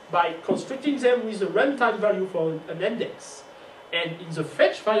 z by constructing them with a runtime value for an index. And in the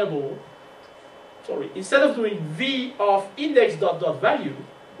fetch variable, instead of doing v of index dot dot value,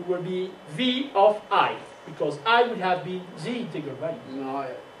 it will be v of I, because I would have been the integer value. No,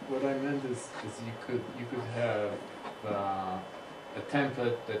 what I meant is you could have a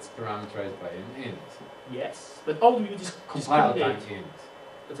template that's parameterized by an int. Yes, but how do you compile discriminate? time int.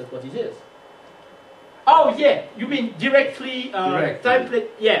 But that's what it is. Oh yeah, you mean directly template?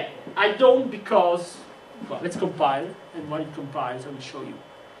 Yeah, I don't because, well, let's compile, and when it compiles, I will show you.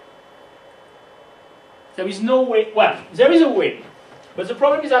 There is no way. Well, there is a way. But the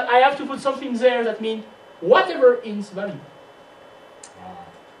problem is that I have to put something there that means whatever int's value.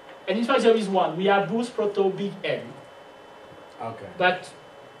 And in fact there is one. We have Boost.Proto big N. Okay. But,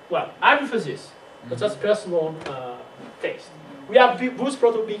 well, I prefer this. But that's personal taste. We have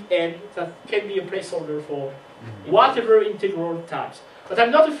Boost.Proto big N that can be a placeholder for whatever integral types. But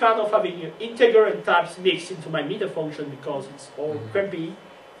I'm not a fan of having integer and types mixed into my meter function because it's all crampy.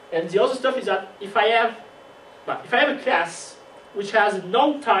 And the other stuff is that if I have a class which has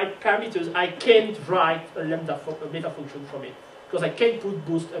non-type parameters, I can't write a meta function from it because I can't put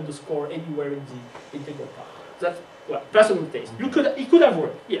boost underscore anywhere in the integral part. That's, well, personal taste. It could have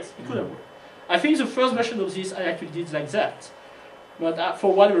worked. Yes, it could have worked. I think the first version of this I actually did like that. But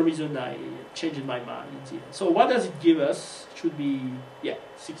for whatever reason I changed my mind. So what does it give us? It should be, yeah,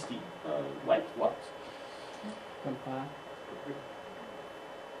 60. Wait, what?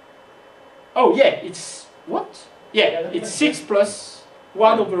 Oh yeah, it's what? Yeah, it's 6 plus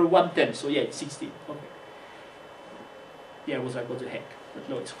 1 over 1/10, so yeah, it's 16. Okay. Yeah, I was like, what the heck? But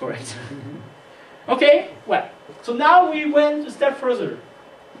no, it's correct. Okay, well, so now we went a step further.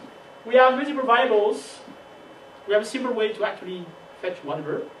 We have multiple variables. We have a simple way to actually fetch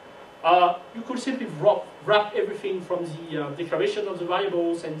whatever. You could simply wrap everything from the declaration of the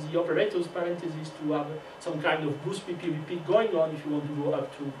variables and the operators parentheses to have some kind of boost repeat going on if you want to go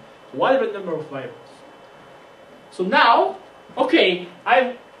up to whatever number of variables. So now, okay,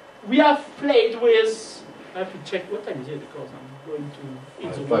 we have played with, I have to check what time is it because I'm going to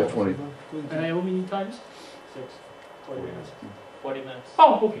eat the 5:20. how many times? 6. 40 minutes. 40 minutes.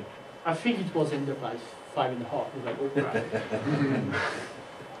 Oh, okay. I think it was ended by 5.5. I was like, oh crap.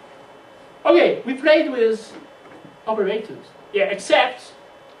 Okay, we played with operators. Yeah, except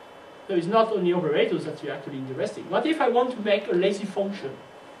there is not only operators that are actually interesting. What if I want to make a lazy function?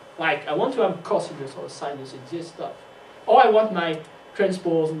 Like I want to have cosinus or sinus in this stuff. Or I want my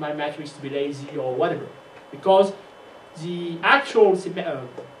transpose and my matrix to be lazy or whatever. Because the actual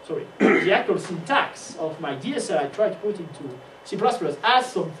the actual syntax of my DSL I try to put into C++ has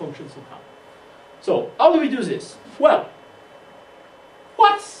some function somehow. So how do we do this? Well,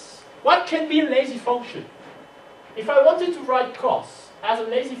 what can be a lazy function? If I wanted to write cos as a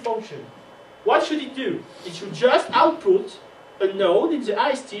lazy function, what should it do? It should just output a node in the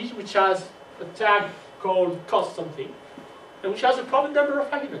IST which has a tag called cos something, and which has a common number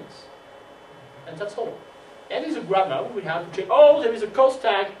of arguments. And that's all. And in the grammar, we have to check, oh, there is a cos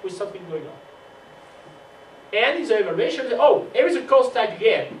tag with something going on. And in the evaluation, oh, here is a cos tag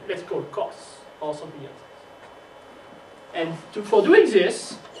again, let's call it cos, or something else. And for doing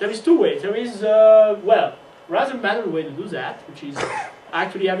this, there is two ways. There is, well, rather manual way to do that, which is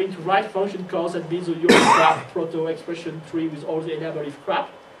actually having to write function calls that builds your Proto expression tree with all the enable if crap,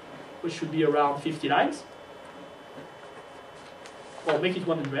 which should be around 50 lines. Or make it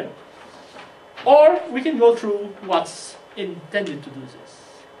 100. Or we can go through what's intended to do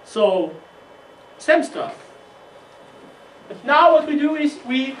this. So, same stuff. But now what we do is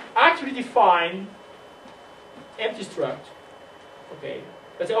we actually define empty struct. Okay.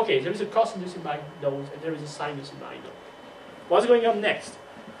 Let's say, okay, there is a cosinus in my node and there is a sinus in my node. What's going on next?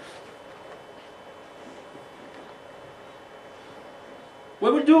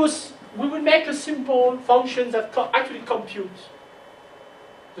 What we'll do is we will make a simple function that actually computes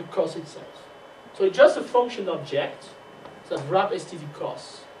the cos itself. So it's just a function object that wrap std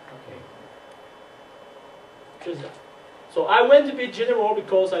cos. Okay. Just that. So I went a bit general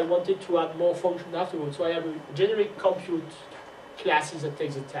because I wanted to add more function afterwards. So I have a generic compute classes that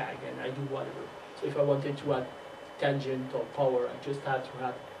takes a tag and I do whatever. So if I wanted to add tangent or power, I just had to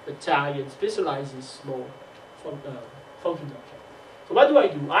add a tag and specialize this small function object. So what do?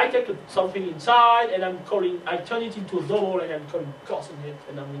 I take something inside and I turn it into a double and I'm calling cos in it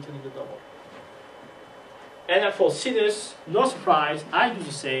and I'm returning the double. And for sinus, no surprise, I do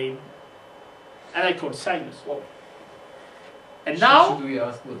the same and I call sinus. Whoa. And now, should we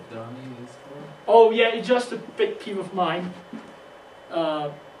ask what dummy is for? Oh yeah, it's just a pet peeve of mine.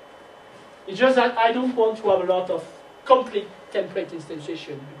 It's just that I don't want to have a lot of complete template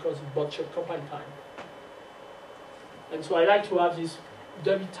instantiation because of botched compile time. And so I like to have these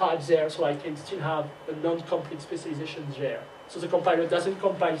dummy types there so I can still have a non-complete specialization there. So the compiler doesn't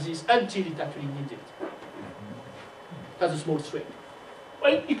compile this until it actually needs it. That's a small string.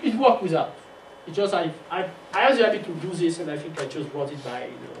 Well, it works without. It's just I have the habit to do this, and I think I just brought it by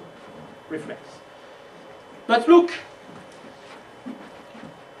reflex. But look,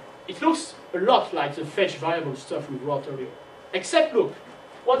 it looks a lot like the fetch variable stuff we wrote earlier. Except look,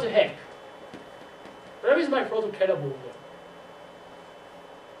 what the heck? Where is my proto-enabled there?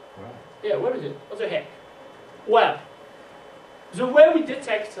 Wow. Yeah, where is it? What the heck? Well, the way we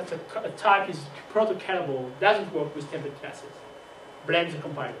detect that a type is proto-enabled doesn't work with template classes. Blame the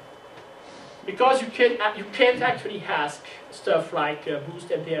compiler. Because you can't actually ask stuff like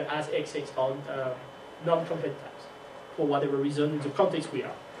boost ampere as XX on non-complete types for whatever reason in the context we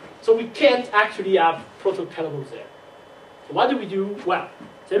are. So we can't actually have proto-callables there. So what do? Well,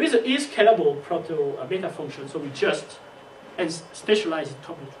 there is an is-callable proto beta function, so we just specialize it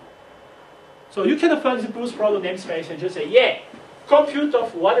completely. So you can open the Boost.Proto namespace and just say, yeah, compute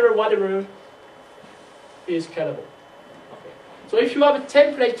of whatever is callable. So if you have a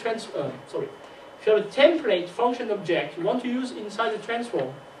template if you have a template function object you want to use inside the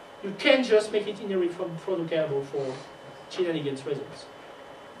transform, you can't just make it inherit from Proto-enabled for shenanigans results.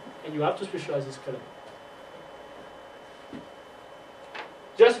 And you have to specialize this column.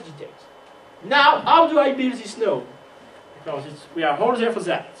 Just the details. Now, how do I build this node? Because we are all there for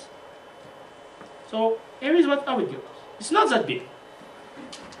that. So, here is how it goes. It's not that big.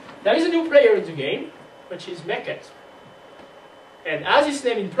 There is a new player in the game, which is make_ex. And as its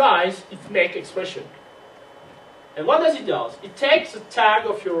name implies, it makes expression. And what does it do? It takes the tag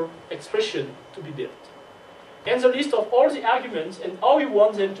of your expression to be built, and the list of all the arguments and how you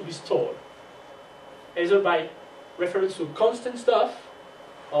want them to be stored, either by reference to constant stuff,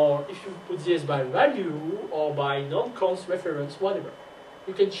 or if you put this by value, or by non-const reference, whatever.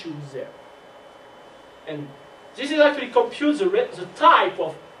 You can choose there. And this is actually computes the type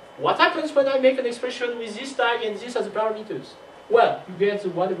of what happens when I make an expression with this tag and this as the parameters. Well, you get the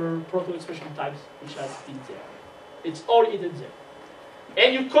whatever proto expression types which has been there. It's all hidden there.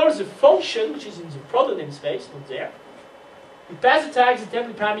 And you call the function, which is in the proto namespace, not there. You pass the tags, the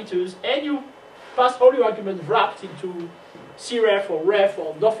template parameters, and you pass all your arguments wrapped into cref or ref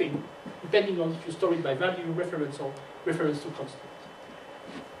or nothing, depending on if you store it by value, reference, or reference to constant.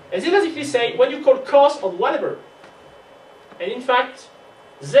 And they basically say, when you call cost on whatever, and in fact,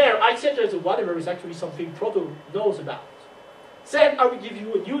 there I said that the whatever is actually something Proto knows about. Then I will give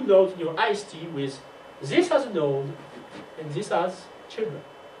you a new node in your IST with this as a node, and this as children.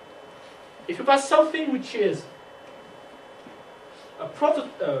 If you pass something which is a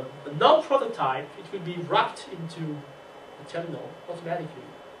non-prototype, it will be wrapped into the terminal automatically.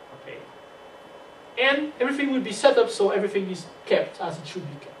 Okay. And everything will be set up so everything is kept as it should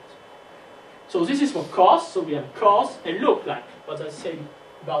be kept. So this is for cost, so we have cost, and look, like what I said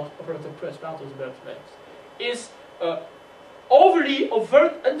about operator press battles about is overly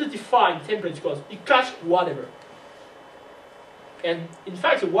overt, underdefined template because it catch whatever. And in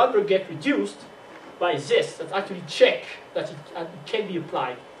fact, the whatever get reduced by this that actually check that it can be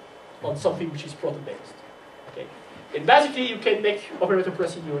applied on something which is proto-based. Okay. And basically, you can make operator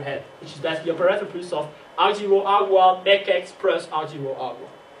press in your head, which is basically operator plus of R0, R1, make_ex plus R0, R1.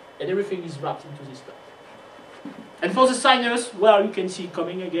 And everything is wrapped into this stuff. And for the signers, well, you can see it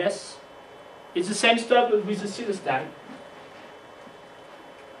coming, I guess. It's the same stuff but with the sinus tag.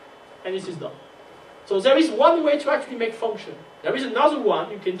 And this is done. So there is one way to actually make function. There is another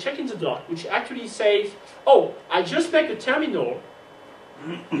one you can check in the doc, which actually says, oh, I just make a terminal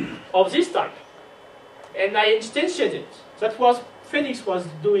of this type. And I instantiate it. That was Phoenix was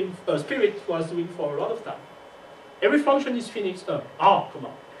doing, Spirit was doing for a lot of time. Every function is Phoenix, come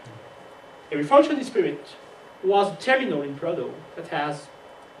on. Every function in Spirit was a terminal in Proto that has,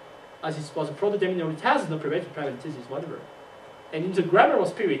 as it was a Proto terminal, it has an operator parenthesis, whatever. And in the grammar of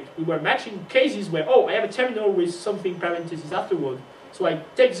Spirit, we were matching cases where, oh, I have a terminal with something parenthesis afterward. So I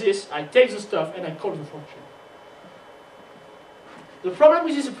take this, I take the stuff, and I call the function. The problem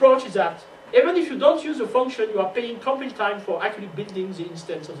with this approach is that even if you don't use the function, you are paying compile time for actually building the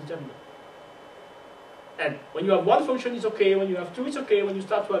instance of the terminal. And when you have one function, it's okay. When you have two, it's okay. When you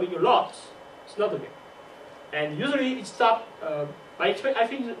start to having a lot, it's not okay. And usually it stops, I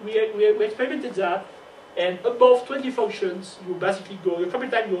think we experimented that, and above 20 functions, you basically go, your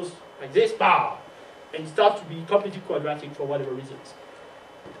compile time goes like this, bah, and it starts to be completely quadratic for whatever reasons.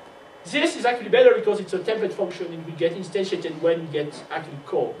 This is actually better because it's a template function and we get instantiated when we get actually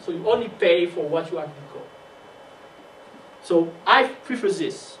called. So you only pay for what you actually call. So I prefer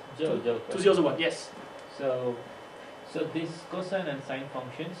this to the other one, yes. So these cosine and sine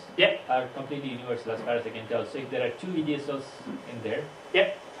functions are completely universal as far as I can tell. So if there are two EDSLs in there,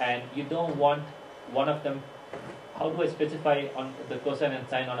 and you don't want one of them, how do I specify on the cosine and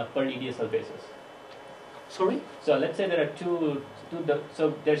sine on a per EDSL basis? Sorry? So let's say there are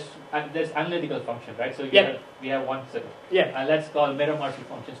so there's analytical function, right? So we have one set of, and let's call Merrill-Marshall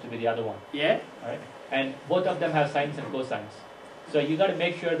functions to be the other one. Right? And both of them have sines and cosines. So you got to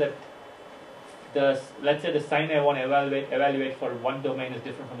make sure that let's say the sine I want to evaluate for one domain is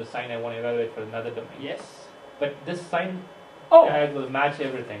different from the sine I want to evaluate for another domain. Yes. But this sine tag will match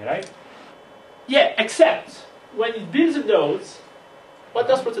everything, right? Yeah, except when it builds the nodes, what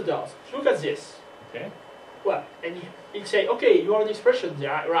does Proto do? Look at this. Okay. Well, and it say, okay, you are an expression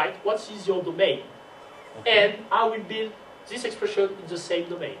there, right? What is your domain? Okay. And I will build this expression in the same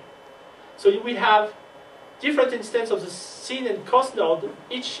domain. So you will have different instances of the sin and cost node,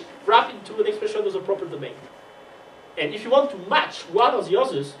 each wrapped into an expression of the proper domain. And if you want to match one or the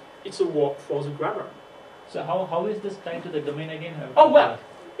others, it's a work for the grammar. So how is this tied to the domain again? Oh, well,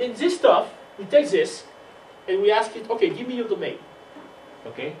 in this stuff, we take this, and we ask it, okay, give me your domain.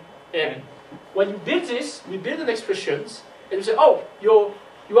 Okay. And when you build this, we build an expressions, and we say, oh, your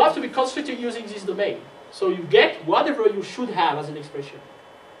you have to be constructed using this domain. So you get whatever you should have as an expression.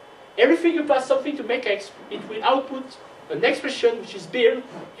 Everything you pass something to makex, it will output an expression which is built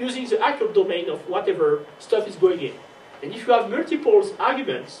using the actual domain of whatever stuff is going in. And if you have multiple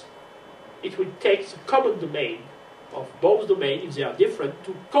arguments, it will take the common domain of both domains, if they are different,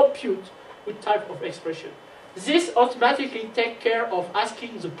 to compute which type of expression. This automatically takes care of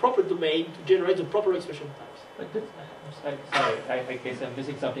asking the proper domain to generate the proper expression types. But this, sorry, I guess I'm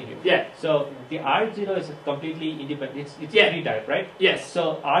missing something here. Yeah. So the R0 is completely independent. It's yeah. any type, right? Yes.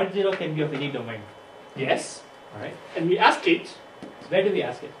 So R0 can be of any domain. Yes. All right. And we ask it. Where do we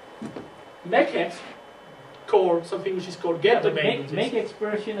ask it? Makex call something which is called get domain. Make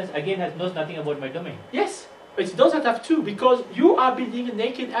expression knows nothing about my domain. Yes, but it doesn't have to, because you are building a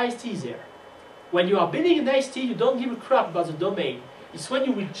naked IST there. When you are building an IST, you don't give a crap about the domain. It's when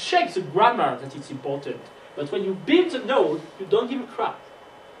you will check the grammar that it's important. But when you build a node, you don't give a crap.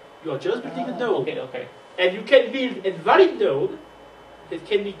 You are just building a node. Okay. And you can build a valid node that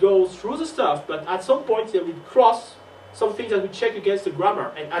can go through the stuff, but at some point they will cross some things that we check against the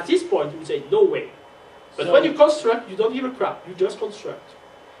grammar. And at this point, we say, no way. But when you construct, you don't give a crap. You just construct.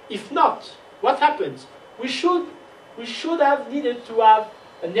 If not, what happens? We should have needed to have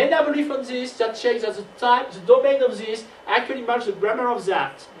an enable if on this that checks that the domain of this actually matches the grammar of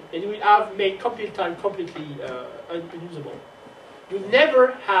that, and we have made compile time completely unusable. You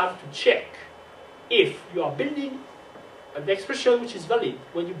never have to check if you are building an expression which is valid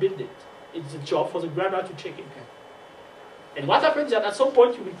when you build it. It's a job for the grammar to check it. And what happens is that at some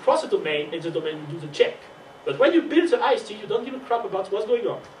point you will cross a domain and the domain will do the check. But when you build the IST, you don't give a crap about what's going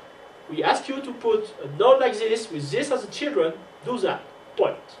on. We ask you to put a node like this with this as a children, do that,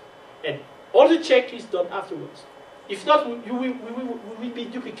 point. And all the check is done afterwards. If not, we will be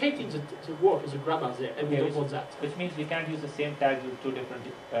duplicating the work of the grammar there, and we don't want that. Which means we can't use the same tags with two different...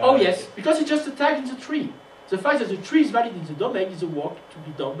 oh yes, because it's just a tag in the tree. The fact that the tree is valid in the domain is a work to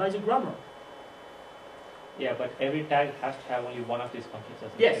be done by the grammar. Yeah, but every tag has to have only one of these functions.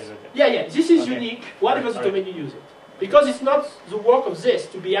 Yes. Yeah. This is unique, whatever the domain you use it. Because it's not the work of this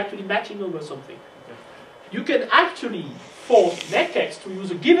to be actually matching over something. Okay. You can actually force makex to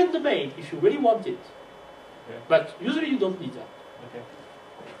use a given domain if you really want it. Okay. But usually you don't need that. Okay.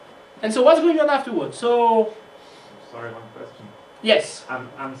 And so what's going on afterwards? So... Sorry, one question. Yes.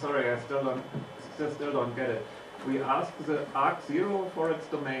 I'm sorry, I still don't get it. We ask the arg0 for its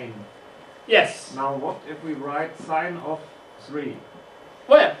domain. Yes. Now what if we write sign of 3?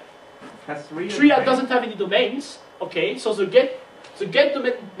 Well, has 3 doesn't have any domains. Okay, so the get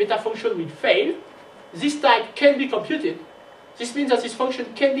domain meta function will fail. This type can be computed. This means that this function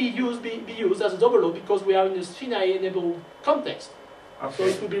can be used as an overload because we are in a SFINAE-enabled context. Okay. So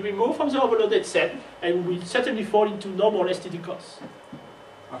it will be removed from the overloaded set and will certainly fall into normal STD costs.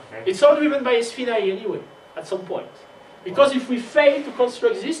 Okay. It's all driven by SFINAE anyway, at some point. Because if we fail to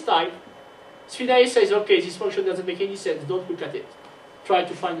construct this type, SFINAE says, okay, this function doesn't make any sense, don't look at it. Try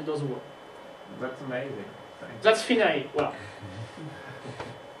to find another one. That's amazing. Thanks. That's SFINAE. Well.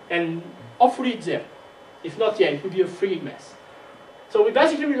 And hopefully it's there. If not, yeah, it would be a freaking mess. So we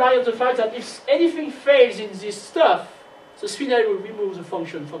basically rely on the fact that if anything fails in this stuff, the SFINAE will remove the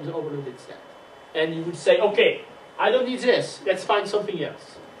function from the overloaded set. And you would say, okay, I don't need this, let's find something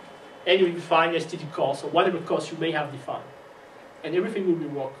else. And you will define STD cost or whatever cost you may have defined. And everything will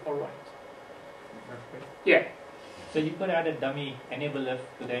work all right. Okay. Yeah. So you could add a dummy enable if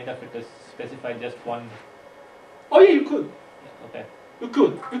to the end of it to specify just one. Oh yeah, you could. Okay. You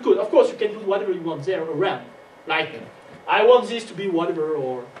could. Of course, you can do whatever you want there around. Like, I want this to be whatever,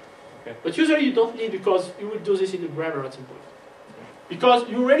 or. Okay. But usually you don't need, because you will do this in the grammar at some point. Because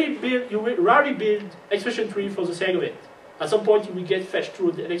you rarely build expression tree for the sake of it. At some point you will get fetched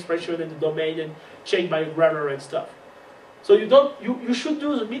through an expression and the domain and checked by a grammar and stuff. So you should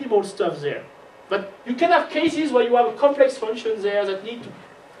do the minimal stuff there. But you can have cases where you have a complex function there that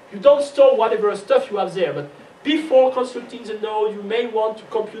you don't store whatever stuff you have there, but before constructing the node, you may want to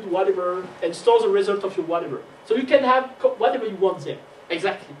compute whatever and store the result of your whatever. So you can have whatever you want there,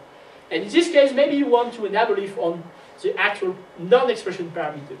 exactly. And in this case, maybe you want to enable if on the actual non-expression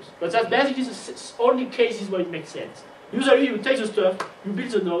parameters. But that's basically the only cases where it makes sense. Usually you take the stuff, you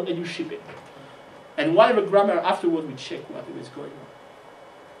build the node, and you ship it. And whatever grammar afterward will check whatever is going on.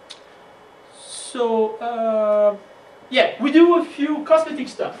 So, yeah, we do a few cosmetic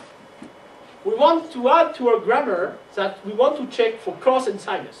stuff. We want to add to our grammar that we want to check for cos and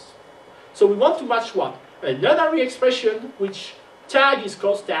sinus. So we want to match what? A non-array expression, which tag is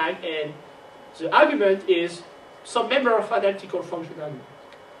cos tag, and the argument is some member of analytical function argument.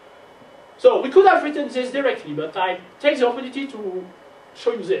 So we could have written this directly, but I take the opportunity to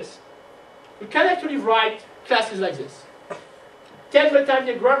show you this. You can actually write classes like this. Template type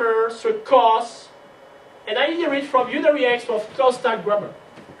the grammar, struct cos, and I inherit from unary x of cos tag grammar.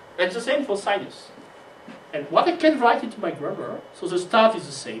 And it's the same for sinus. And what I can write into my grammar, so the start is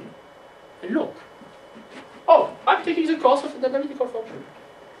the same. And look. Oh, I'm taking the cos of an analytical function,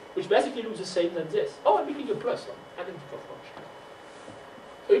 which basically looks the same as this. Oh, I'm making a plus on analytical function.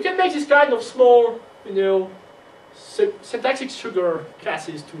 So you can make this kind of small, you know, syntactic sugar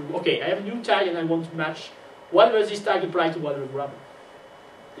classes to, okay, I have a new tag and I want to match whatever this tag applies to whatever grammar.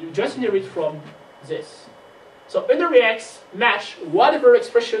 You just inherit from this. So under x match whatever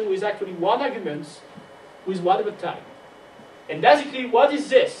expression with actually one argument with whatever tag. And basically, what is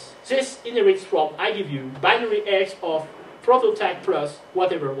this? This inherits from, I give you binary x of proto tag plus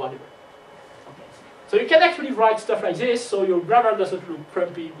whatever. Okay. So you can actually write stuff like this, so your grammar doesn't look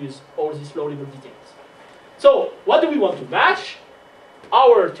crumpy with all these low-level details. So what do we want to match?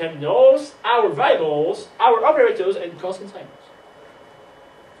 Our terminals, our variables, our operators, and cos and sinus.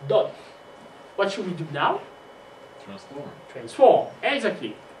 Done. What should we do now? Transform. Transform,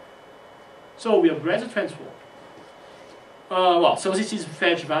 exactly. So we upgrade the transform. Well, so this is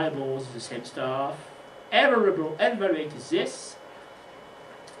fetch variables, the same stuff. Evaluate is this.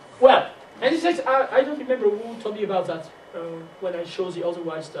 Well, and this is, I don't remember who told me about that when I showed the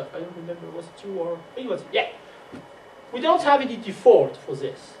otherwise stuff. I don't remember, was it you or it was? Yeah. We don't have any default for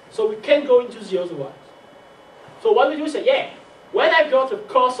this, so we can go into the otherwise. So what we do is say, yeah, when I've got a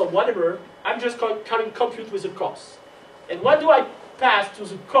cos of whatever, I'm just coming compute with the cos. And what do I pass to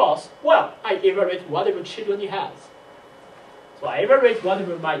the cos? Well, I evaluate whatever children he has. So I evaluate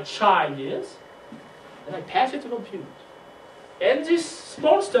whatever my child is, and I pass it to compute. And this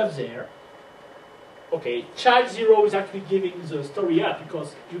small stuff there, okay, child 0 is actually giving the story up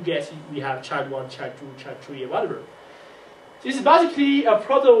because you guess we have child 1, child 2, child 3, and whatever. This is basically a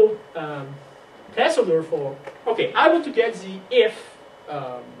proto placeholder for, okay, I want to get the if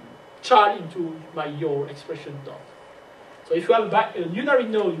child into my your expression dot. So if you have a unary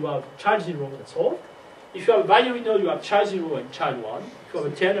node, you have child 0, that's all. If you have a binary node, you have child 0 and child 1. If you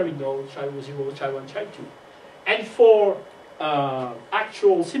have a ternary node, child 0, child 1, child 2. And for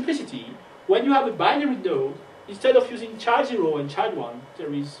actual simplicity, when you have a binary node, instead of using child 0 and child 1,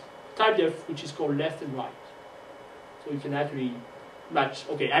 there is type def which is called left and right. So you can actually match,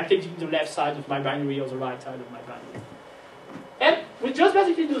 okay, I'm taking the left side of my binary or the right side of my binary. And we just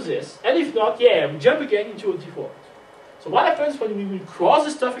basically do this. And if not, yeah, we jump again into a default. So what happens when we will cross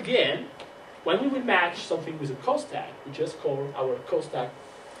the stuff again? When we will match something with a cos tag, we just call our cos tag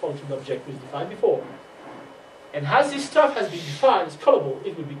function object we defined before. And as this stuff has been defined as callable,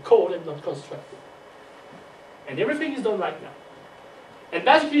 it will be called and not constructed. And everything is done right now. And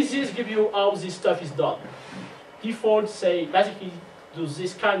basically this gives you how this stuff is done. Default say basically do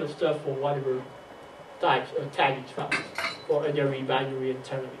this kind of stuff for whatever type tag it found for unary, binary, and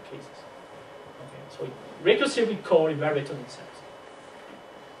ternary cases. Okay, so it recursively call evaluate on itself.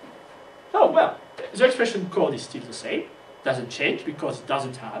 Oh well, the expression code is still the same. Doesn't change because it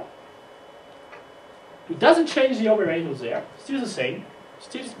doesn't have. It doesn't change the operator there. Still the same.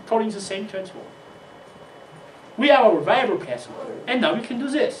 Still calling the same transform. We have our variable placeholder, and now we can do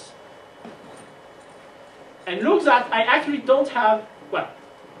this. And look that I actually don't have, well,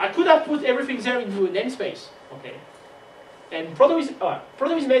 I could have put everything there into a namespace, okay. And Proto is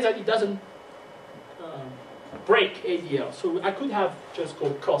made that it doesn't break ADL, so I could have just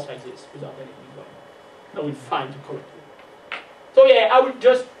called cos like this without anything going on. I will find the correct way. So yeah, I would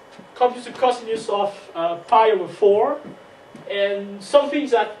just compute the cosinus of pi over 4, and something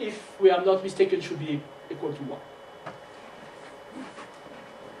that, if we are not mistaken, should be equal to 1.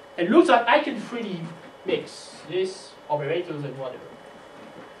 And look that I can freely mix this, operators, and whatever.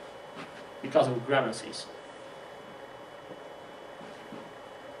 Because of grammar says so.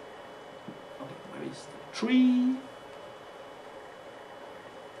 Okay, where is the tree?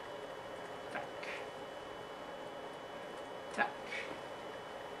 Tack. Tack.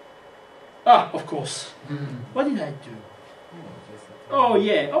 Ah, of course. What did I do? Oh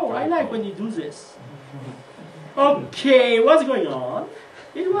yeah, oh I like when you do this. Okay, what's going on?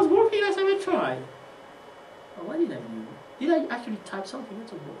 It was working as I tried. Oh, what did I do? Did I actually type something?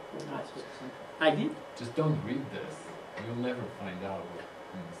 What's I did? Just don't read this. You'll never find out what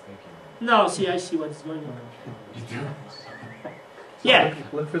mistake you made. No, see, I see what's going on. You do? Yeah.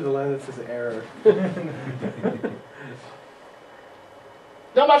 Look for the line that says error.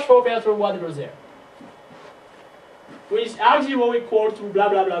 Not much for operator, whatever's there. With arg0 equal to blah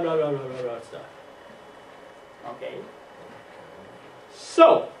blah blah blah blah blah blah blah stuff. Okay.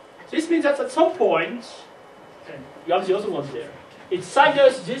 So, this means that at some point, and you have the other ones there, It's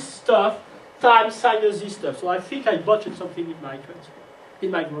sinus this stuff times sinus this stuff. So I think I botched something in my transfer,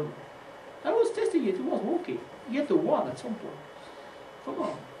 in my grammar. I was testing it, it was working. You get the 1 at some point. Come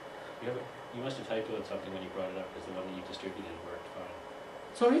on. You must have typoed something when you brought it up, because the one that you distributed worked fine.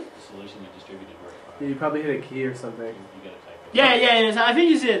 Sorry? The solution you distributed worked fine. Yeah, you probably hit a key or something. You got a typo. Yeah, I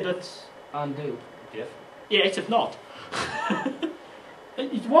think it's it, but undo. Diff? Yeah, except not.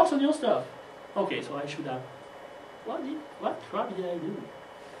 It works on your stuff. Okay, so I should have. What crap did I do?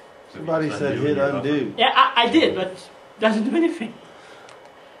 Somebody said hit undo. Yeah, I did, but doesn't do anything.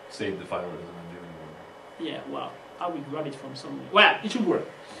 Save the file, it doesn't undo anymore. Yeah, well, I will grab it from somewhere. Well, it should work.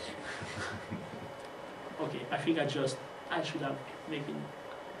 Okay, I think I should have made it.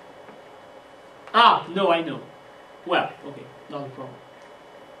 Ah, no, I know. Well, okay, not a problem.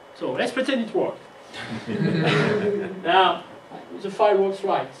 So let's pretend it worked. Now, the file works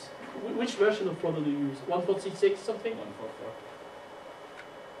right. Which version of Proto do you use? 1.46 something? 1.44.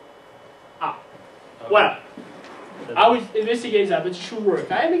 Ah, well, I will investigate that, but it should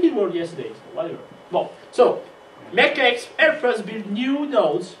work. I make it work yesterday, so whatever. Well, so MakeX help us build new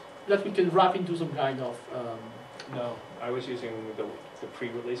nodes that we can wrap into some kind of. No, I was using the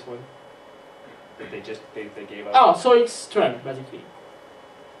pre-release one that they gave us. Oh, so it's trunk basically.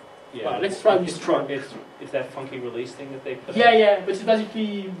 Yeah, well, let's try this trunk. It's that funky release thing that they put. Yeah, but it's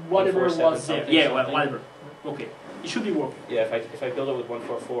basically whatever was there. Yeah, well, something. whatever. Okay, it should be working. Yeah, if I build it with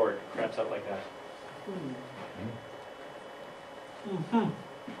 144, it craps out like that.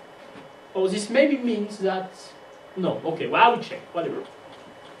 Oh, this maybe means that. No, okay, well, I will check, whatever.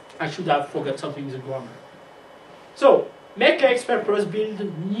 I should have forgot something in the grammar. So, MakeX purpose build a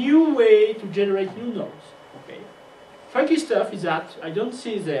new way to generate new nodes. Okay. Funky stuff is that, I don't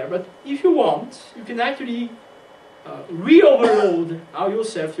see it there, but if you want, you can actually re-overload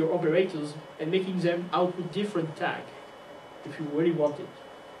yourself your operators and making them output different tag if you really want it.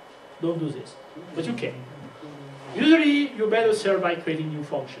 Don't do this, but you can. Usually, you're better served by creating new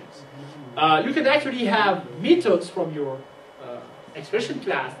functions. You can actually have methods from your expression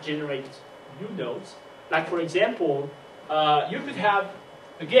class generate new nodes. Like for example, you could have,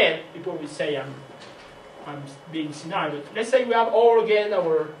 again, people will say I'm being senile, but let's say we have all again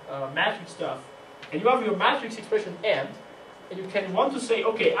our matrix stuff, and you have your matrix expression M, and you can want to say,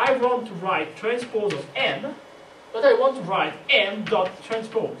 okay, I want to write transpose of M, but I want to write M dot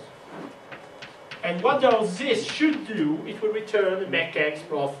transpose. And what does this should do, it will return a MakeX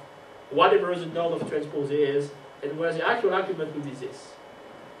of whatever the node of transpose is, and where the actual argument will be this.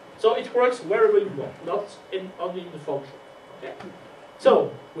 So it works wherever you want, not only in the function. Okay?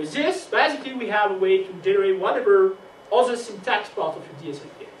 So with this, basically we have a way to generate whatever other syntax part of your DSL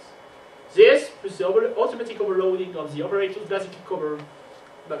case. This, plus the automatic overloading of the operators, basically cover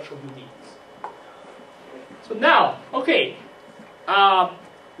much of your needs. So now, okay,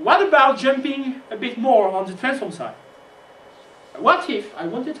 what about jumping a bit more on the transform side? What if I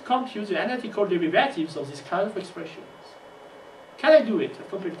wanted to compute the analytical derivatives of this kind of expressions? Can I do it at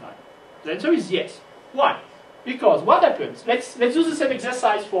compile time? The answer is yes. Why? Because what happens? Let's do the same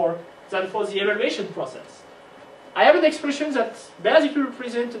exercise for the evaluation process. I have an expression that basically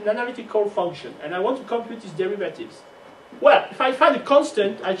represents an analytical function, and I want to compute its derivatives. Well, if I find a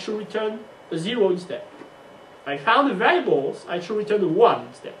constant, I should return a 0 instead. If I found the variables, I should return a 1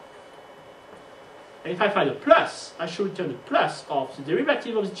 instead. And if I find a plus, I should return a plus of the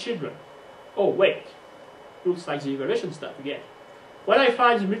derivative of the children. Oh, wait. Looks like the evaluation stuff again. When I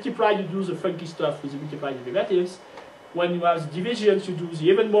find the multiply, you do the funky stuff with the multiplied derivatives. When you have the divisions, you do the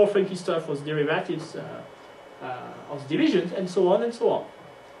even more funky stuff with the derivatives of the divisions, and so on and so on.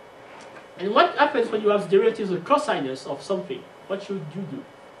 And what happens when you have the derivatives of cosinus of something? What should you do?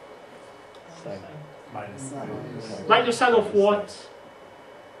 Minus sign of what?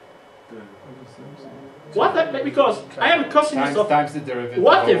 What? Because I have a cosinus of times the derivative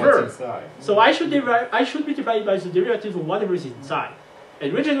whatever. Of what's inside. So I should multiply it by the derivative of whatever is inside,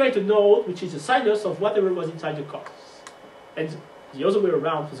 and regenerate a node which is the sinus of whatever was inside the cos, and the other way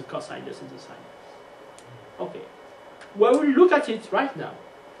around for the cosinus and the sinus. Okay. Well, we'll look at it right now.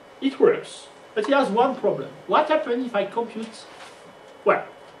 It works, but it has one problem. What happens if I compute? Well,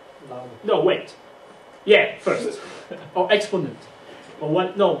 no, wait. Yeah, first or exponent. Or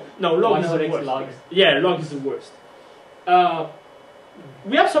what? No, log is the worst. Log. Yeah, log is the worst.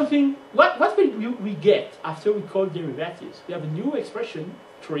 We have something. What will we get after we call derivatives? We have a new expression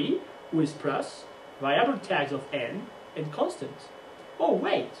 3 with plus variable tags of n and constants. Oh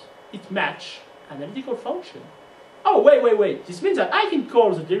wait, it match analytical function. Oh wait. This means that I can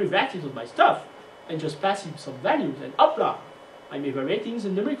call the derivatives of my stuff and just pass in some values and hopla, I'm evaluating the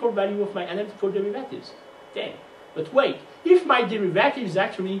numerical value of my analytical derivatives. Damn. But wait, if my derivative is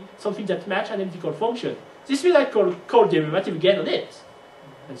actually something that matches an analytical function. This means I call derivative again on it,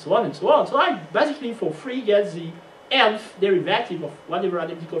 and so on and so on. So I basically, for free, get the nth derivative of whatever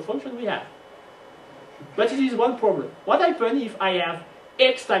analytical function we have. But it is one problem. What happens if I have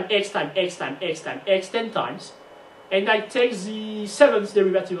x times x times x times x times x 10 times, and I take the 7th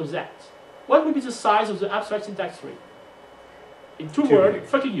derivative of that? What would be the size of the abstract syntax tree? In two words,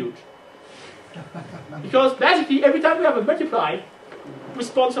 fucking huge. Because basically, every time we have a multiply, we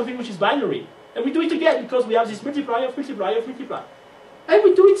spawn something which is binary. And we do it again because we have this multiply of multiply of multiply. And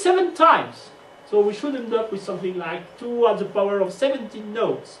we do it 7 times. So we should end up with something like 2 to the power of 17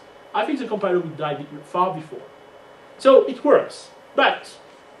 nodes. I think the compiler would die far before. So it works. But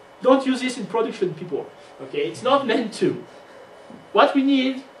don't use this in production, people. Okay, it's not meant to. What we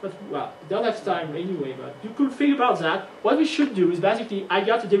need, but well, we don't have time anyway, but you could think about that. What we should do is basically, I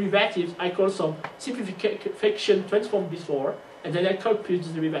got the derivatives, I call some simplification transform before, and then I compute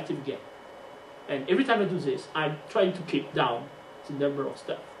the derivative again. And every time I do this, I'm trying to keep down the number of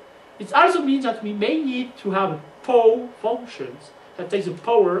stuff. It also means that we may need to have POW functions that takes the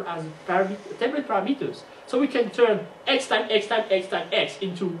power as template parameters. So we can turn x times x times x times x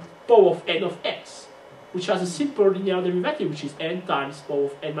into POW of n of x, which has a simple linear derivative, which is n times POW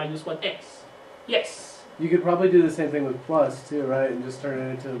of n minus 1x. Yes? You could probably do the same thing with plus, too, right? And just turn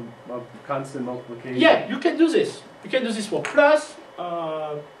it into a constant multiplication. Yeah, you can do this. You can do this for plus.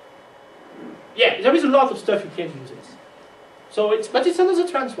 Yeah, there is a lot of stuff you can do this. So but it's another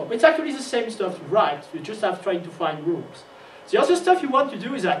transform. It's actually the same stuff to write. You just have trying to find rules. The other stuff you want to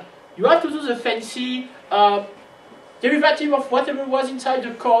do is that you have to do the fancy derivative of whatever was inside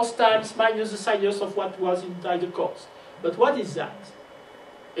the course times minus the sinus of what was inside the course. But what is that?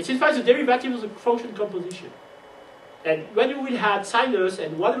 It's in fact the derivative of the function composition. And when you will have sinus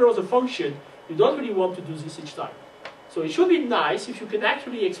and whatever other function, you don't really want to do this each time. So it should be nice if you can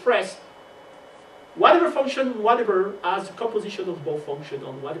actually express whatever function, whatever, as the composition of both function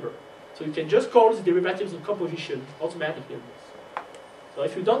on whatever. So you can just call the derivatives of composition automatically on this. So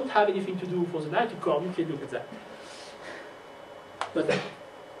if you don't have anything to do for the night to come, you can look at that. But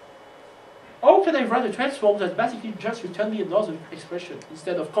how can I write a transform that basically just return me another expression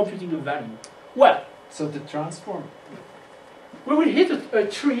instead of computing a value? Well, so the transform. We will hit a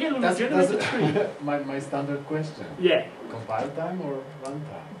tree and we will generate a tree. my standard question. Yeah. Compile time or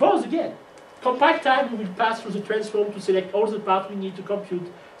runtime? Both again. Compile time, we will pass through the transform to select all the parts we need to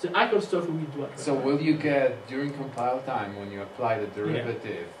compute the actual stuff we will do. So will you get, during compile time, when you apply the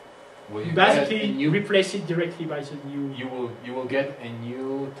derivative, will you basically replace it directly by the new... You will get a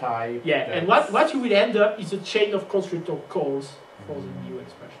new type. Yeah, and what you will end up is a chain of constructor calls for the new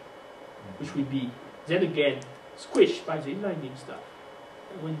expression, which will be, then again, squished by the inlining stuff.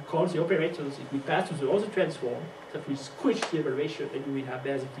 And when you call the operators, it will pass to the other transform that will squish the evaluation, and you will have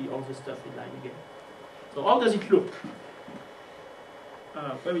basically all the stuff in line again. So how does it look?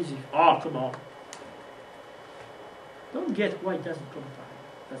 Where is it? Oh, come on. Don't get why it doesn't compile.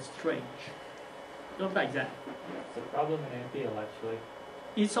 That's strange. Not like that. It's a problem in MPL actually.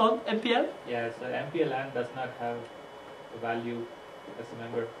 It's on MPL? Yeah, so MPL and does not have a value as a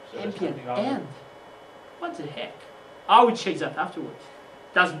member. So MPL and? What the heck? I will check that afterwards.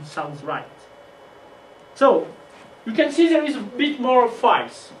 Doesn't sound right. So, you can see there is a bit more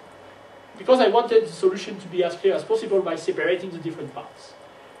files. Because I wanted the solution to be as clear as possible by separating the different parts.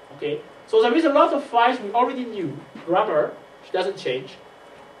 Okay? So there is a lot of files we already knew. Grammar, which doesn't change.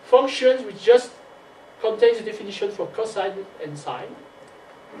 Functions, which just contains the definition for cosine and sine.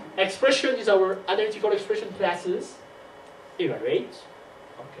 Expression is our analytical expression classes. Evaluate.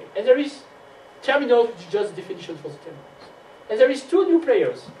 Okay. And there is terminal, which is just definition for the terminals. And there is 2 new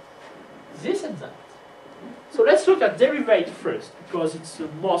players. This and that. So let's look at derivate first, because it's the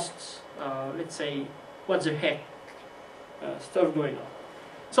most, let's say, what the heck stuff going on.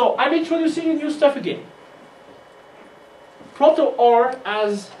 So I'm introducing a new stuff again. Proto-OR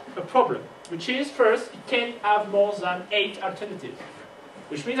has a problem, which is first, it can't have more than 8 alternatives.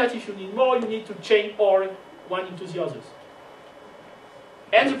 Which means that if you need more, you need to chain OR one into the others.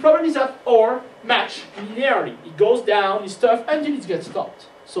 And the problem is that OR match linearly. It goes down, it's tough, until it gets stopped.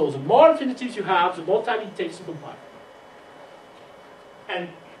 So the more alternatives you have, the more time it takes to compile. And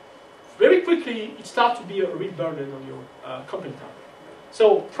very quickly, it starts to be a real burden on your compile time.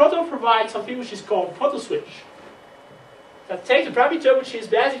 So Proto provides something which is called Proto switch. That takes a parameter which is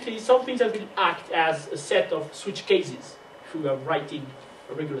basically something that will act as a set of switch cases if we are writing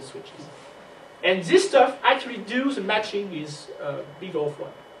a regular switches. And this stuff actually does the matching with big O of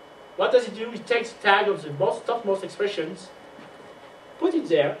 1. What does it do? It takes the tag of the topmost expressions, put it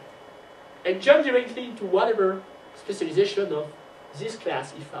there, and jump directly into whatever specialization of this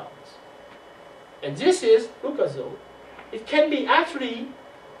class if found. And this is, look as though, it can be actually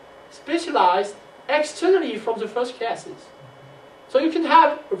specialized externally from the first classes. So you can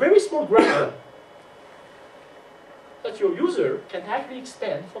have a very small grammar that your user can actually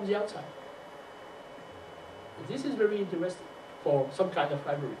expand from the outside. And this is very interesting for some kind of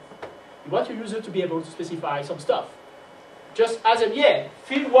library. You want your user to be able to specify some stuff. Just as a, yeah,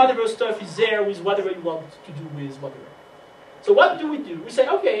 fill whatever stuff is there with whatever you want to do with whatever. So what do? We say,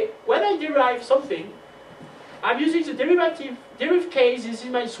 okay, when I derive something, I'm using the derivative case, this is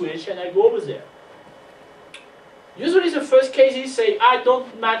my switch, and I go over there. Usually the first case is say, I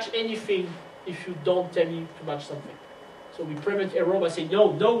don't match anything if you don't tell me to match something. So we prevent error by saying,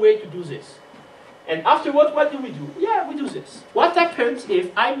 no, no way to do this. And afterward, what do? Yeah, we do this. What happens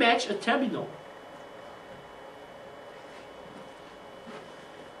if I match a terminal?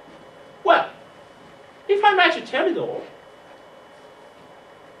 Well, if I match a terminal,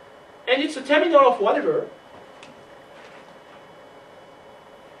 and it's a terminal of whatever,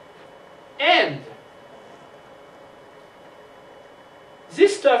 and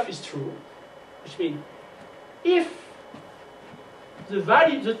this stuff is true, which means if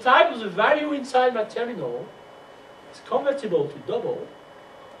the type of the value inside my terminal is convertible to double,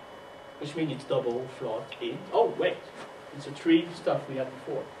 which means it's double, float, int. Oh wait, it's a tree stuff we had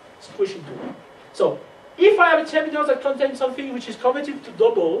before. It's push into one. So if I have a terminal that contains something which is convertible to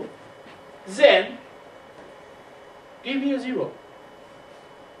double, then give me a 0.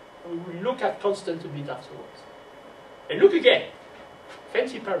 We will look at constant a bit afterwards. And look again,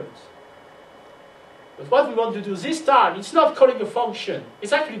 fancy parents. But what we want to do this time, it's not calling a function.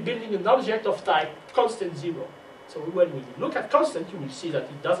 It's actually building an object of type constant 0. So when we look at constant, you will see that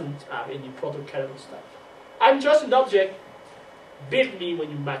it doesn't have any proto-calendar stuff. I'm just an object. Build me when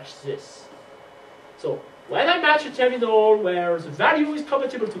you match this. So when I match a terminal where the value is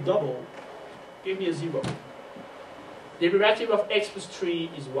convertible to double, give me a 0. Derivative of x plus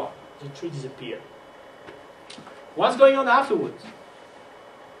 3 is 1. The 3 disappears. What's going on afterwards?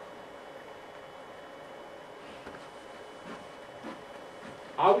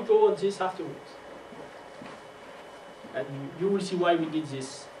 I will go on this afterwards. And you will see why we did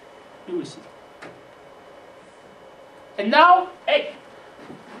this. You will see. And now, hey!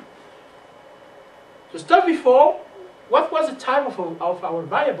 The stuff before, what was the type of our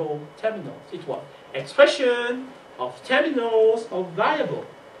variable terminals? It was expression of terminals of variable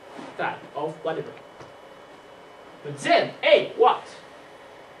type of whatever. But then, hey, what?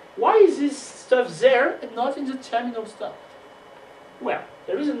 Why is this stuff there and not in the terminal stuff? Well,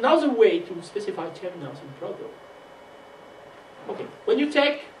 there is another way to specify terminals in Proto. Okay, when you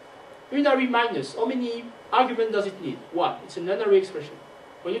take unary minus, how many arguments does it need? 1. It's an unary expression.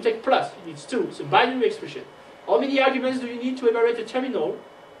 When you take plus, it needs 2. It's a binary expression. How many arguments do you need to evaluate a terminal?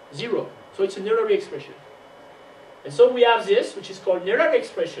 0. So it's an unary expression. And so we have this, which is called an unary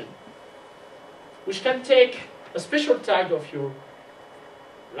expression, which can take a special tag of your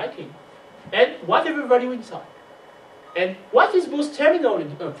liking and whatever value inside. And what is Boost terminal,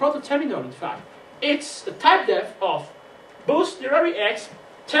 Proto terminal in fact? It's a type def of Boost unary x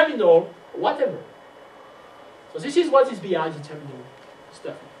terminal whatever. So this is what is behind the terminal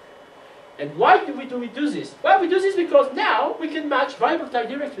stuff. And why do we do this? Well, we do this because now we can match variable type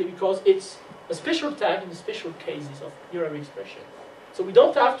directly because it's a special tag in the special cases of unary expression. So we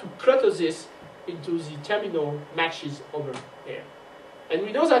don't have to clutter this into the terminal matches over here. And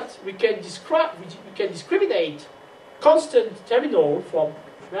we know that we can discriminate constant terminal from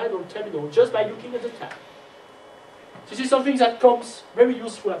variable terminal just by looking at the tag. This is something that comes very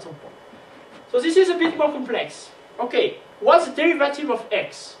useful at some point. So this is a bit more complex. Okay, what's the derivative of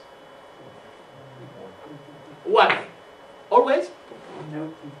x? 1. Always?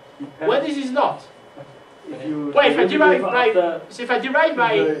 No. When this is not? Well, if I derive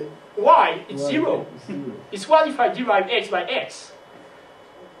by y, it's 0. It's 1 if I derive x by x.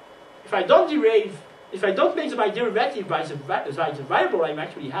 If I don't make my derivative by the variable I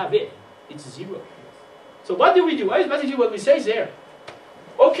actually have it's 0. So what do we do? What is basically what we say there?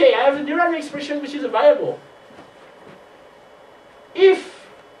 Okay, I have a unary expression which is a variable. If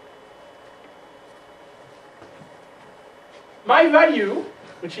my value,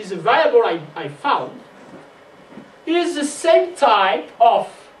 which is a variable I found, is the same type of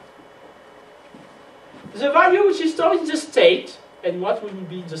the value which is stored in the state, and what will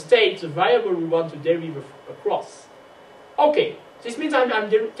be in the state, the variable we want to derive across. Okay, this means I'm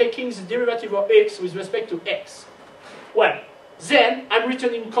taking the derivative of x with respect to x. Well, then I'm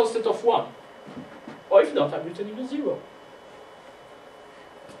returning a constant of 1. Or if not, I'm returning a 0.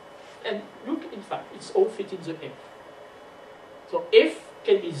 And look, in fact, it's all fit in the F. So if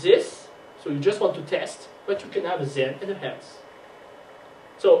can be this, so you just want to test, but you can have a then and a else.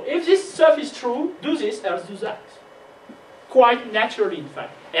 So if this stuff is true, do this, else do that. Quite naturally, in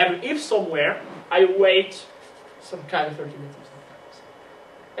fact. And if somewhere, I await some kind of alternative sometimes.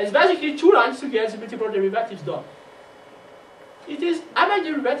 And it's basically two lines to get the multiple derivatives done. It is, am I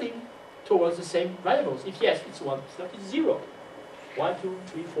derivating towards the same variables? If yes, it's 1, if not, it's 0. 1, 2,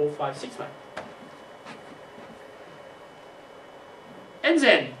 3, 4, 5, 6 lines. And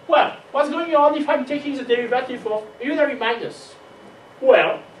then, well, what's going on if I'm taking the derivative of unary minus?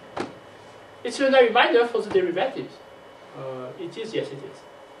 Well, it's a unary minor for the derivatives. It is, yes, it is.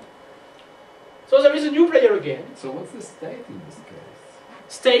 So there is a new player again. So what's the state in this case?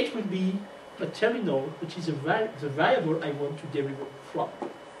 State will be a terminal, which is the variable I want to derive from.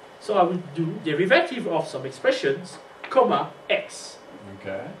 So I will do derivative of some expressions, comma, x.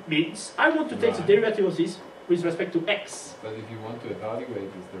 Okay. Means I want to take the derivative of this with respect to x. But if you want to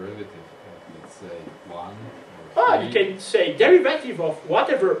evaluate this derivative at, let's say, 1 or 3... you can say derivative of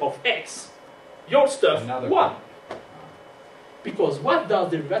whatever of x, your stuff, 1. Because what does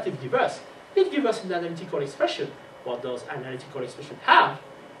derivative give us? It gives us an analytical expression. What does analytical expression have?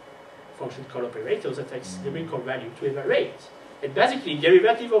 Function call operators that takes numerical value to evaluate. And basically,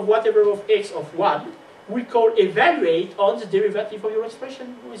 derivative of whatever of x of 1, we call evaluate on the derivative of your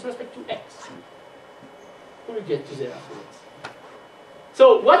expression with respect to x. We will get to that afterwards.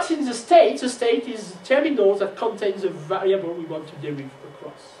 So what's in the state? The state is the terminal that contains the variable we want to derive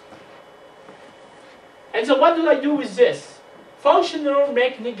across. And so what do I do with this? Functional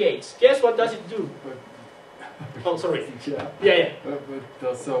make negates. Guess what does it do? Oh, sorry. Yeah.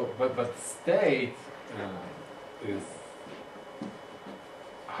 But state is...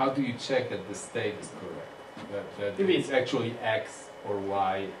 How do you check that the state is correct? That it's actually x or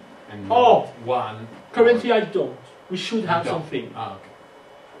y and not 1? Currently I don't. We should have something. Ah, okay.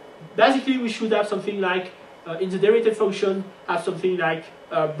 Basically we should have something like, in the derivative function, have something like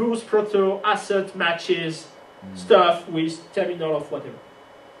Boost.Proto asset matches stuff with terminal of whatever.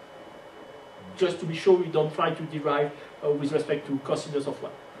 Just to be sure we don't try to derive with respect to cosinus of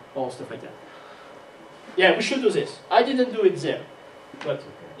 1 or stuff like that. Yeah, we should do this. I didn't do it there. But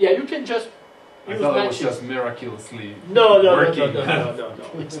yeah, you can just use I thought matches. it was just miraculously working. No.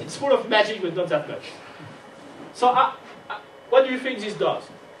 It's full of magic, but not that much. So what do you think this does?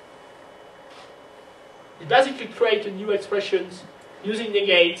 It basically creates new expressions using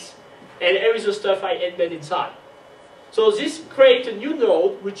negates, and here is the stuff I embed inside. So this creates a new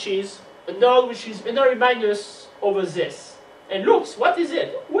node, which is a node which is unary minus over this. And looks, what is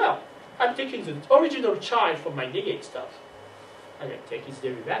it? Well, I'm taking the original child from my negate stuff, and I take its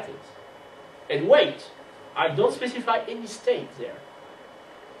derivatives. And wait, I don't specify any state there.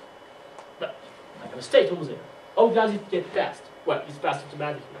 But I have a state over there. How does it get passed? Well, it's passed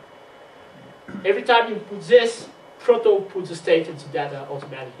automatically. Every time you put this, Proto puts the state and the data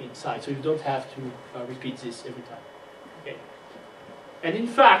automatically inside, so you don't have to repeat this every time. Okay. And in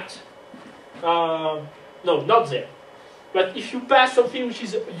fact, no, not there. But if you pass something which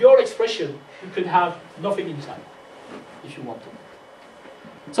is your expression, you can have nothing inside, if you want to.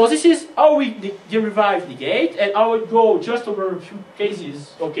 So this is how we derive negate, and I will go just over a few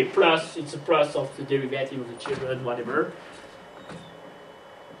cases. Okay, plus, it's a plus of the derivative of the children, whatever.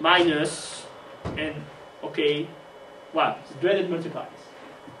 Minus, and okay, well, it's dreaded multiplies.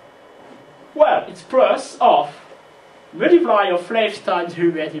 Well, it's plus of multiply of left times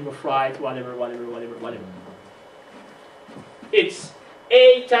derivative of right, whatever. It's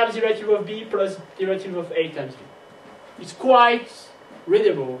a times derivative of b plus derivative of a times b. It's quite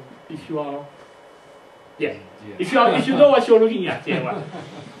readable if you are, if you know what you're looking at. Yeah, well.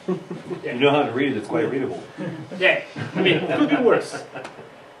 You know how to read it. It's quite readable. Yeah, I mean, it could be worse.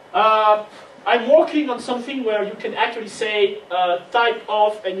 I'm working on something where you can actually say type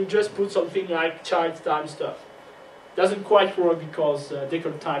of, and you just put something like child times stuff. Doesn't quite work because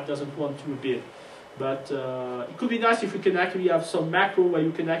declarative type doesn't want to appear. But it could be nice if we can actually have some macro where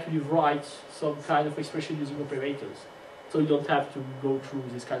you can actually write some kind of expression using operators. So you don't have to go through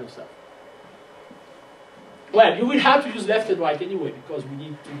this kind of stuff. Well, you will have to use left and right anyway, because we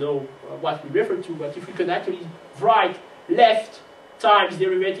need to know what we refer to. But if we can actually write left times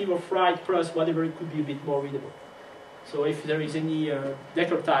derivative of right plus whatever, it could be a bit more readable. So if there is any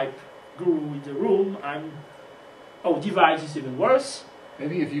declarative type guru in the room, divide is even worse.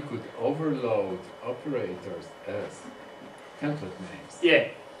 Maybe if you could overload operators as template names. Yeah.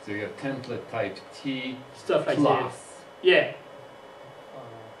 So you have template type T stuff like plus. that. Yeah.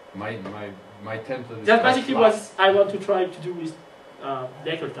 My template is that's basically what I want to try to do with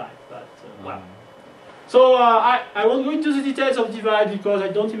declarative type, but well. So I won't go into the details of divide because I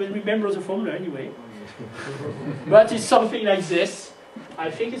don't even remember the formula anyway. But it's something like this. I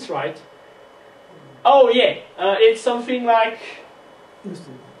think it's right. Oh yeah, it's something like,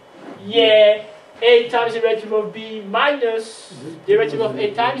 yeah, A times the derivative of B minus the derivative of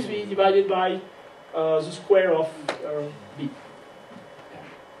A times B divided by the square of B.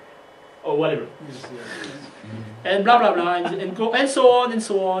 Or whatever. And blah blah blah, and go, and so on, and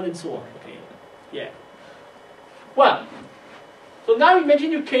so on, and so on. Okay. Yeah. Well, so now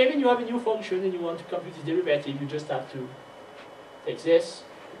imagine you came and you have a new function and you want to compute the derivative. You just have to take this,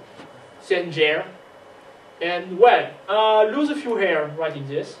 send jar, and well, lose a few hair writing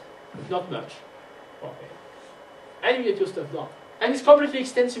this, but not much. Okay. And you get your stuff done. And it's completely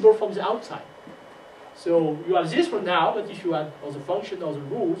extensible from the outside. So you have this for now, but if you add other function, other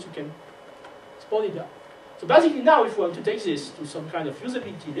rules, you can spawn it up. So basically now, if we want to take this to some kind of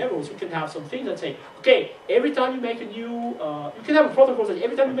usability levels, you can have some things that say, okay, every time you make a new, you can have a protocol that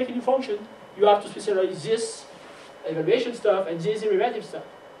every time you make a new function, you have to specialize this evaluation stuff and this derivative stuff.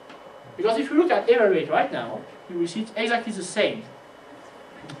 Because if you look at evaluate right now, you will see it's exactly the same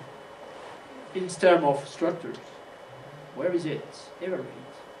in terms of structures. Where is it? Evaluate.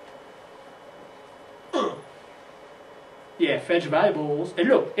 Yeah, fetch variables. And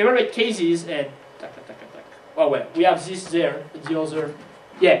look, evaluate cases and tac, tac, tac, tac. Oh well, we have this there and the other.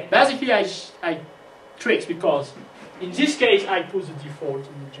 Yeah, basically I tricks because in this case I put the default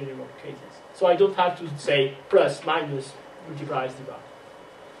in the general cases. So I don't have to say plus, minus, multiplies, divide.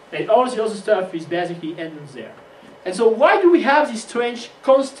 And all the other stuff is basically ended there. And so why do we have this strange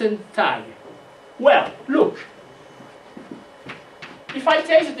constant tag? Well, look. If I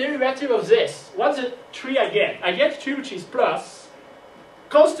take the derivative of this, what's the tree I get? I get a tree which is plus,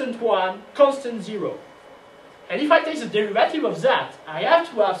 constant 1, constant 0. And if I take the derivative of that, I have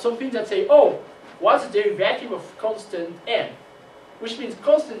to have something that say, oh, what's the derivative of constant n? Which means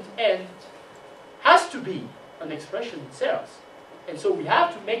constant n has to be an expression itself. And so we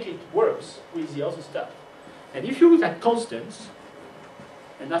have to make it worse with the other stuff. And if you look at constants,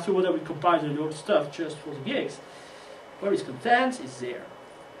 and afterward I will compile the old stuff just for the gigs, where is content is there.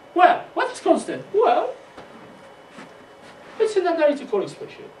 Well, what is constant? Well, it's an analytical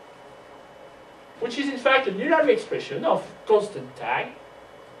expression, which is in fact a linear expression of constant tag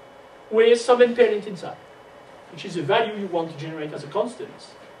with some n parent inside, which is the value you want to generate as a constant.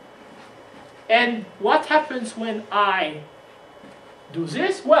 And what happens when I do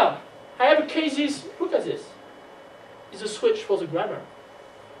this? Well, I have a cases, look at this. It's a switch for the grammar.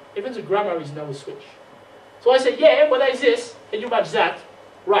 Even the grammar is now a switch. So I say, yeah, what is this? And you match that.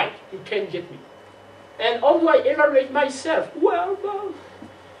 Right, you can get me. And how do I evaluate myself? Well,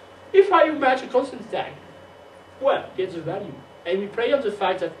 if I match a constant tag, well, get the value. And we play on the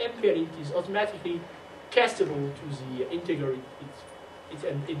fact that m parent is automatically castable to the integer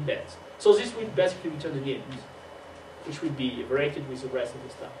it embeds. So this will basically return an int, which will be rated with the rest of the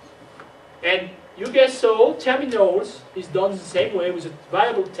stuff. And you guess so, terminals is done the same way with a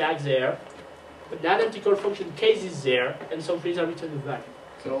variable tag there, an analytical function case is there, and some things are returned a value.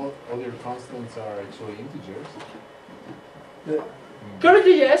 So all your constants are actually integers?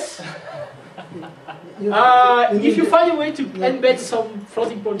 Currently, yes. If you find a way to embed some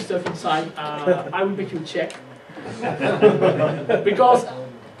floating point stuff inside, I will make you check. Because,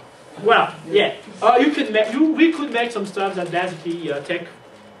 well, yeah, we could make some stuff that basically take,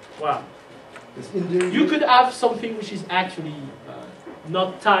 well, you could have something which is actually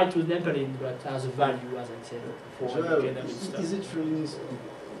not tied to an embedding, but has a value, as I said before. Is it for instance,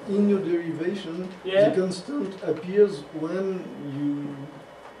 in your derivation, the constant appears when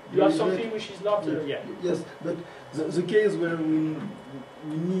you have something which is not yes, but the case where we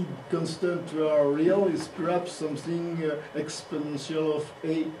need constant to our real is perhaps something exponential of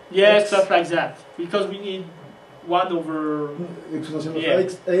a. Yeah, stuff like that, because we need 1 over exponential of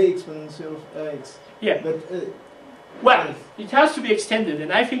x, a exponential of x. Yeah, but well, it has to be extended,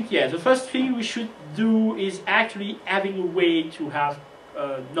 and I think the first thing we should do is actually having a way to have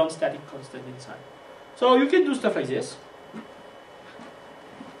a non-static constant inside. So you can do stuff like this.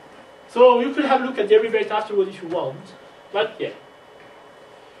 So you could have a look at derivative afterward if you want, but yeah.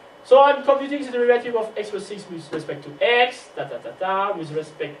 So I'm computing the derivative of x plus 6 with respect to x, with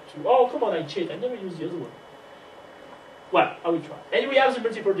respect to, oh come on, I cheat, I never used the other one. Well, I will try. And we have the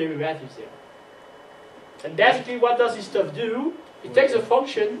multiple derivatives there. And basically what does this stuff do? It takes a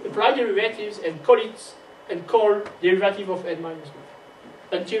function, apply derivatives, and call derivative of n minus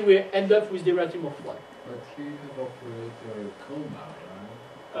 1. Until we end up with derivative of 1. But here you have operator comma,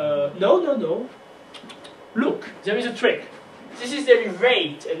 right? No. Look, there is a trick. This is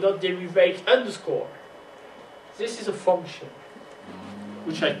derivate and not derivate underscore. this is a function,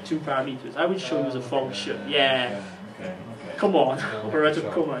 which had 2 parameters. I will show you the function. Yeah. Okay. Come on, operator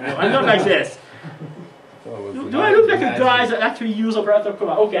comma. No, I'm not like this. Do I look like a guy that actually use operator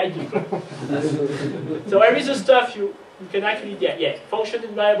comma? Okay, I do. So there is a stuff you can actually get. Yeah, function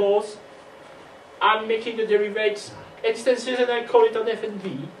and variables. I'm making the derivatives instances and I call it an f and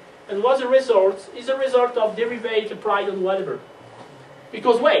v. And what's the result? Is a result of derivative applied on whatever.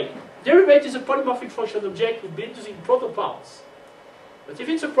 Because wait, derivative is a polymorphic function object we build using proto parts. But if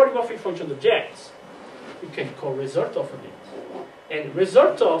it's a polymorphic function object, you can call result of it. And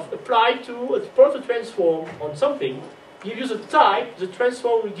result of applied to a proto transform on something, give you the type the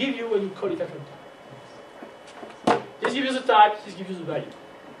transform will give you when you call it at runtime. This gives you the type, this gives you the value.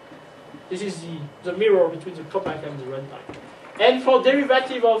 This is the mirror between the compact and the runtime. And for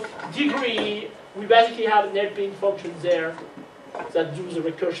derivative of degree, we basically have an helping function there that do the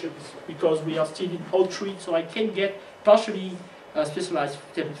recursions because we are still in out-treat, so I can get partially specialized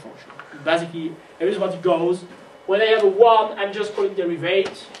template function. Basically, here is what it goes. When I have a 1, I'm just calling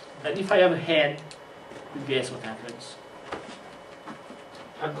derivate, and if I have a hen, you guess what happens.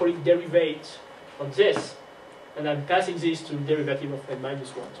 I'm calling derivate on this, and I'm passing this to derivative of n minus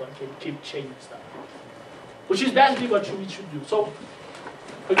 1, so I can keep changing stuff. Which is basically what we should do. So,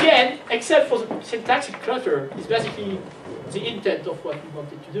 again, except for the syntactic clutter, it's basically the intent of what we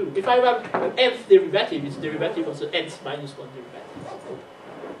wanted to do. If I have an nth derivative, it's the derivative of the nth minus 1 derivative,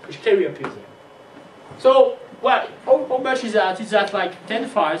 which clearly appears there. So, well, how much is that? Is that like 10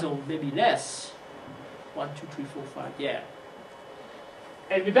 files or maybe less? 1, 2, 3, 4, 5, yeah.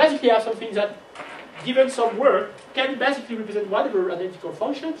 And we basically have something that, given some work, can basically represent whatever identical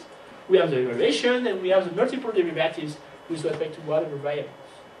functions. We have the relation and we have the multiple derivatives with respect to whatever variables.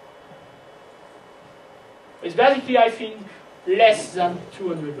 It's basically, I think, less than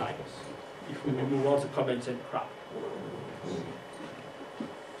 200 lines if we remove all the comments and crap.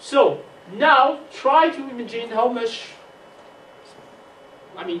 So, now try to imagine how much,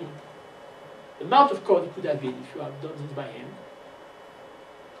 I mean, the amount of code it could have been if you have done this by hand.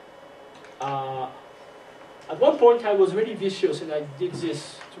 At one point I was really vicious and I did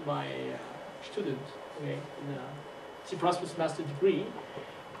this to my student, okay, in a C++ master degree.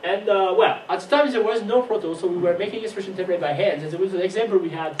 And well, at the time there was no Proto, so we were making expression template by hand, and there was an example we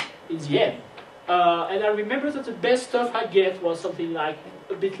had in the end. And I remember that the best stuff I get was something like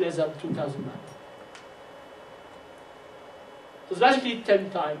a bit less than 2,000 lines. So it's basically 10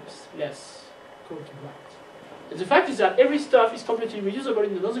 times less code to write. And the fact is that every stuff is completely reusable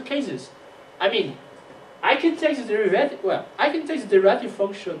in other cases. I mean, I can take the derivative, well, I can take the derivative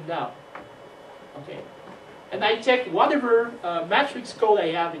function now, okay? And I take whatever matrix code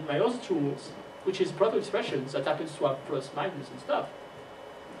I have in my other tools, which is proto expressions that happens to have plus, minus, and stuff.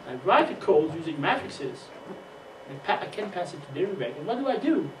 I write the code using matrices, and I can pass it to derivative. And what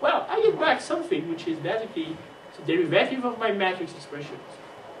do? Well, I get back something which is basically the derivative of my matrix expressions.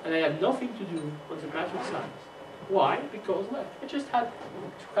 And I have nothing to do on the matrix lines. Why? Because, well, I just had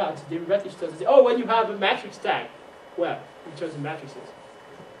to add the derivative stuff. Say, oh, when you have a matrix tag, well, return the matrices.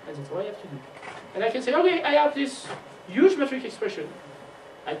 And that's all I have to do. And I can say, okay, I have this huge matrix expression.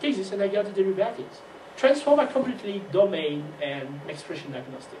 I take this and I get the derivatives. Transform are completely domain and expression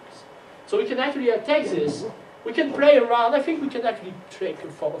agnostics. So we can actually take this, we can play around. I think we can actually take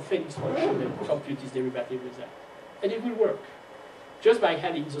a form of Phoenix function and compute this derivative with that. And it will work. Just by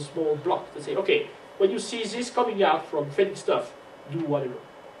having the small block to say, okay, when you see this coming out from Phoenix stuff, do whatever.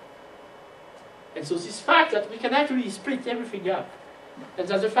 And so this fact that we can actually split everything up, and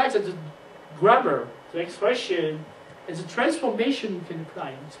that the fact that the grammar, the expression, and the transformation you can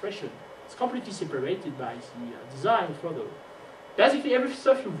apply in expression is completely separated by the design of Proto. Basically, every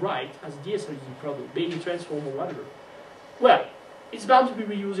stuff you write has DSL using Proto, being a transform or whatever. Well, it's bound to be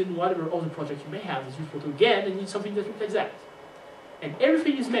reused in whatever other project you may have as use Proto again, and it's something that looks like that. And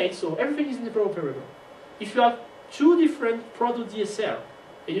everything is made, so everything is interoperable. If you have two different Proto DSL,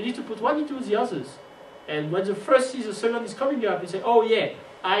 and you need to put one into the others, and when the first sees the second is coming up, you say, oh yeah,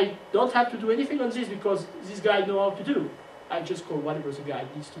 I don't have to do anything on this because this guy knows how to do. I just call whatever the guy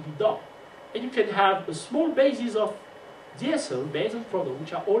needs to be done. And you can have a small basis of DSL based on Proto,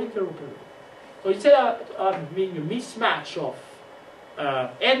 which are all interoperable. So instead of being a mismatch of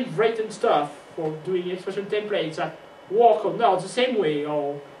end-written stuff for doing expression templates that work or not the same way,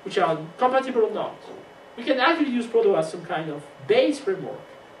 or which are compatible or not, we can actually use Proto as some kind of base framework,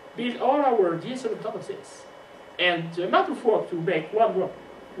 build all our DSL on top of this. And the amount of work to make one work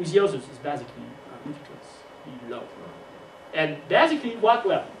with the others is basically ridiculously low. And basically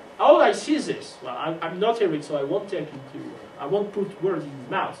how I see this, well, I'm not Eric, so I won't put words in his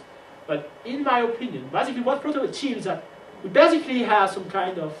mouth. But in my opinion, basically what Proto achieves is that we basically have some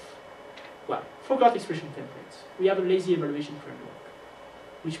kind of, well, forgot expression templates. We have a lazy evaluation framework,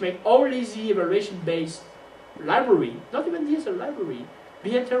 which make all lazy evaluation-based library, not even DSL library,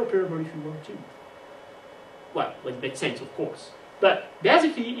 be interoperable if you want to. Well, it makes sense, of course. But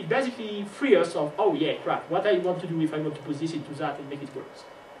basically, it basically frees us of, oh yeah, crap, what I want to do if I want to put this into that and make it work.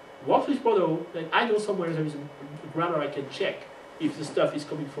 Work with Proto, then I know somewhere there is a grammar I can check if the stuff is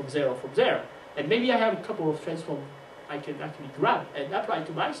coming from there or from there. And maybe I have a couple of transforms I can actually grab and apply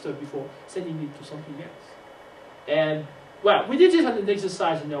to my stuff before sending it to something else. And, well, we did this as an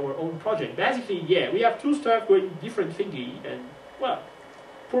exercise in our own project. Basically, yeah, we have two stuff going different thingy, and, well,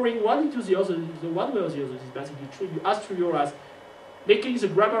 pouring one into the other, the one way or the other is basically as trivial as making the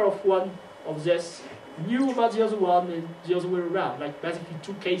grammar of one of this new about the other one and the other way around, like basically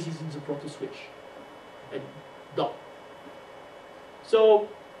two cases in the Proto switch. And done. So,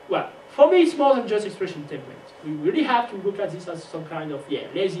 well, for me it's more than just expression templates. We really have to look at this as some kind of, yeah,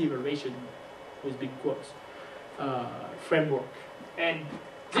 lazy evaluation with big quotes framework. And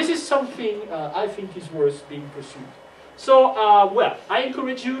this is something I think is worth being pursued. So, well, I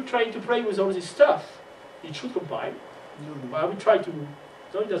encourage you trying to play with all this stuff. It should compile. I will try to,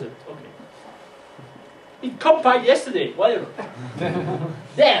 no it doesn't, okay. It compiled yesterday, whatever.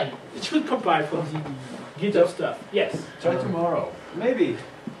 Damn, it should compile from the GitHub stuff. Yes? Try tomorrow. Maybe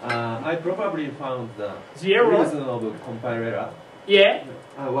I probably found the error reason of compile error. Yeah.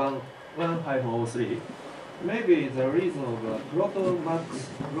 1.03. Maybe the reason of Proto max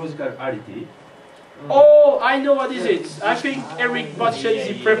logicality. Oh, I know what is it. I think Eric bought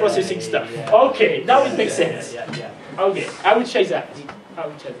the pre-processing stuff. Okay, now it makes sense. Okay, I will check that. I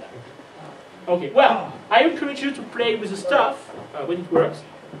will check that. Okay, well, I encourage you to play with the stuff when it works.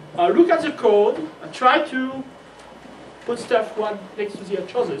 Look at the code. Try to put stuff one next to the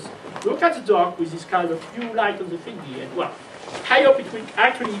others. Look at the doc with this kind of new light on the thingy, and well, I hope it will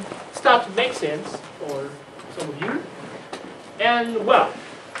actually start to make sense for some of you. And well,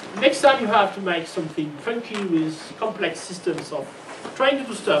 next time you have to make something funky with complex systems of trying to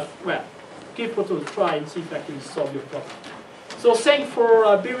do stuff, well, give Proto a try and see if I can solve your problem. So thanks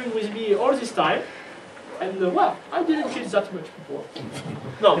for bearing with me all this time. And well, I didn't change that much before.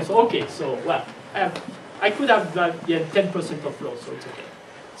 No, so okay, so well, I could have 10% of loss, so it's okay.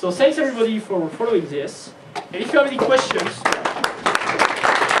 So thanks everybody for following this. And if you have any questions,